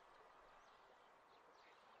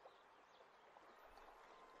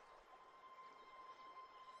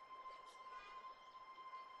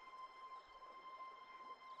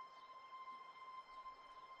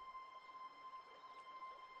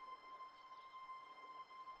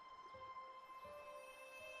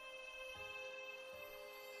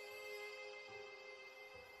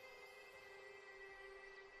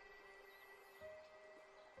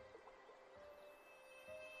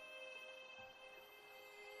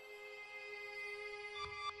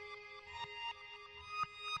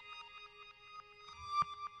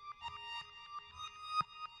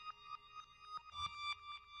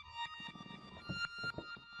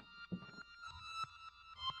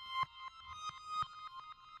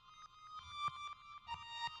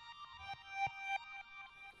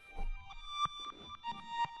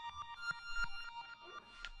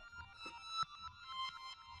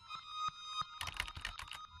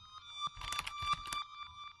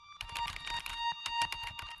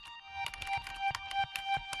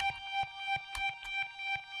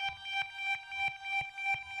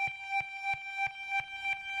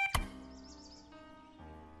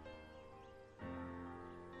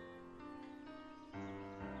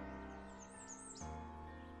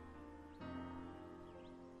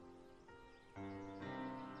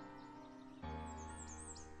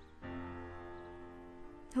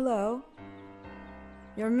 Hello?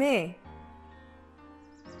 You're me?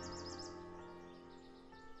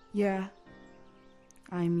 Yeah,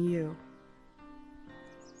 I'm you.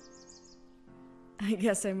 I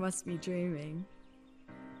guess I must be dreaming.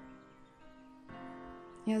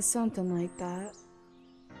 Yeah, something like that.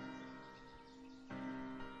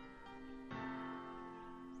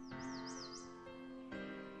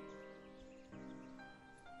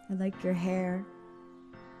 I like your hair.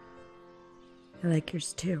 I like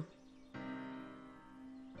yours too.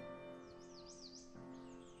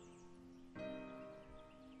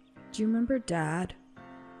 Do you remember Dad?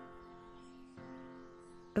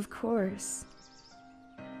 Of course.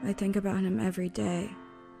 I think about him every day.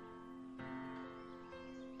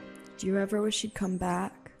 Do you ever wish he'd come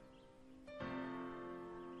back?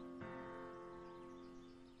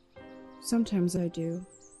 Sometimes I do.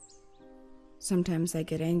 Sometimes I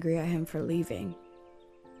get angry at him for leaving.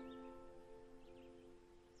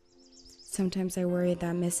 Sometimes I worry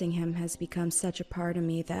that missing him has become such a part of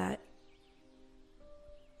me that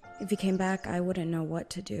if he came back, I wouldn't know what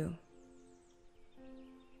to do.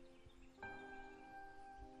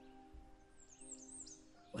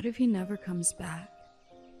 What if he never comes back?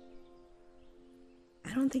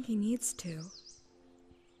 I don't think he needs to.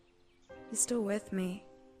 He's still with me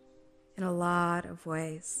in a lot of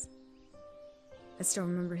ways. I still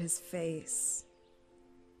remember his face,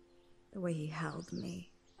 the way he held me.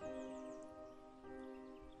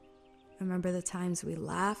 I remember the times we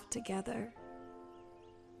laughed together.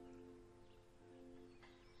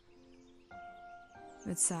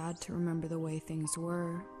 It's sad to remember the way things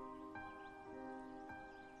were.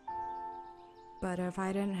 But if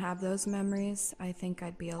I didn't have those memories, I think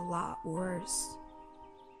I'd be a lot worse.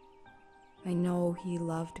 I know he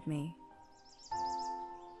loved me.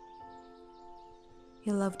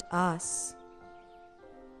 He loved us.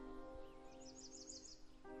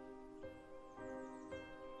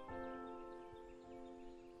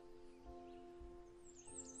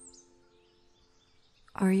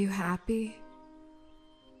 Are you happy?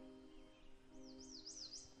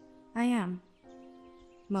 I am.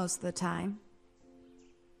 Most of the time.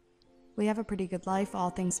 We have a pretty good life,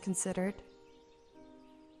 all things considered.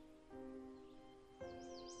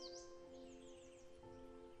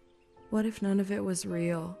 What if none of it was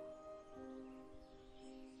real?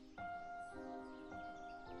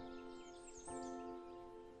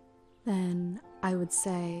 Then I would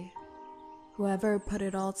say, whoever put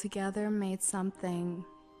it all together made something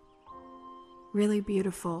really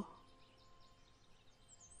beautiful.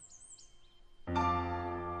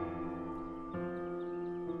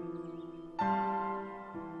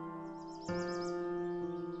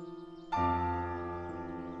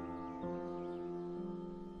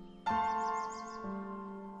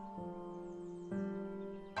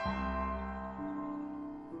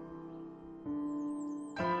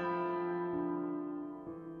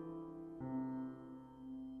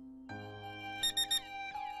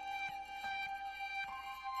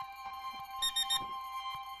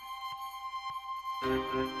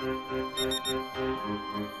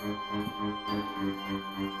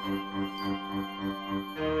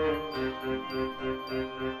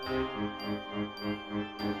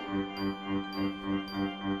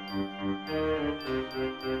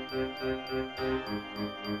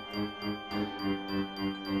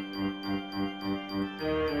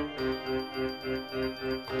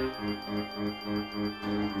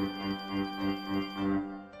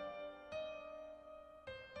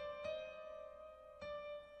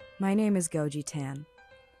 My name is Goji Tan.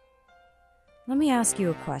 Let me ask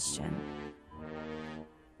you a question.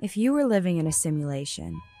 If you were living in a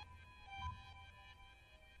simulation,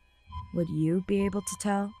 would you be able to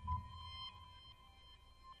tell?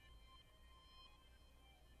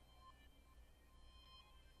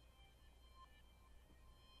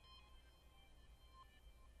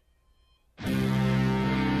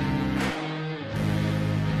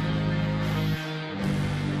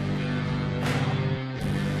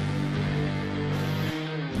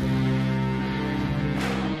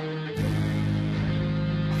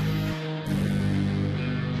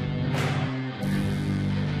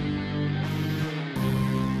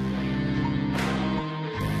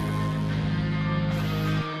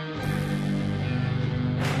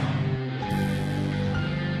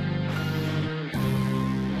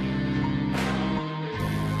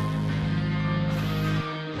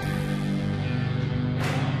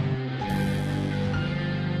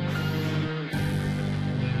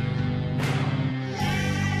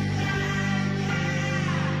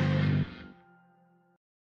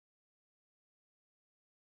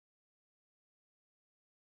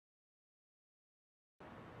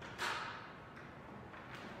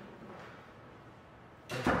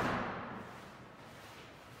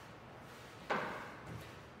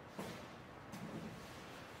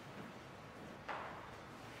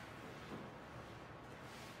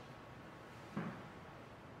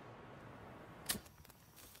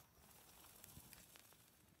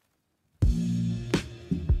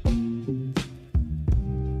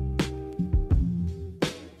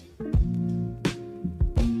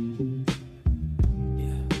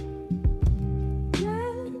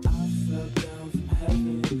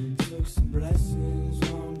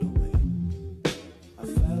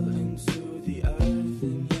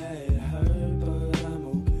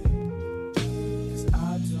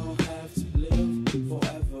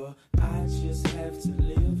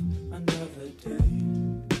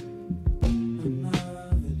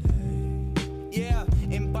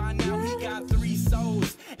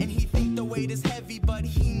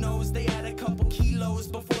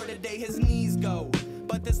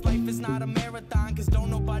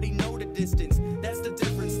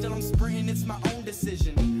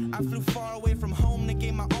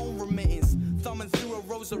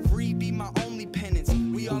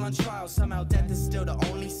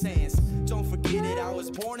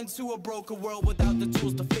 To a broken world without the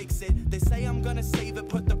tools to fix it. They say I'm gonna save it,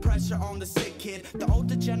 put the pressure on the sick kid. The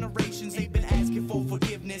older generations ain't been asking for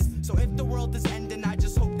forgiveness. So if the world is ending, I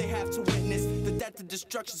just hope they have to witness the death of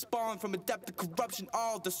destruction spawned from a depth of corruption.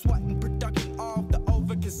 All the sweat and production, all the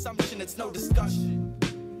overconsumption, it's no discussion.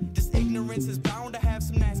 This ignorance is bound to have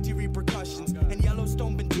some nasty repercussions. And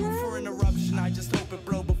Yellowstone been due for an eruption. I just hope it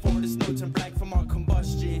blow before the snow turn black from our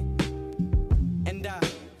combustion. And I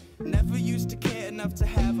never used to care enough to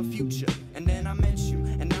have a future, and then I met you,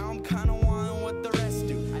 and now I'm kinda wanting what the rest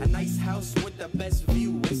do. A nice house with the best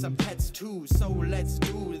view, and some pets too, so let's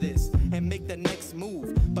do this, and make the next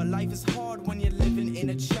move. But life is hard when you're living in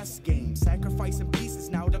a chess game, sacrificing pieces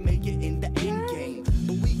now to make it in the end game.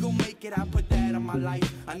 But we gon' make it, I put that on my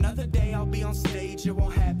life. Another day I'll be on stage, it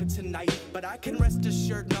won't happen tonight, but I can rest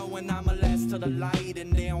assured knowing I'ma last till the light,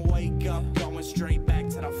 and then wake up going straight back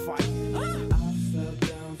to the fight. I fell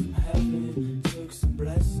down from heaven, took some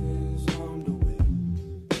blessings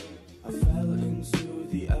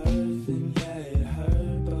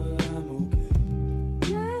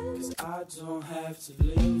to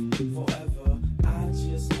live forever. I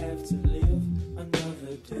just have to live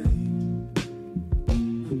another day.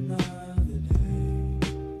 Another day.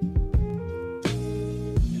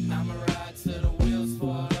 And I'ma ride till the wheels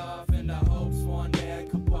fall off in the hopes one day I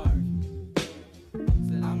can park.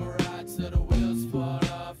 Said I'ma ride till the wheels fall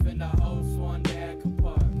off in the hopes one day I can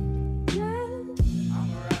park.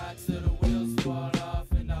 I'ma ride till the wheels fall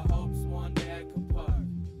off in the hopes one day I can park.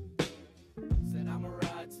 Said I'ma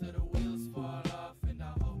ride till the wheels fall off in the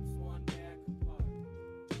hopes one day I can park.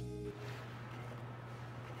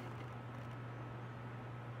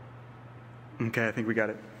 Okay, I think we got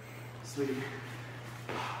it. Sweet.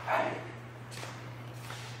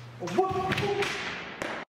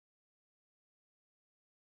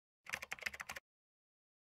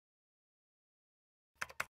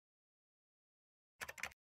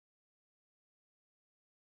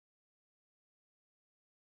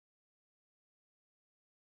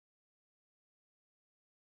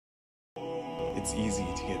 It's easy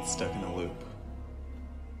to get stuck in a loop.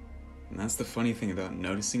 And that's the funny thing about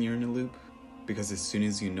noticing you're in a loop, because as soon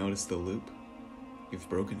as you notice the loop, you've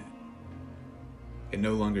broken it. It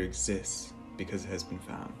no longer exists because it has been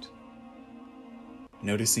found.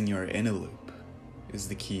 Noticing you're in a loop is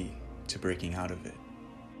the key to breaking out of it.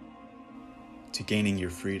 To gaining your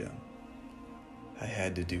freedom, I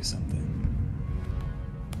had to do something.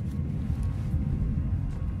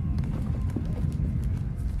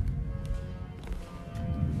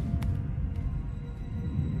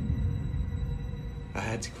 I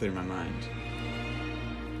had to clear my mind.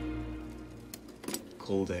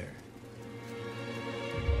 Cold air.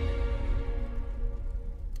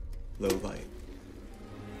 Low light.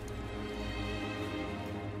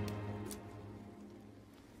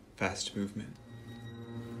 Fast movement.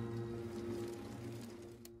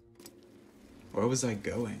 Where was I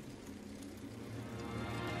going?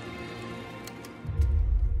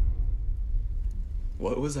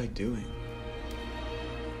 What was I doing?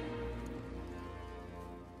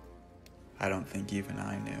 I don't think even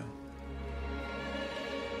I knew.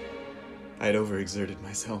 I'd overexerted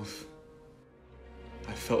myself.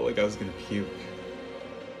 I felt like I was gonna puke.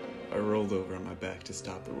 I rolled over on my back to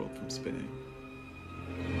stop the world from spinning.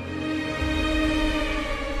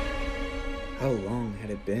 How long had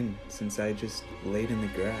it been since I just laid in the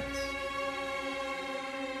grass?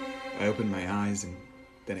 I opened my eyes and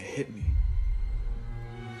then it hit me.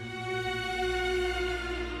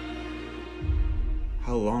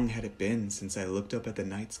 How long had it been since I looked up at the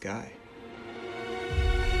night sky?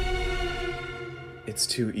 It's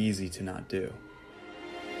too easy to not do.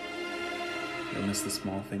 You'll miss the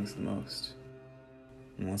small things the most.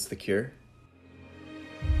 And what's the cure?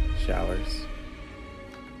 Showers.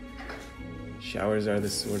 Showers are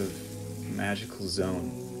this sort of magical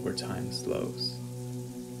zone where time slows.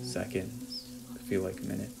 Seconds feel like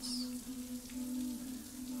minutes.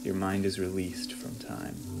 Your mind is released from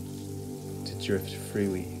time to drift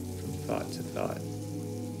freely from thought to thought.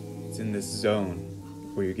 It's in this zone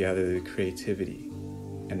where you gather the creativity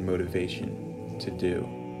and motivation to do.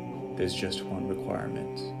 There's just one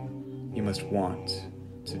requirement. You must want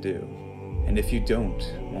to do. And if you don't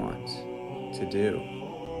want to do,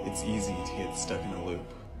 it's easy to get stuck in a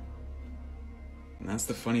loop. And that's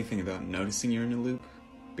the funny thing about noticing you're in a loop,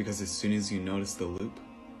 because as soon as you notice the loop,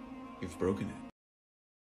 you've broken it.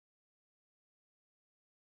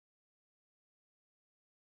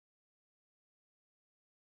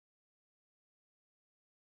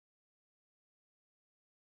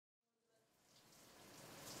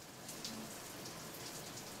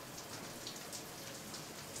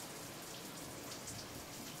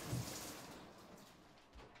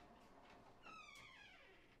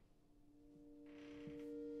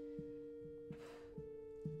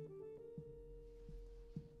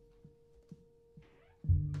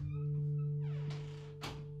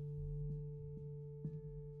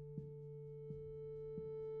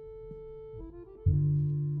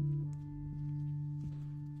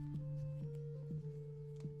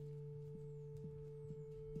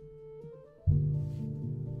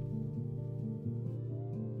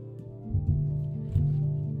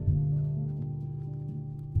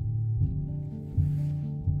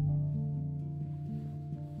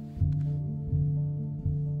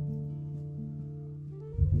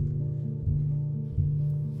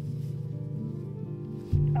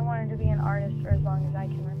 To be an artist for as long as I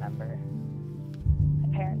can remember.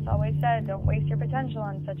 My parents always said, don't waste your potential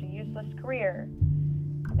on such a useless career.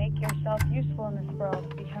 Make yourself useful in this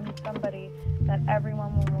world. Become somebody that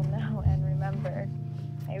everyone will know and remember.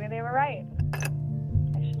 Maybe they were right.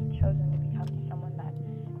 I should have chosen to become someone that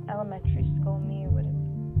elementary school me would have...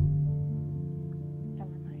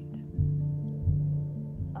 Never mind.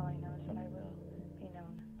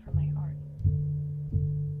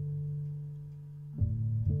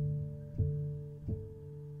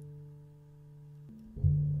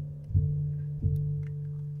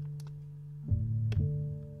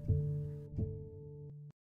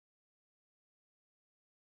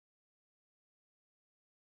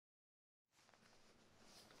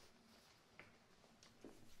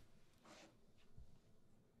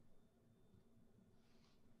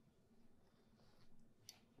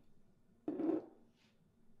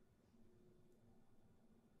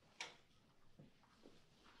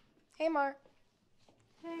 Hey, Mar.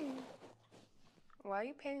 Hey. Why are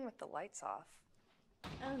you painting with the lights off?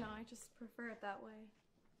 I don't know, I just prefer it that way.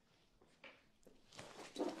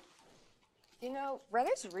 You know, red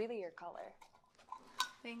is really your color.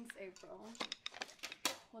 Thanks, April.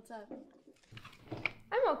 What's up?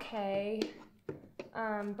 I'm okay,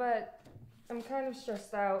 but I'm kind of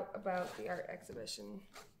stressed out about the art exhibition.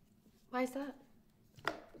 Why is that?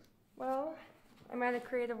 Well, I'm at a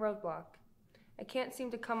creative roadblock. I can't seem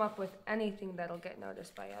to come up with anything that'll get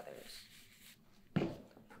noticed by others.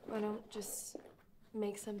 Why don't just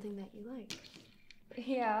make something that you like?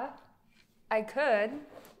 Yeah, I could,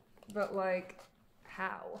 but like,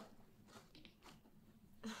 how?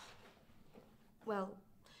 Well,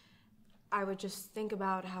 I would just think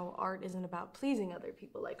about how art isn't about pleasing other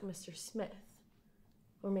people like Mr. Smith,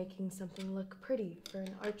 or making something look pretty for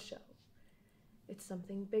an art show. It's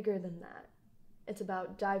something bigger than that. It's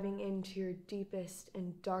about diving into your deepest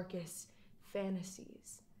and darkest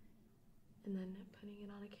fantasies, and then putting it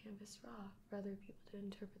on a canvas raw for other people to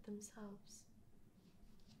interpret themselves.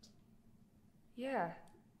 Yeah,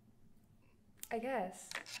 I guess.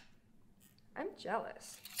 I'm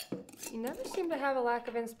jealous. You never seem to have a lack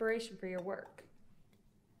of inspiration for your work.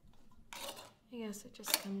 I guess it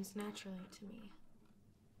just comes naturally to me.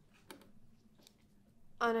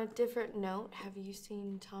 On a different note, have you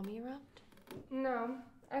seen Tommy around? No,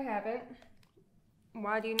 I haven't.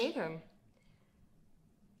 Why do you need him?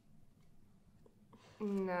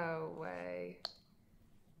 No way.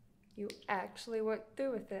 You actually went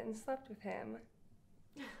through with it and slept with him.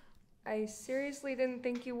 I seriously didn't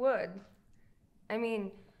think you would. I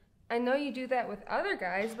mean, I know you do that with other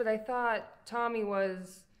guys, but I thought Tommy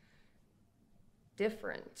was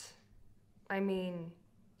different. I mean,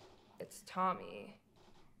 it's Tommy.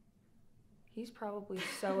 He's probably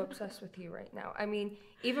so obsessed with you right now. I mean,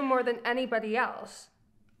 even more than anybody else.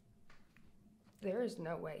 There is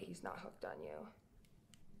no way he's not hooked on you.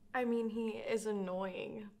 I mean, he is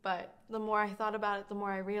annoying, but the more I thought about it, the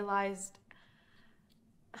more I realized,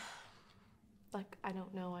 like, I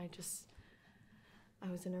don't know, I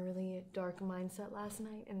was in a really dark mindset last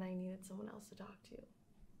night and I needed someone else to talk to.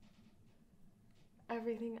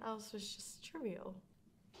 Everything else was just trivial.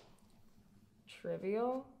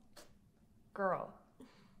 Trivial? Girl,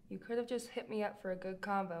 you could have just hit me up for a good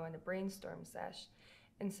convo and a brainstorm sesh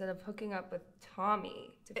instead of hooking up with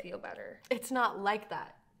Tommy to feel better. It's not like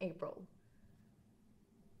that, April.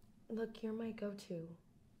 Look, you're my go-to,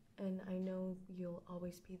 and I know you'll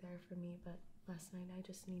always be there for me, but last night I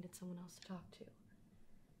just needed someone else to talk to.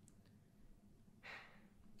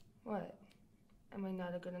 What? Am I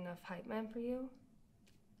not a good enough hype man for you?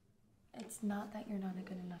 It's not that you're not a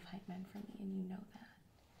good enough hype man for me, and you know that.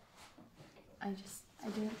 I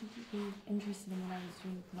didn't think you'd be interested in what I was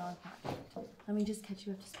doing with an art project. Let me just catch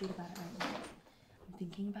you up to speed about it right now. I'm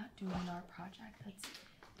thinking about doing an art project that's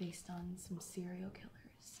based on some serial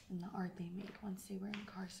killers and the art they made once they were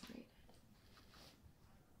incarcerated.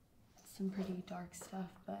 Some pretty dark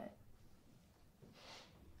stuff, but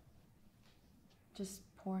just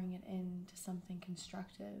pouring it into something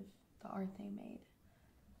constructive, the art they made.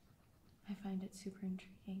 I find it super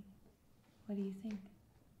intriguing. What do you think?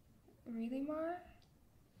 Really, Mar?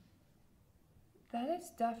 That is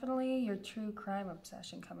definitely your true crime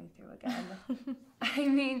obsession coming through again. I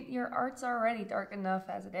mean, your art's already dark enough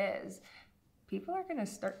as it is. People are gonna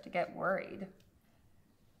start to get worried.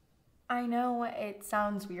 I know it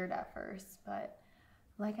sounds weird at first, but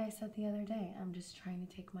like I said the other day, I'm just trying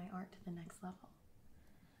to take my art to the next level.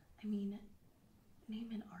 I mean, name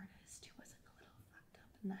an artist who wasn't a little fucked up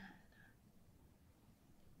in the head.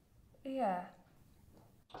 Yeah,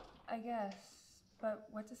 I guess. But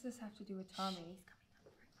what does this have to do with Tommy? He's coming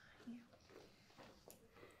up right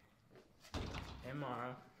behind you. Hey,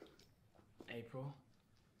 Mara. April.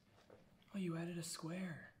 Oh, you added a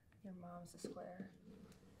square. Your mom's a square.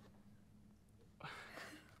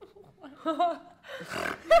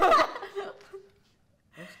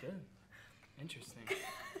 Looks good. Interesting.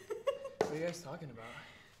 What are you guys talking about?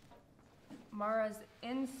 Mara's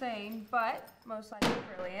insane, but most likely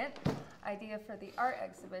brilliant idea for the art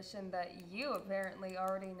exhibition that you apparently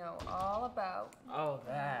already know all about. Oh,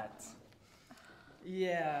 that.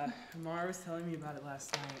 Yeah, Mara was telling me about it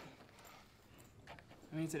last night.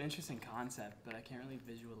 I mean, it's an interesting concept, but I can't really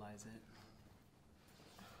visualize it.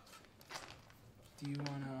 Do you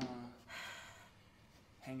want to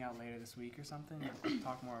hang out later this week or something? Or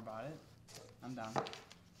talk more about it? I'm down.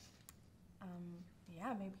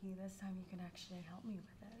 Yeah, maybe this time you can actually help me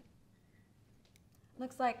with it.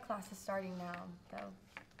 Looks like class is starting now, though.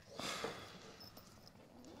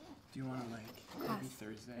 Do you want to, like, maybe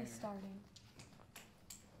Thursday? It's starting.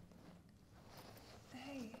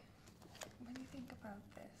 Hey, what do you think about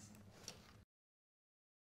this?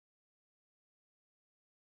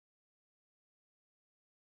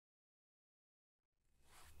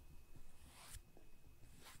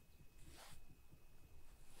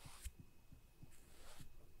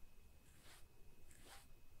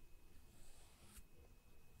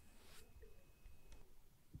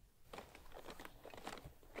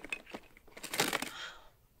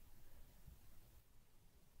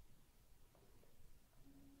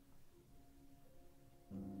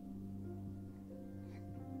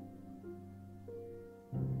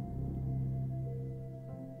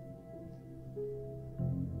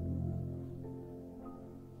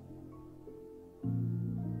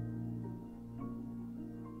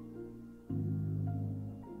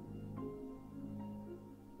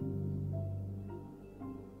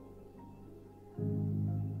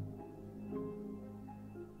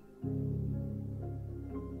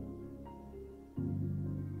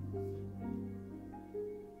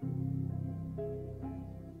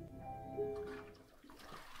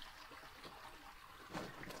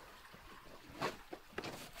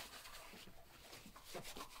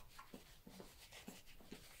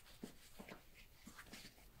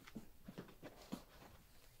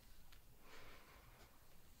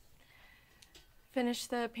 Finished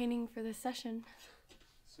the painting for this session.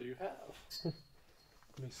 So you have. Let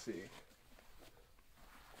me see.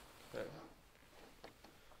 Okay.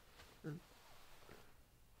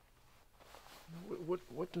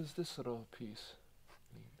 What does this little piece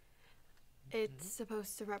mean? It's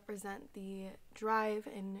supposed to represent the drive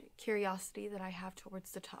and curiosity that I have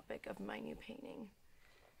towards the topic of my new painting,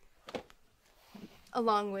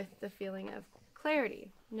 along with the feeling of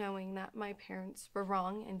clarity, knowing that my parents were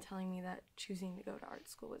wrong in telling me that choosing to go to art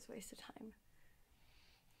school was a waste of time.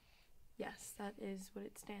 Yes, that is what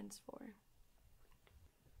it stands for.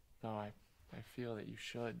 No, I feel that you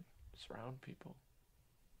should surround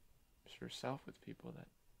yourself with people that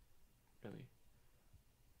really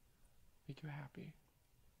make you happy,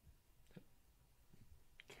 that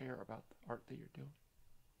care about the art that you're doing.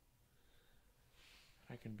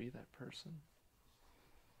 I can be that person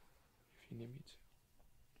if you need me to.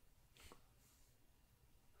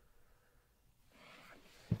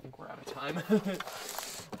 I think we're out of time.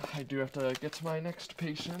 I do have to get to my next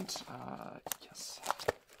patient. Yes, a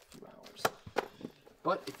few hours.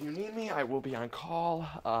 But if you need me, I will be on call.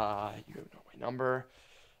 You know my number.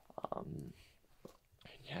 And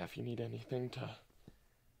yeah, if you need anything to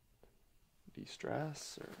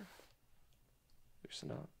de-stress or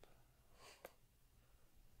loosen up.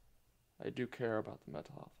 I do care about the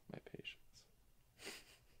mental health of my patients.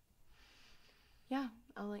 Yeah,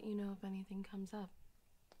 I'll let you know if anything comes up.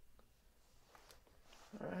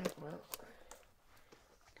 Alright, well,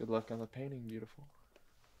 good luck on the painting, beautiful.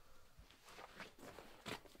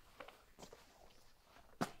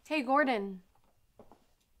 Hey, Gordon.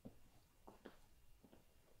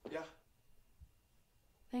 Yeah?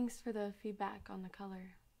 Thanks for the feedback on the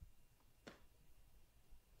color.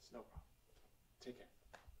 It's no problem. Take care.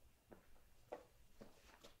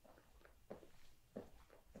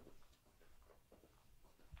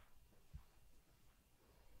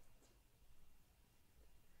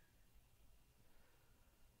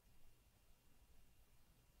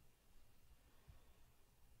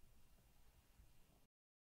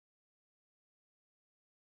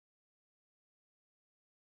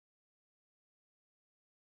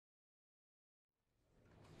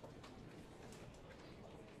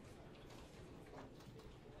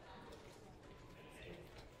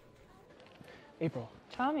 April.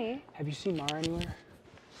 Tommy? Have you seen Mara anywhere?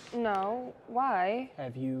 No. Why?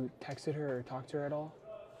 Have you texted her or talked to her at all?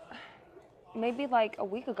 Maybe like a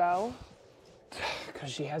week ago. Because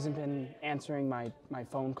she hasn't been answering my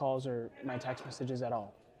phone calls or my text messages at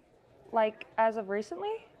all. Like, as of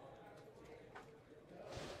recently?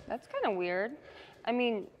 That's kind of weird. I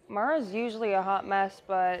mean, Mara's usually a hot mess,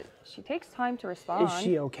 but she takes time to respond. Is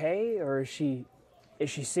she okay, or is she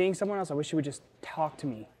seeing someone else? I wish she would just talk to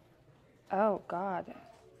me. Oh, God.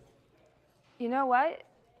 You know what?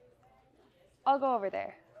 I'll go over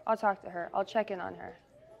there. I'll talk to her. I'll check in on her.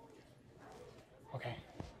 Okay.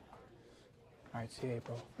 All right, see you,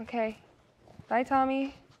 April. Okay. Bye,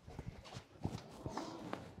 Tommy.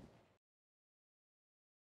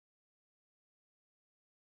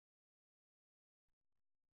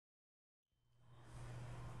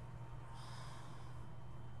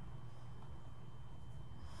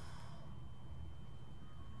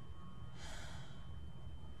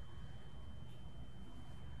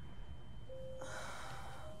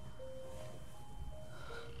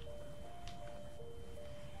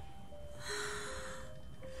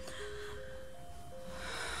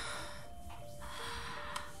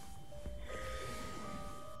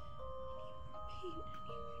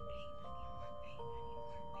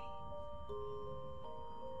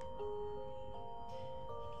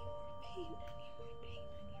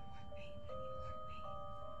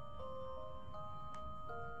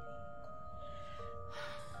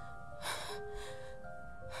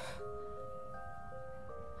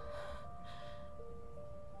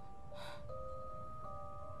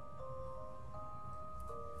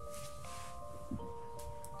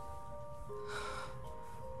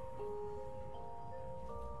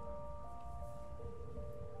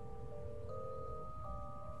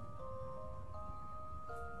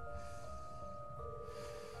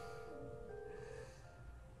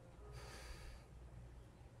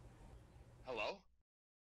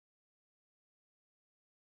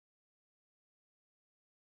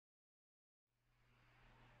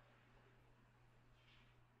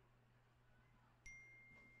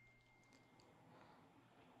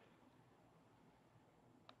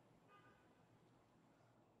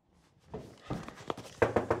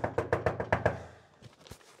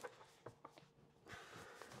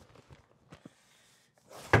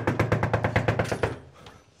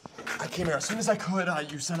 came here as soon as I could.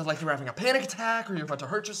 You sounded like you were having a panic attack or you were about to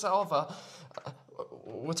hurt yourself.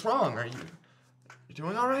 What's wrong? Are you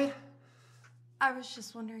doing all right? I was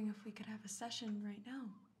just wondering if we could have a session right now.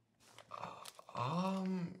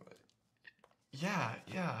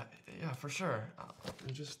 Yeah, for sure. Let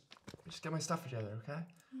me just get my stuff together, okay?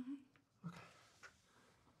 Mm-hmm.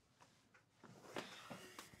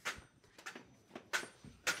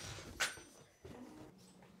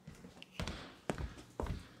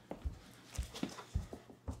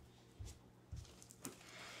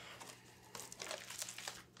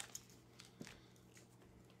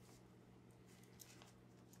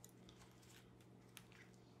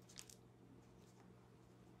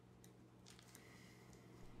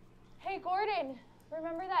 Hey, Gordon,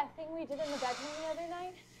 remember that thing we did in the bedroom the other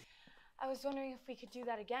night? I was wondering if we could do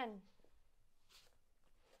that again.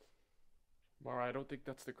 Mara, I don't think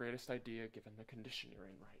that's the greatest idea given the condition you're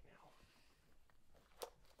in right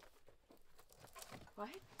now. What?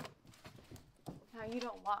 Now you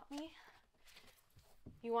don't want me?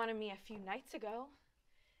 You wanted me a few nights ago.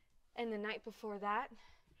 And the night before that.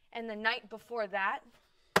 And the night before that.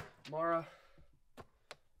 Mara,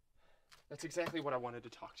 that's exactly what I wanted to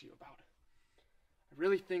talk to you about. I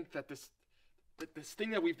really think that this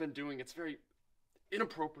thing that we've been doing, it's very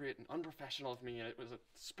inappropriate and unprofessional of me, and it was a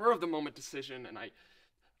spur-of-the-moment decision, and I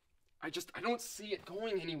don't see it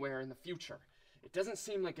going anywhere in the future. It doesn't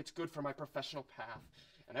seem like it's good for my professional path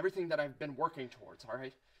and everything that I've been working towards, all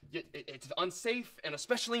right? It's unsafe, and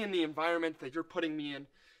especially in the environment that you're putting me in,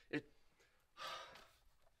 I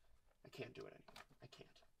can't do it anymore. I can't.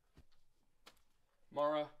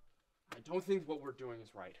 Mara, I don't think what we're doing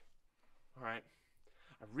is right. All right?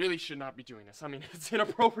 I really should not be doing this. I mean, it's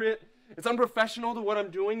inappropriate. It's unprofessional to what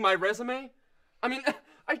I'm doing. My resume. I mean,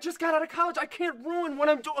 I just got out of college. I can't ruin what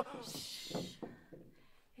I'm doing. Shh.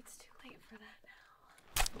 It's too late for that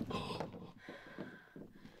now.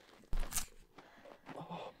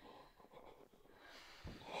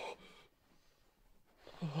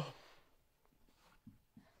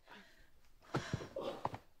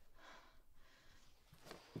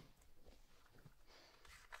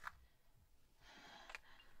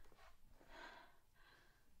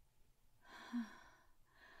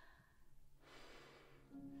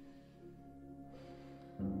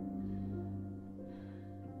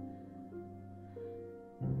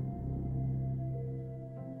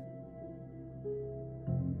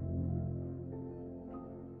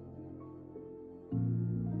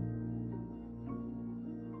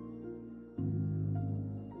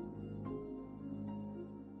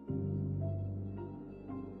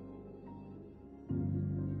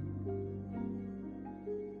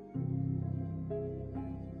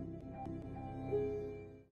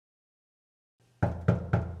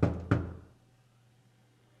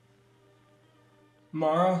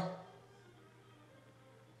 Mara?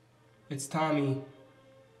 It's Tommy.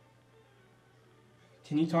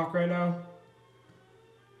 Can you talk right now?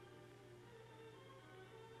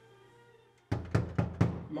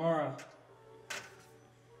 Mara.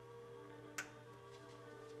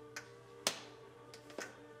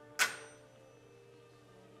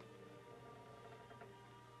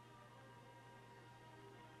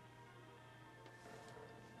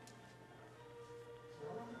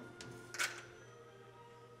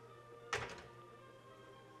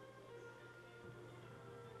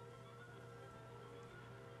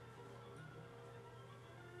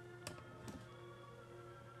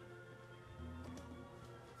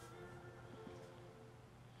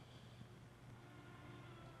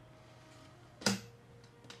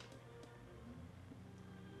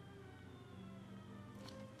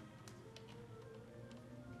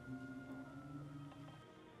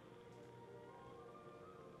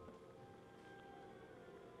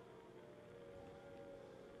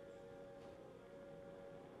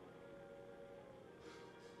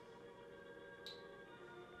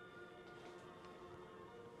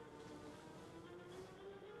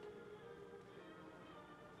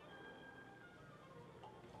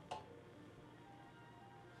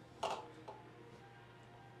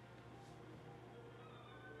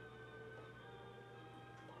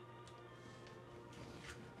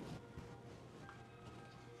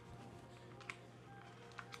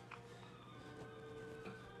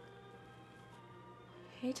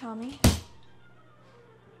 Hey, Tommy.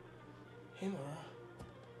 Hey, Mara.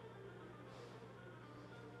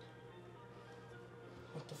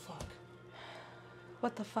 What the fuck?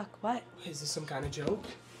 What the fuck, what? Is this some kind of joke?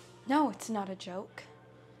 No, it's not a joke.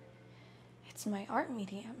 It's my art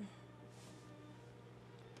medium.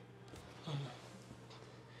 Oh no.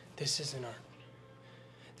 This isn't art.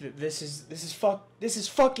 This is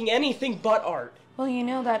fucking anything but art. Well, you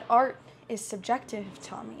know that art is subjective,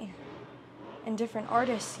 Tommy. And different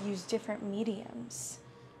artists use different mediums.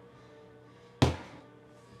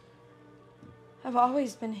 I've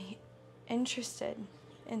always been interested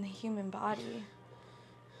in the human body.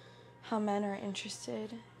 How men are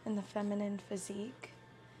interested in the feminine physique.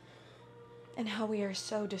 And how we are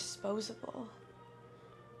so disposable.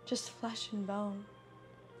 Just flesh and bone.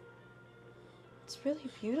 It's really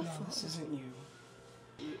beautiful. No, this isn't you.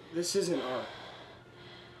 This isn't art.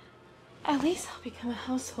 At least I'll become a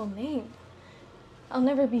household name. I'll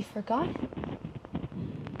never be forgotten.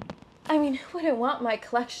 I mean, who wouldn't want my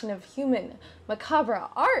collection of human macabre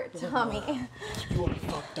art, Tommy? You are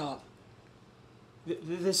fucked up.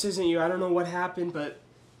 This isn't you. I don't know what happened, but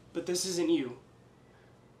this isn't you.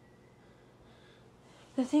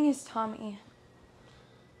 The thing is, Tommy,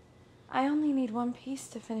 I only need one piece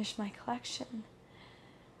to finish my collection.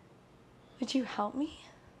 Would you help me?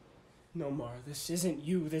 No, Mara, this isn't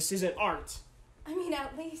you. This isn't art. I mean,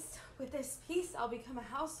 at least with this piece, I'll become a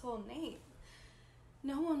household name.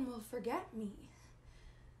 No one will forget me.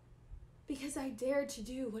 Because I dared to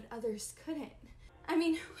do what others couldn't. I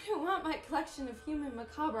mean, who wouldn't want my collection of human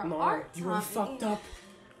macabre Mara, art, you Tommy? are fucked up.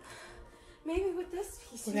 Maybe with this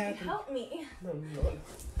piece What you happened? can help me. No.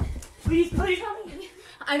 Please. Tommy,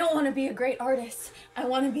 I don't want to be a great artist. I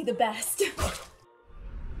want to be the best.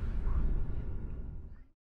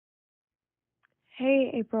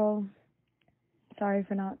 Hey, April. Sorry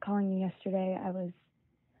for not calling you yesterday. I was,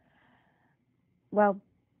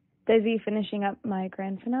 busy finishing up my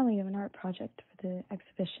grand finale of an art project for the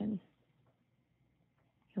exhibition.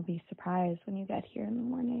 You'll be surprised when you get here in the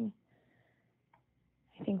morning.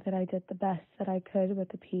 I think that I did the best that I could with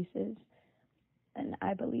the pieces, and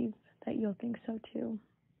I believe that you'll think so too.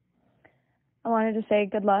 I wanted to say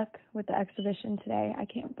good luck with the exhibition today. I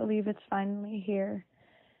can't believe it's finally here.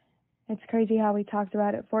 It's crazy how we talked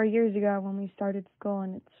about it 4 years ago when we started school,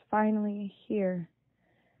 and it's finally here.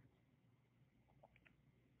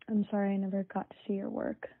 I'm sorry I never got to see your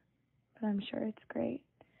work, but I'm sure it's great.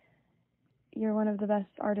 You're one of the best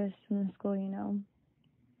artists in the school, you know.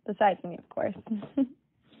 Besides me, of course.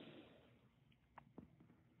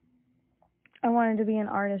 I wanted to be an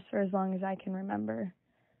artist for as long as I can remember.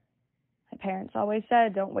 My parents always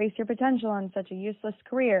said, don't waste your potential on such a useless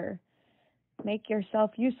career. Make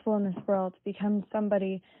yourself useful in this world. Become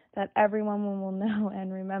somebody that everyone will know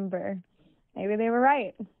and remember. Maybe they were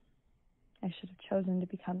right. I should have chosen to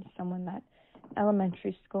become someone that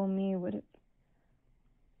elementary school me would have...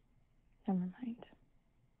 Never mind.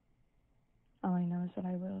 All I know is that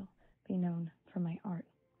I will be known for my art.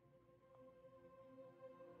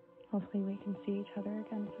 Hopefully we can see each other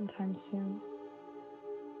again sometime soon.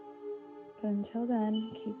 But until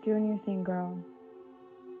then, keep doing your thing, girl.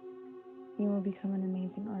 You will become an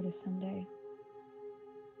amazing artist someday.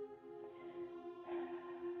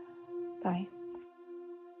 Bye.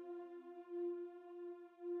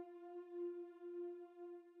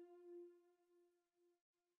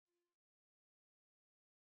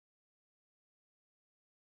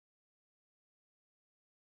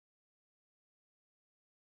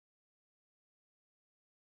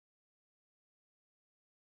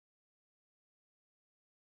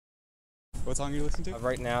 What song are you listening to?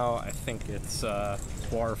 Right now, I think it's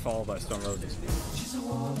Waterfall by Stone Roses.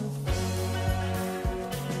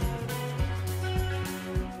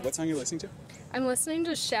 What song are you listening to? I'm listening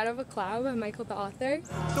to Shadow of a Cloud by Michael the Author.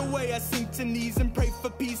 The way I sink to knees and pray for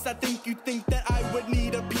peace, I think you think that I would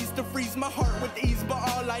need a piece to freeze my heart with ease, but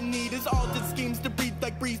all I need is altered schemes to breathe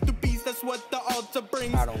like breeze to peace. That's what the altar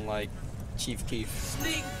brings. I don't like Chief Keef.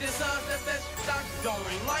 Sneak this up, that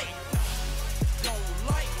don't like.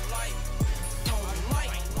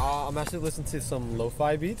 I'm actually listening to some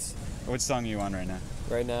lo-fi beats. What song are you on right now?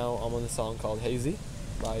 Right now, I'm on a song called Hazy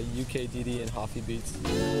by UKDD and Hoffy Beats.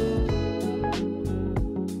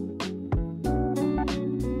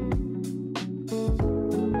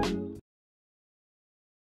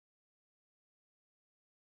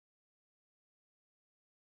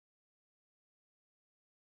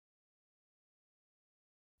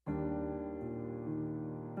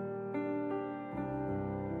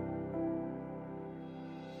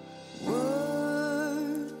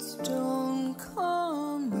 Words don't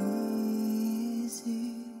come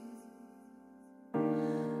easy,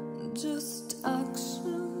 just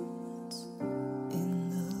actions in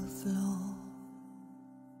the flow,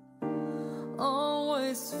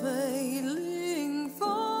 always failing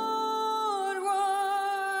forward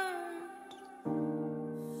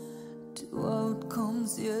to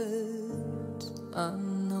outcomes yet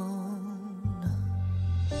unknown.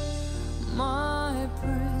 My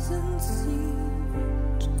prison mountain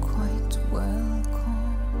seemed quite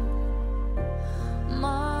welcome.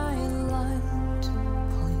 My light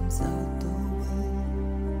points out the way.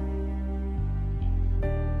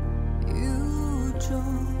 You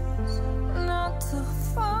chose not to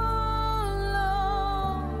follow.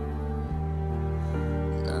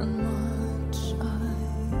 Not much I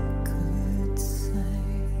could say.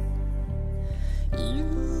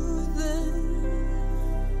 You then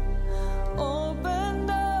opened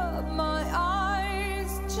up my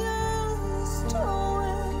eyes just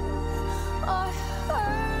when I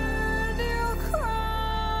heard your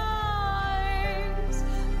cries.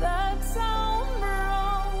 That sound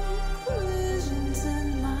broke visions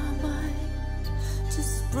in my mind,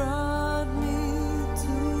 just brought me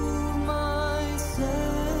to my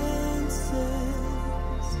senses.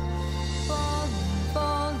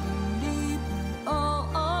 Falling deeper, all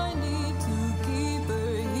I need to keep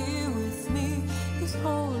her here with me is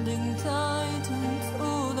holding tight to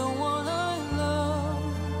the one I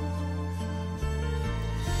love.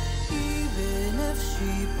 Even if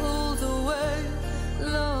she pulls away,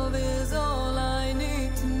 love is all I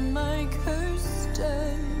need to make her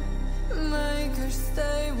stay. Make her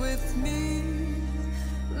stay with me,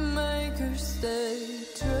 make her stay.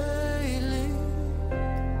 Trailing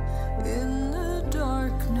in the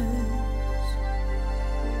darkness,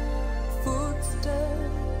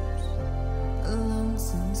 footsteps long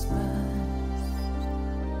since past,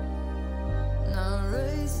 now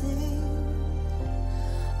racing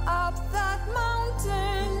up that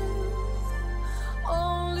mountain,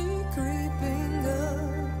 only creeping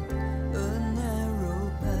up a narrow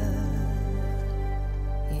path.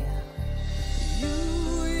 Yeah, you,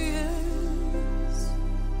 yes,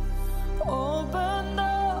 opened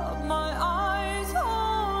up my eyes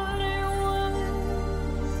only when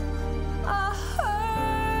I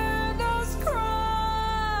heard those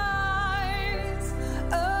cries.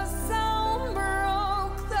 A sound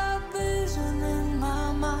broke that vision in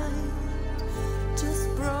my mind, just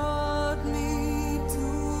brought me to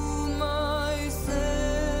my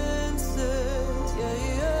senses. Yeah,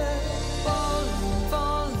 yeah.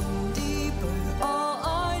 Falling deeper, all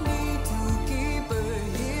I need to keep her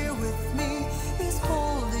here with me is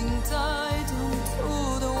holding tight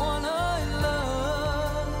onto the one I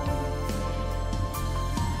love.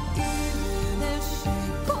 Even if she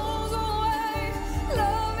pulls away,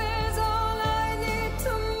 love is all I need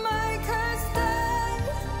to make her stay.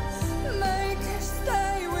 Make her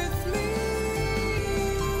stay with me.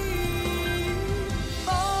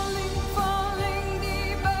 Falling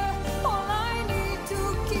deeper, all I need to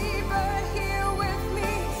keep her here with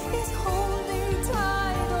me is holding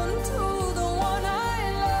tight onto the one I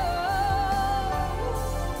love.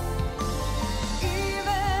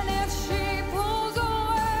 Even if she pulls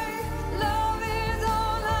away, love is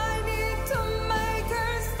all I need to make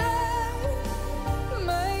her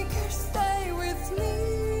stay with me.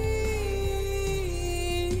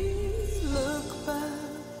 Look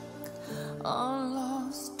back on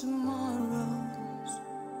lost tomorrows.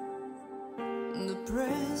 The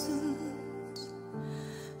present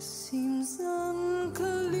seems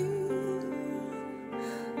unclear.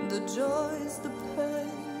 The joys, the pain,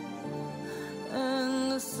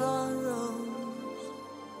 and the sorrows.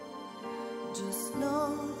 Just know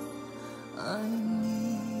I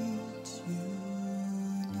need you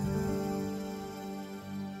near.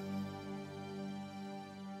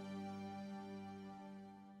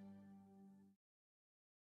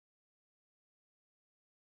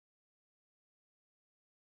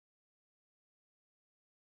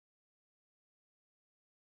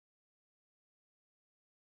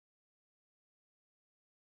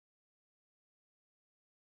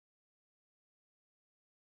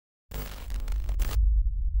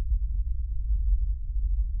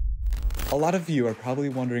 A lot of you are probably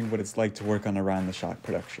wondering what it's like to work on a Ryan the Shock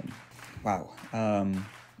production. Wow.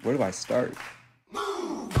 Where do I start?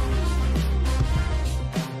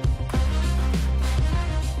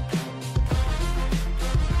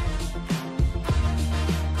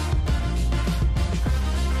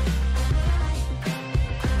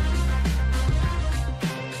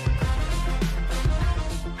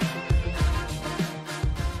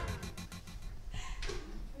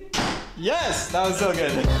 Yes, that was so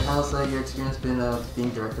good. How's your experience been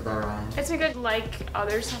being directed by Ryan? It's been good. Like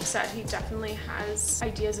others have said, he definitely has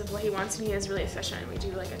ideas of what he wants, and he is really efficient. We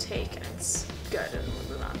do like a take, and it's good, and we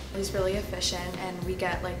move on. He's really efficient, and we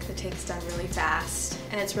get like the takes done really fast,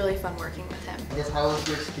 and it's really fun working with him. I guess how was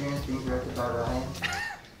your experience being directed by Ryan?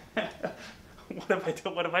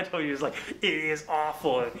 What if I told you he's like, it is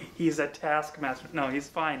awful, he's a taskmaster. No, he's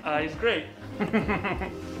fine. He's great.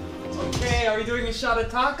 Okay, are we doing a shot of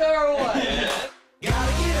taco or what? Gotta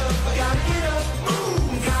get up, I gotta get up,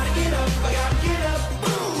 move. Gotta get up, I gotta get up,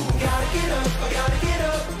 move. Gotta get up, I gotta get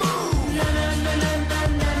up, move. Na na na na na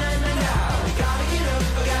na na na na. Gotta get up,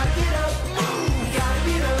 I gotta get up, move. Gotta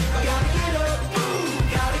get up, I gotta get up,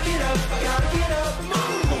 move. Gotta get up, I gotta get up,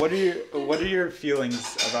 move. What are your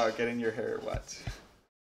feelings about getting your hair wet?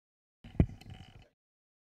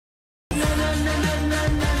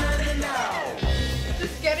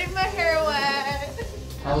 Just getting my hair wet.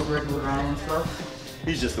 How was working with Ryan and stuff?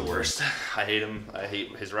 He's just the worst. I hate him. I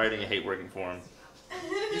hate his writing. I hate working for him.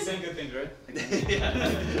 He's saying good things, right? Yeah.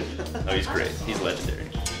 Oh, he's great. He's legendary.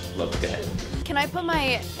 Love the guy. Can I put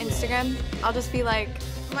my Instagram? I'll just be like,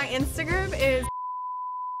 my Instagram is.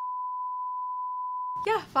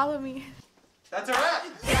 Yeah, follow me. That's a wrap.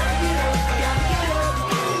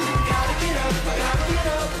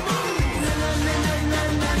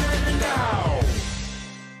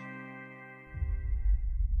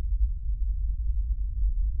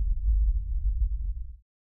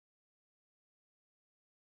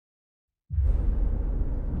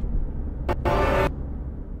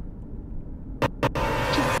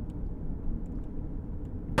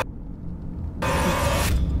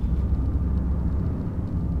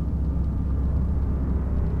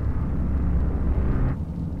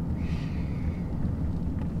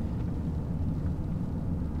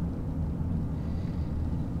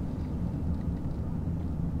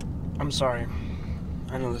 I'm sorry.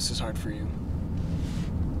 I know this is hard for you.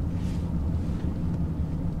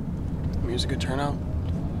 I mean, it was a good turnout.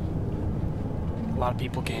 A lot of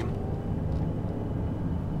people came.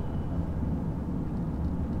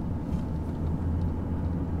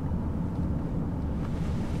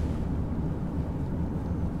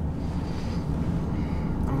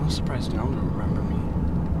 I'm a little surprised y'all don't remember me.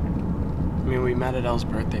 I mean, we met at Elle's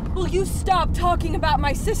birthday. Will you stop talking about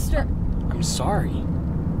my sister? I'm sorry.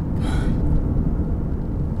 Do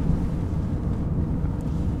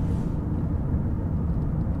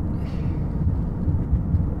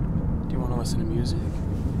you want to listen to music?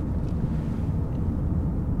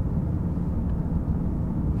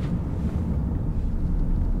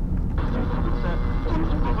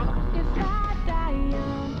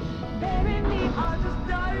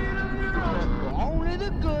 Only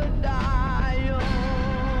the good die young.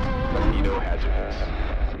 Mosquito hazardous.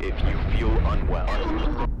 If you feel unwell.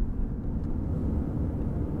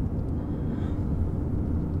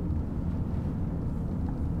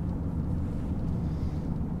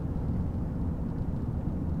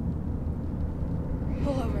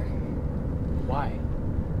 Pull over. Why?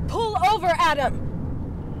 Pull over, Adam!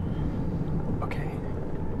 Okay.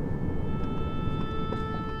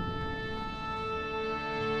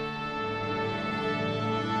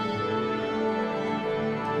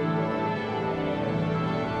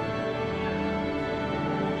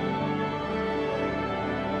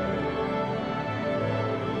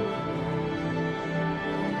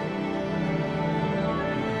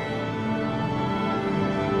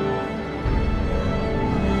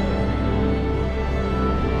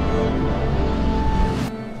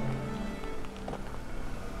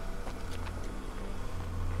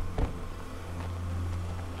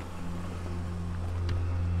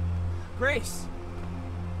 Grace!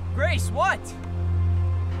 Grace, what?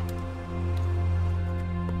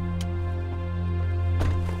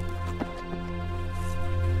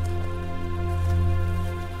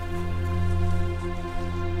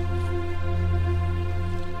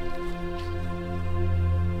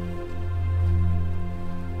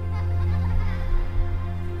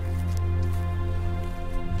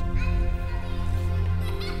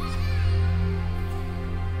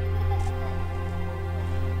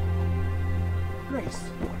 Grace,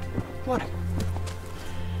 what?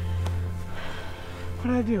 What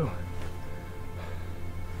did I do?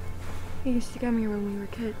 You used to come here when we were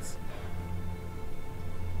kids.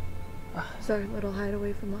 It was our little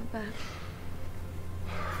hideaway from out back.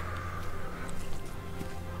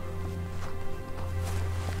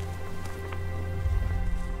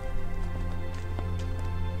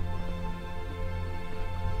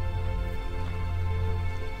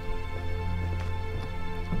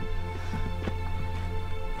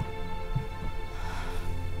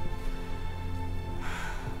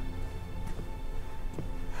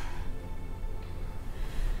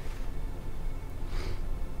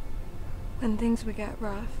 When things would get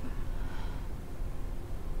rough,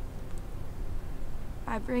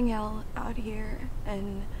 I bring Elle out here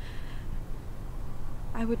and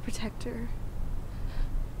I would protect her.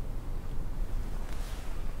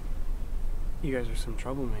 You guys are some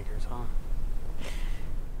troublemakers, huh?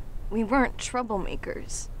 We weren't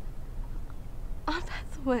troublemakers. Oh,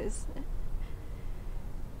 that's was...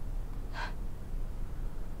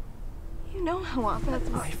 You know how awful that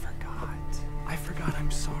was. I forgot.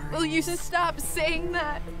 I'm sorry. Will you just stop saying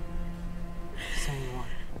that? Saying what?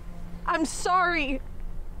 I'm sorry.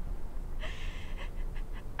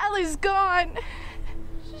 Ella's gone.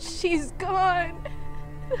 She's gone.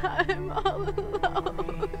 I'm all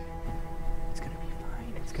alone. It's gonna be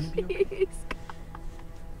fine. It's gonna be okay.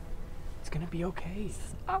 It's gonna be okay.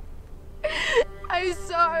 Stop. I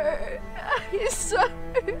saw her. I saw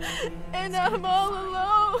her. And I'm all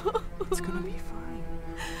alone. It's gonna be fine.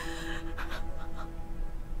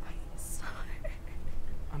 I saw her.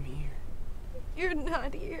 I'm here. You're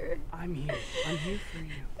not here. I'm here. I'm here for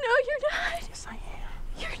you. No, you're not. Yes, I am.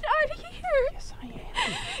 You're not here. Yes, I am.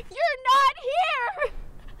 You're not here.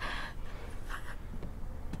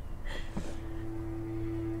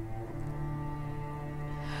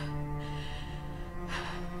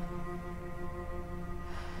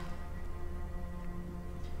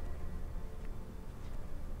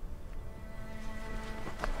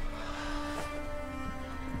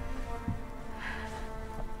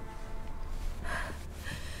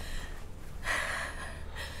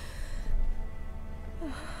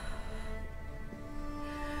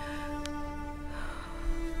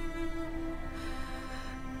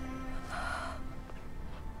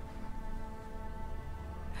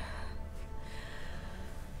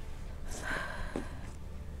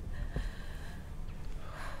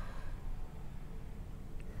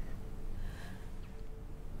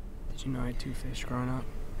 Did you know I had 2 fish growing up?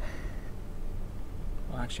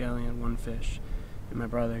 Well, actually, I only had 1 fish, and my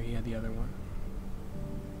brother, he had the other one.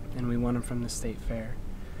 And we won him from the state fair.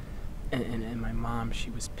 And my mom, she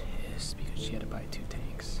was pissed because she had to buy 2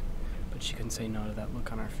 tanks. But she couldn't say no to that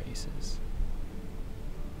look on our faces.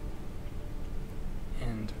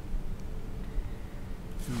 And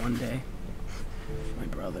one day, my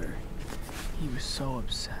brother, he was so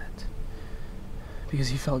upset because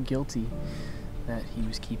he felt guilty that he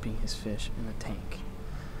was keeping his fish in the tank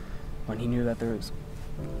when he knew that there was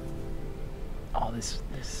all these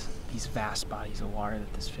vast bodies of water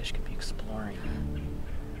that this fish could be exploring.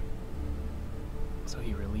 So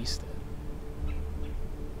he released it.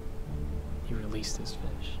 He released his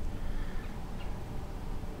fish.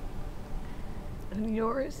 And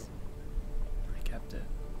yours? I kept it.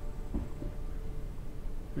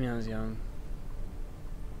 I mean, I was young.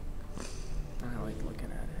 And I liked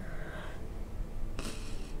looking at it.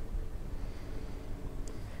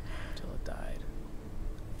 Until it died.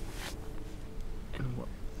 And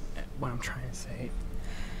what I'm trying to say,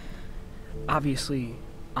 obviously,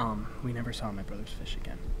 we never saw my brother's fish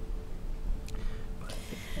again. But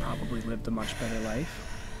it probably lived a much better life.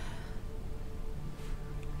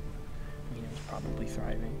 I mean, it was probably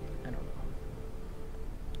thriving. I don't know.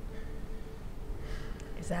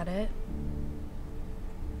 Is that it?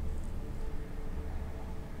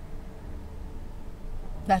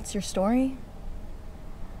 That's your story?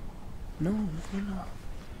 No.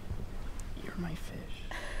 You're my fish.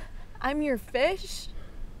 I'm your fish?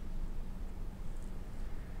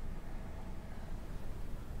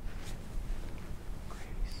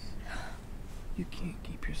 You can't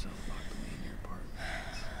keep yourself locked away in your apartment.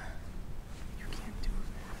 You can't do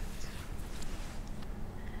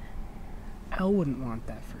that. Elle wouldn't want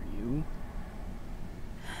that for you.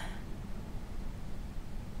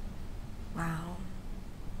 Wow.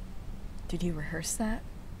 Did you rehearse that?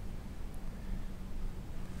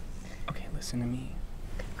 Okay, listen to me.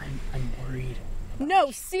 I'm worried. No,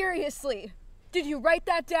 seriously. Did you write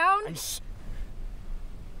that down? I'm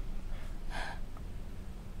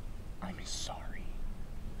sorry.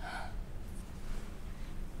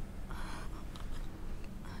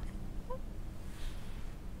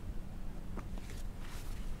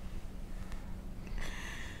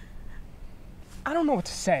 I don't know what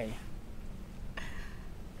to say.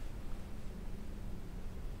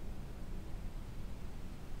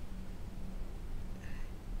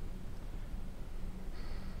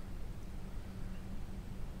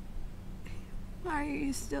 Why are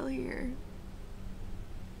you still here?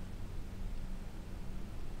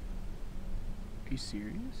 Are you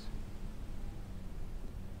serious?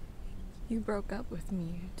 You broke up with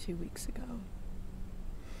me 2 weeks ago.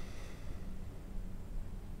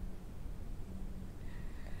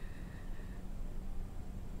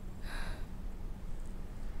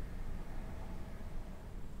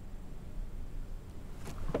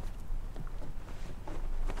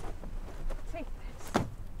 Take this.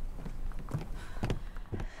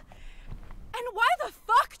 And why the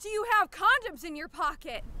fuck do you have condoms in your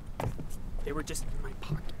pocket? They were just in my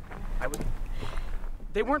pocket.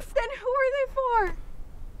 They weren't. Then who are they for?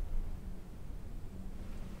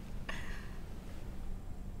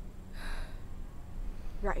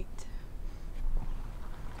 Right.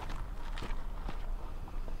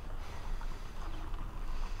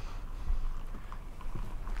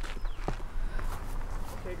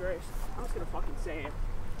 Okay, Grace, I'm just gonna fucking say it.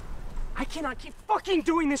 I cannot keep fucking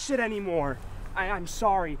doing this shit anymore. I'm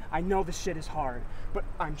sorry. I know this shit is hard, but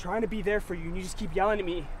I'm trying to be there for you and you just keep yelling at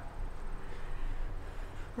me.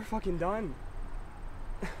 We're fucking done.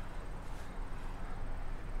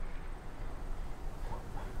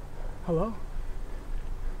 Hello?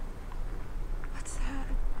 What's that?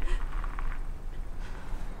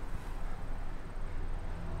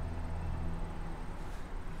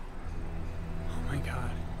 Oh my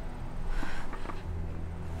god.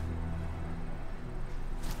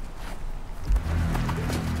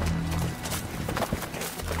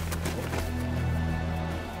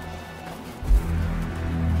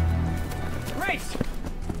 Grace!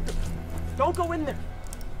 Don't go in there!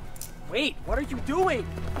 Wait, what are you doing?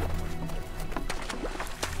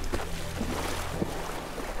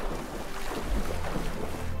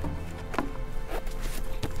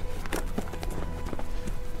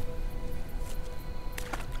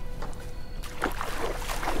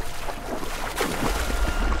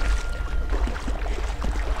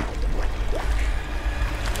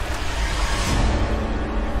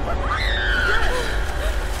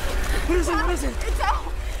 What is it? It's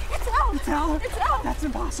out! It's out! It's out? It's out! That's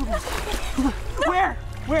impossible. Where?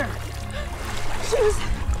 Where? She was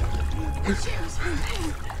in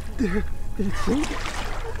pain. Did it sink?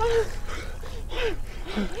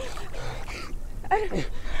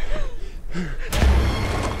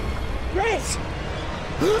 Grace!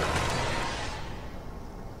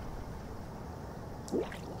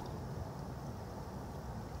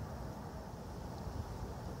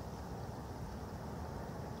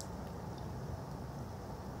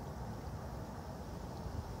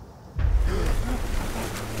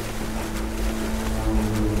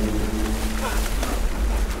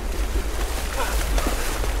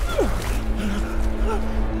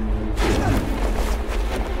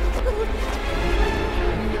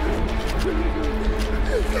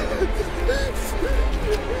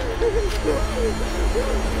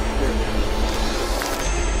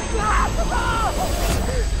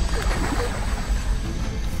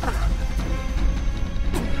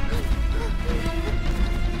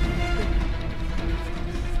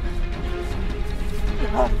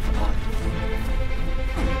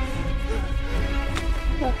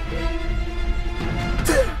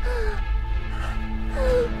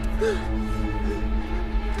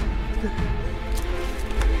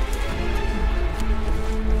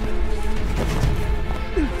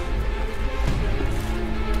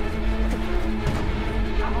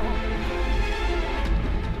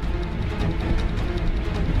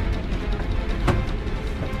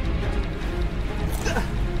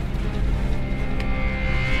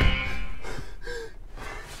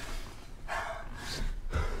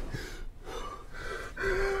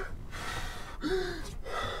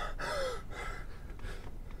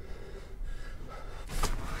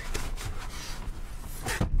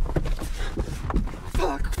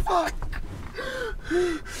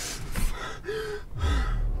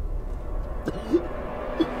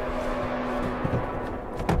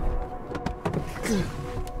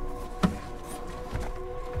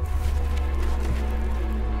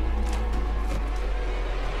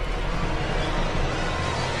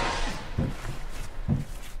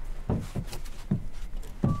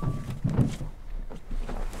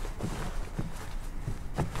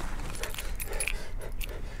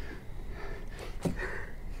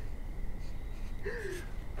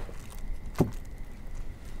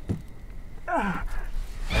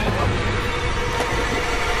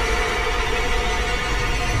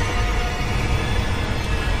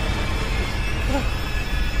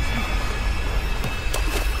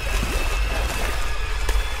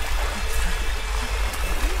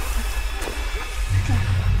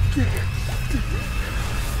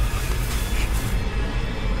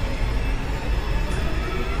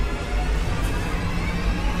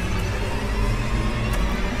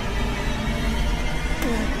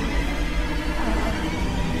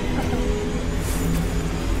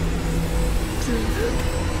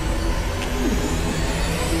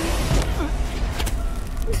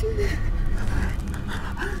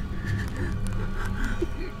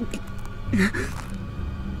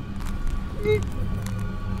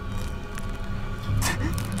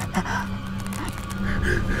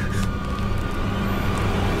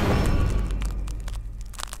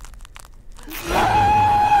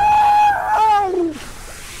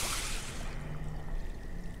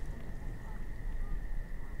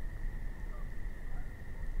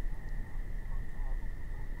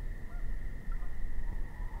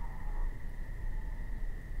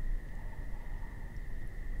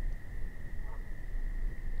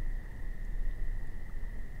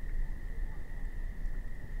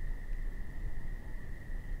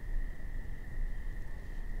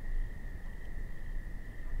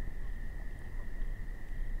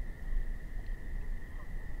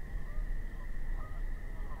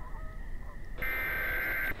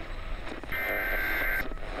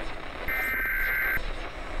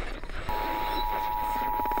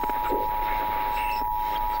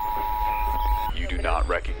 not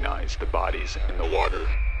recognize the bodies in the water.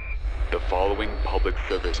 The following public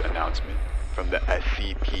service announcement from the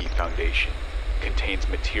SCP Foundation contains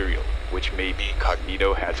material which may be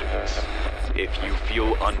cognitohazardous. If you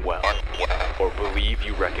feel unwell or believe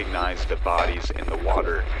you recognize the bodies in the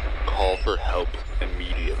water, call for help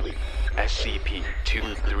immediately.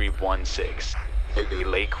 SCP-2316, a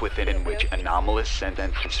lake within which anomalous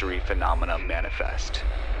sensory phenomena manifest.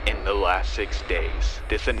 In the last 6 days,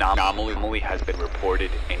 this anomaly has been reported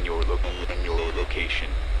in your location.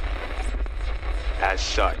 As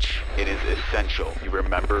such, it is essential you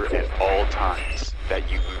remember at all times that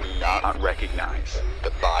you do not recognize the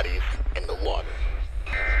bodies in the water.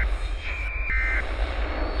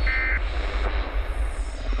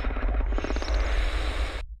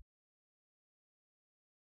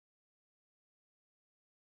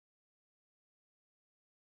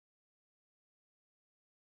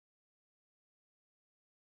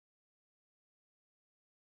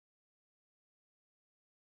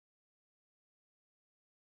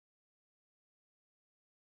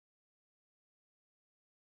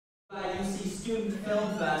 UIUC Student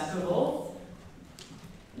Film Festival.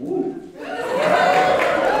 Woo!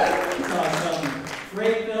 Saw some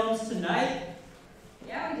great films tonight.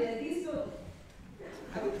 Yeah, we did. These films.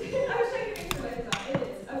 I was checking to make sure it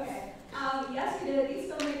is. Okay. Yes, we did. These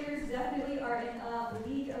filmmakers definitely are in a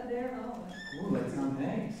league of their own. Ooh, like Tom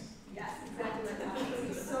Hanks. Yes, exactly like that.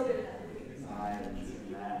 This is so good at that movie. I haven't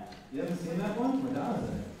seen that. You haven't seen that one? Madonna's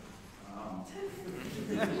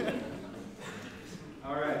in it.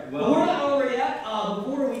 All right. Well, we're not over yet.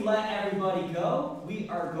 Before we let everybody go, we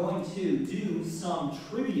are going to do some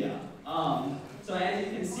trivia. So as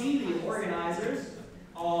you can see, the organizers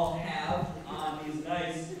all have on these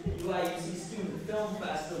nice UIUC Student Film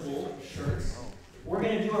Festival shirts. We're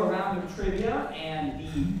going to do a round of trivia, and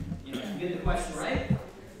if you get the question right,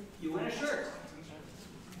 you win a shirt.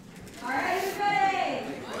 All right, everybody.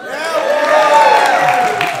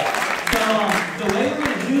 The way we're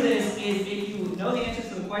going to do this is if you know the answers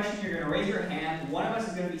to the question, you're going to raise your hand. One of us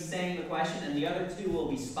is going to be saying the question, and the other two will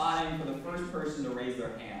be spotting for the first person to raise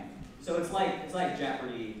their hand. So it's like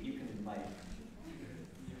Jeopardy. You can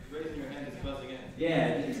raising your hand is buzzing in.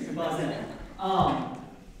 Yeah, you can buzz in.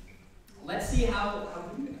 Let's see how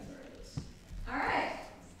good you guys are at this. All right.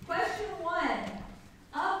 Question 1.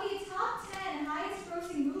 Of the top 10 highest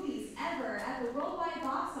grossing movies ever at the worldwide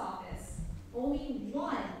box office, only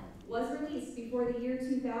one was released before the year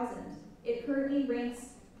 2000. It currently ranks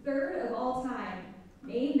 3rd of all time.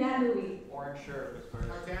 Name that movie. Orange shirt was first.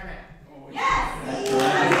 Titanic. Yes!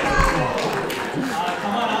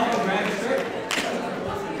 Come on, I'll go grab your shirt.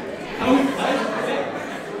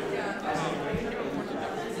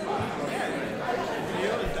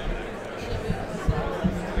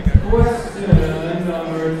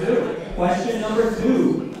 Question number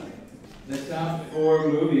 2. The top 4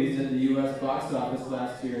 movies at the U.S. box office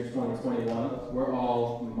last year in 2021 were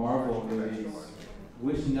all Marvel movies.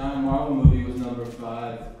 Which non-Marvel movie was number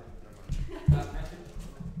 5?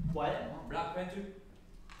 What? Black Panther.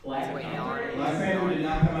 Black Panther? Black Panther did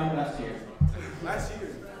not come out last year. Last year.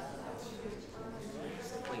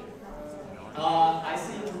 I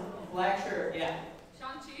see black shirt, yeah.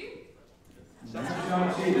 Shang-Chi?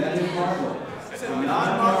 Shang-Chi, that is Marvel.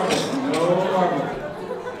 Non-Marvel, no Marvel.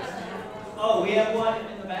 Oh, we have one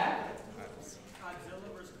in the back? Godzilla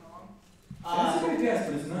vs. Kong. That's a good guess,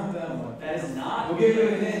 but it's not that one. That is not? We'll give you a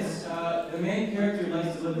hint. The main character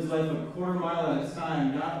likes to live his life a quarter mile at a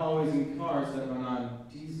time, not always in cars that run on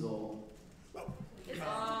diesel.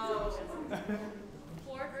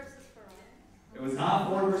 Ford versus Ferrari. It was not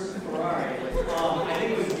Ford versus Ferrari. I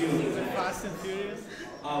think it was you. Fast and Furious?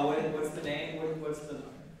 What's the name?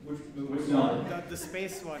 Which one? The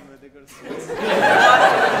space one where they go to space. You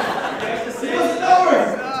have to say the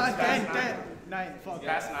numbers! 9.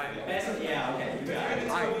 Fast 9. Yeah, okay. You got it.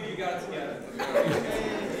 You got it together.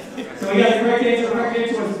 So we got the correct answer. The correct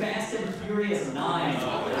answer was Fast and Furious 9.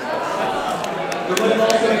 We would have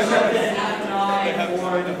also accepted an F9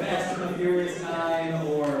 or the Fast and the Furious 9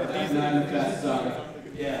 or F9 the Fast Saga.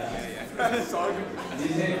 Yeah.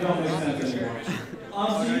 These names don't make sense anymore.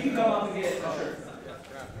 So you can come up and get a shirt.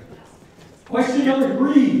 Question number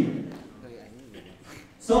 3.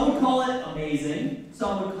 Some would call it amazing.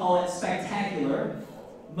 Some would call it spectacular.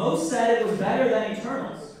 Most said it was better than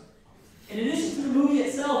Eternals. In addition to the movie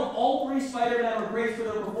itself, all 3 Spider-Men were praised for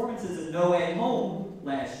their performances in No Way Home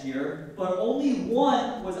last year, but only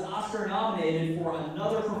one was Oscar nominated for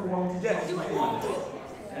another performance in 2021.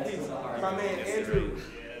 That's the hard. My man, Andrew.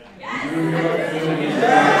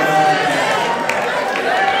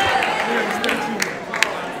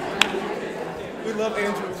 We love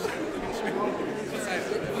Andrew.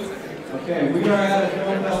 Okay, we are at a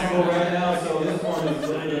film festival right now, so this one is a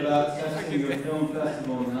little bit about testing your film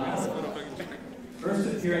festival knowledge. First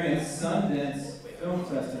appearing at Sundance Film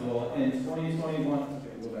Festival in 2021.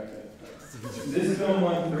 Okay, we'll go back there. This film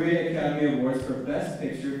won 3 Academy Awards for Best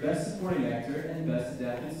Picture, Best Supporting Actor, and Best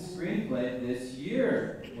Adapted Screenplay this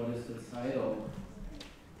year. What is the title?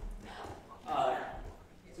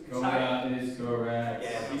 Coda is correct.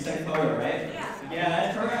 Yeah, you said Coda, right? Yeah,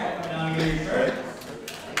 that's correct. Come down and get your shirt.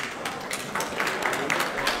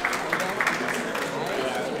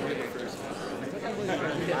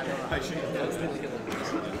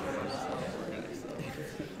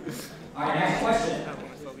 All right, next question.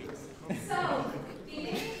 So,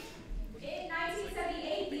 beginning in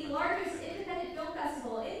 1978, the largest independent film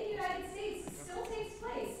festival in the United States still takes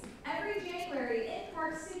place every January in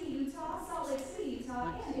Park City, Utah, Salt Lake City,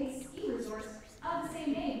 Utah, and a ski resort of the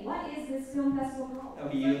same name. What is this film festival called?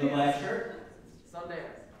 Okay, you in the black shirt?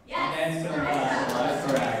 Sundance. Yes. Sundance Film Festival, that's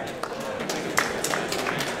correct.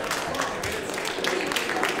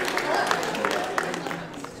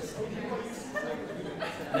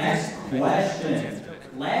 Next question.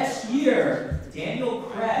 Last year, Daniel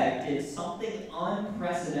Craig did something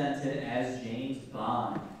unprecedented as James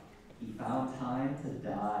Bond. He found time to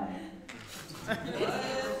die.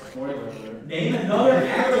 Name another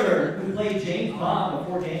actor who played James Bond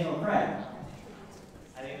before Daniel Craig.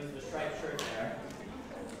 I think it was the striped shirt there.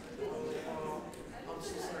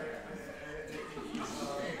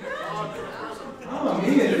 Oh, me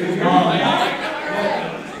neither, dude. Oh,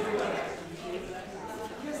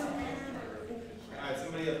 Alright,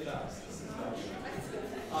 somebody up top.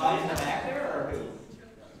 In the back there, or who?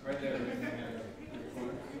 Right there.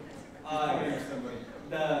 Somebody.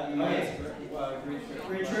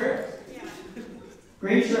 Green shirt?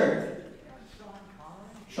 Green shirt.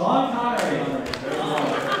 Sean Connery.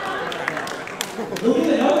 Look at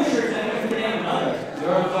the other shirts, I don't know if they name another. There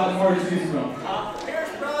are a lot more to choose from.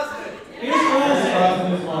 Pierce Brosnan. Pierce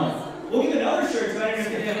Brosnan is one. Look at the other shirts, I don't know if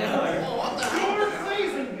they name another. George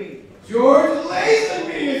Lazenby. George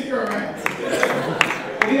Lazenby is correct.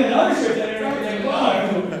 Look at another shirt, I don't know if they name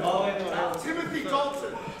another. Timothy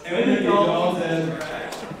Dalton. Timothy Dalton.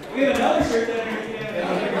 We have another shirt that I don't know if they name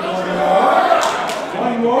another.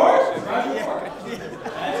 One more? Roger Moore.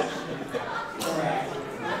 That's correct.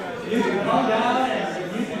 You can come down and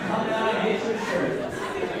get your shirt.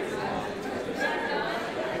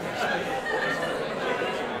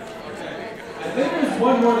 I think there's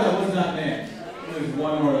one more that was not named. There's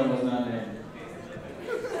one more that was not named.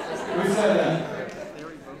 Who said that?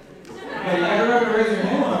 Hey, you gotta remember to raise your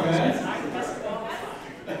hand on that.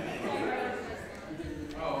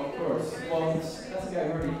 Oh, of course. Well, that's the guy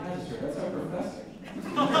who already has a shirt. That's our professor.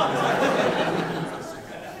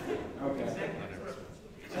 Okay.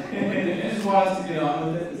 They just want us to get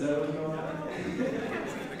on with it. Is that what's going on?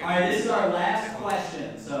 Alright, this is our last question.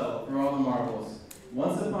 So, for all the marbles.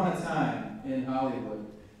 Once upon a time in Hollywood,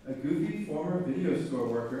 a goofy former video store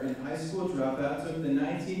worker and high school dropout took the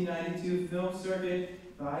 1992 film circuit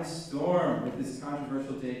by storm with his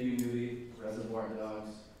controversial debut movie, Reservoir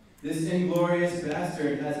Dogs. This inglorious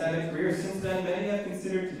bastard has had a career since then many have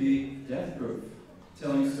considered to be death-proof,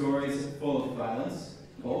 telling stories full of violence,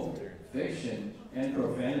 pulp, fiction, and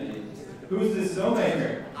profanity. Who's this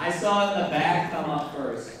filmmaker? I saw it in the back come up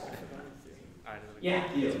first. Yeah,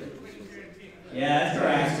 you. Yeah,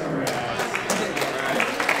 that's correct.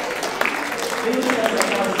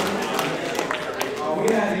 Oh,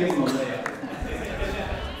 we had to give him a layup.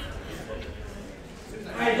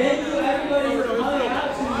 Alright, thank you everybody for coming out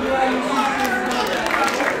to the UIUC.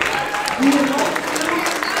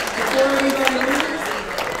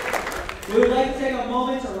 We would like to take a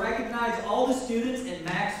moment to recognize all the students in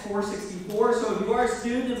Max 464. So if you are a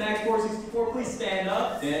student in Max 464, please stand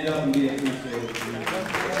up. Stand up and be appreciated.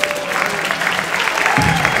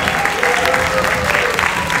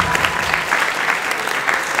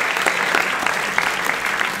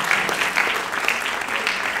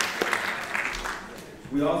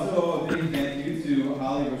 We also owe a big thank you to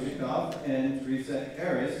Holly Rushikoff and Teresa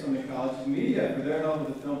Harris from the College of Media for their help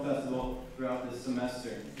with the film festival throughout this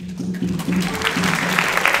semester.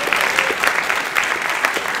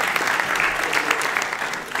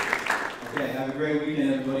 Okay, have a great weekend,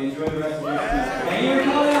 everybody. Enjoy the rest of your semester. Thank you for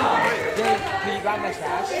coming out. Can you grab my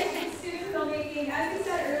trash? Student filmmaking. As we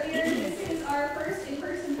said earlier, this is our first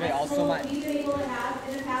in-person festival we've been able to have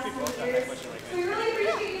in the past couple years. So we really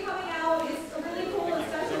appreciate you coming out. It's a really cool and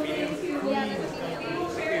special thing to be able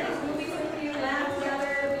to share these movies with you, laugh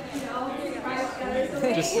together, you know, surprise together. So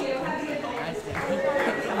thank you. Have a good night.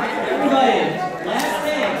 Everybody, last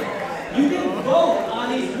thing, you can vote on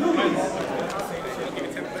these movies.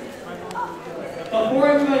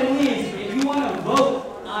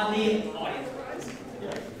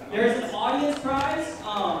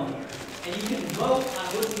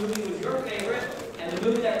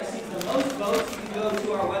 votes, you can go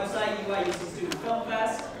to our website, UIUC Student Film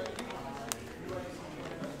Fest,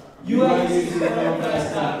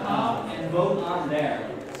 UIUCFilmFest.com, and vote on there.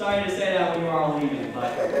 Sorry to say that when you are all leaving,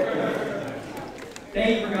 but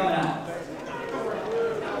thank you for coming out.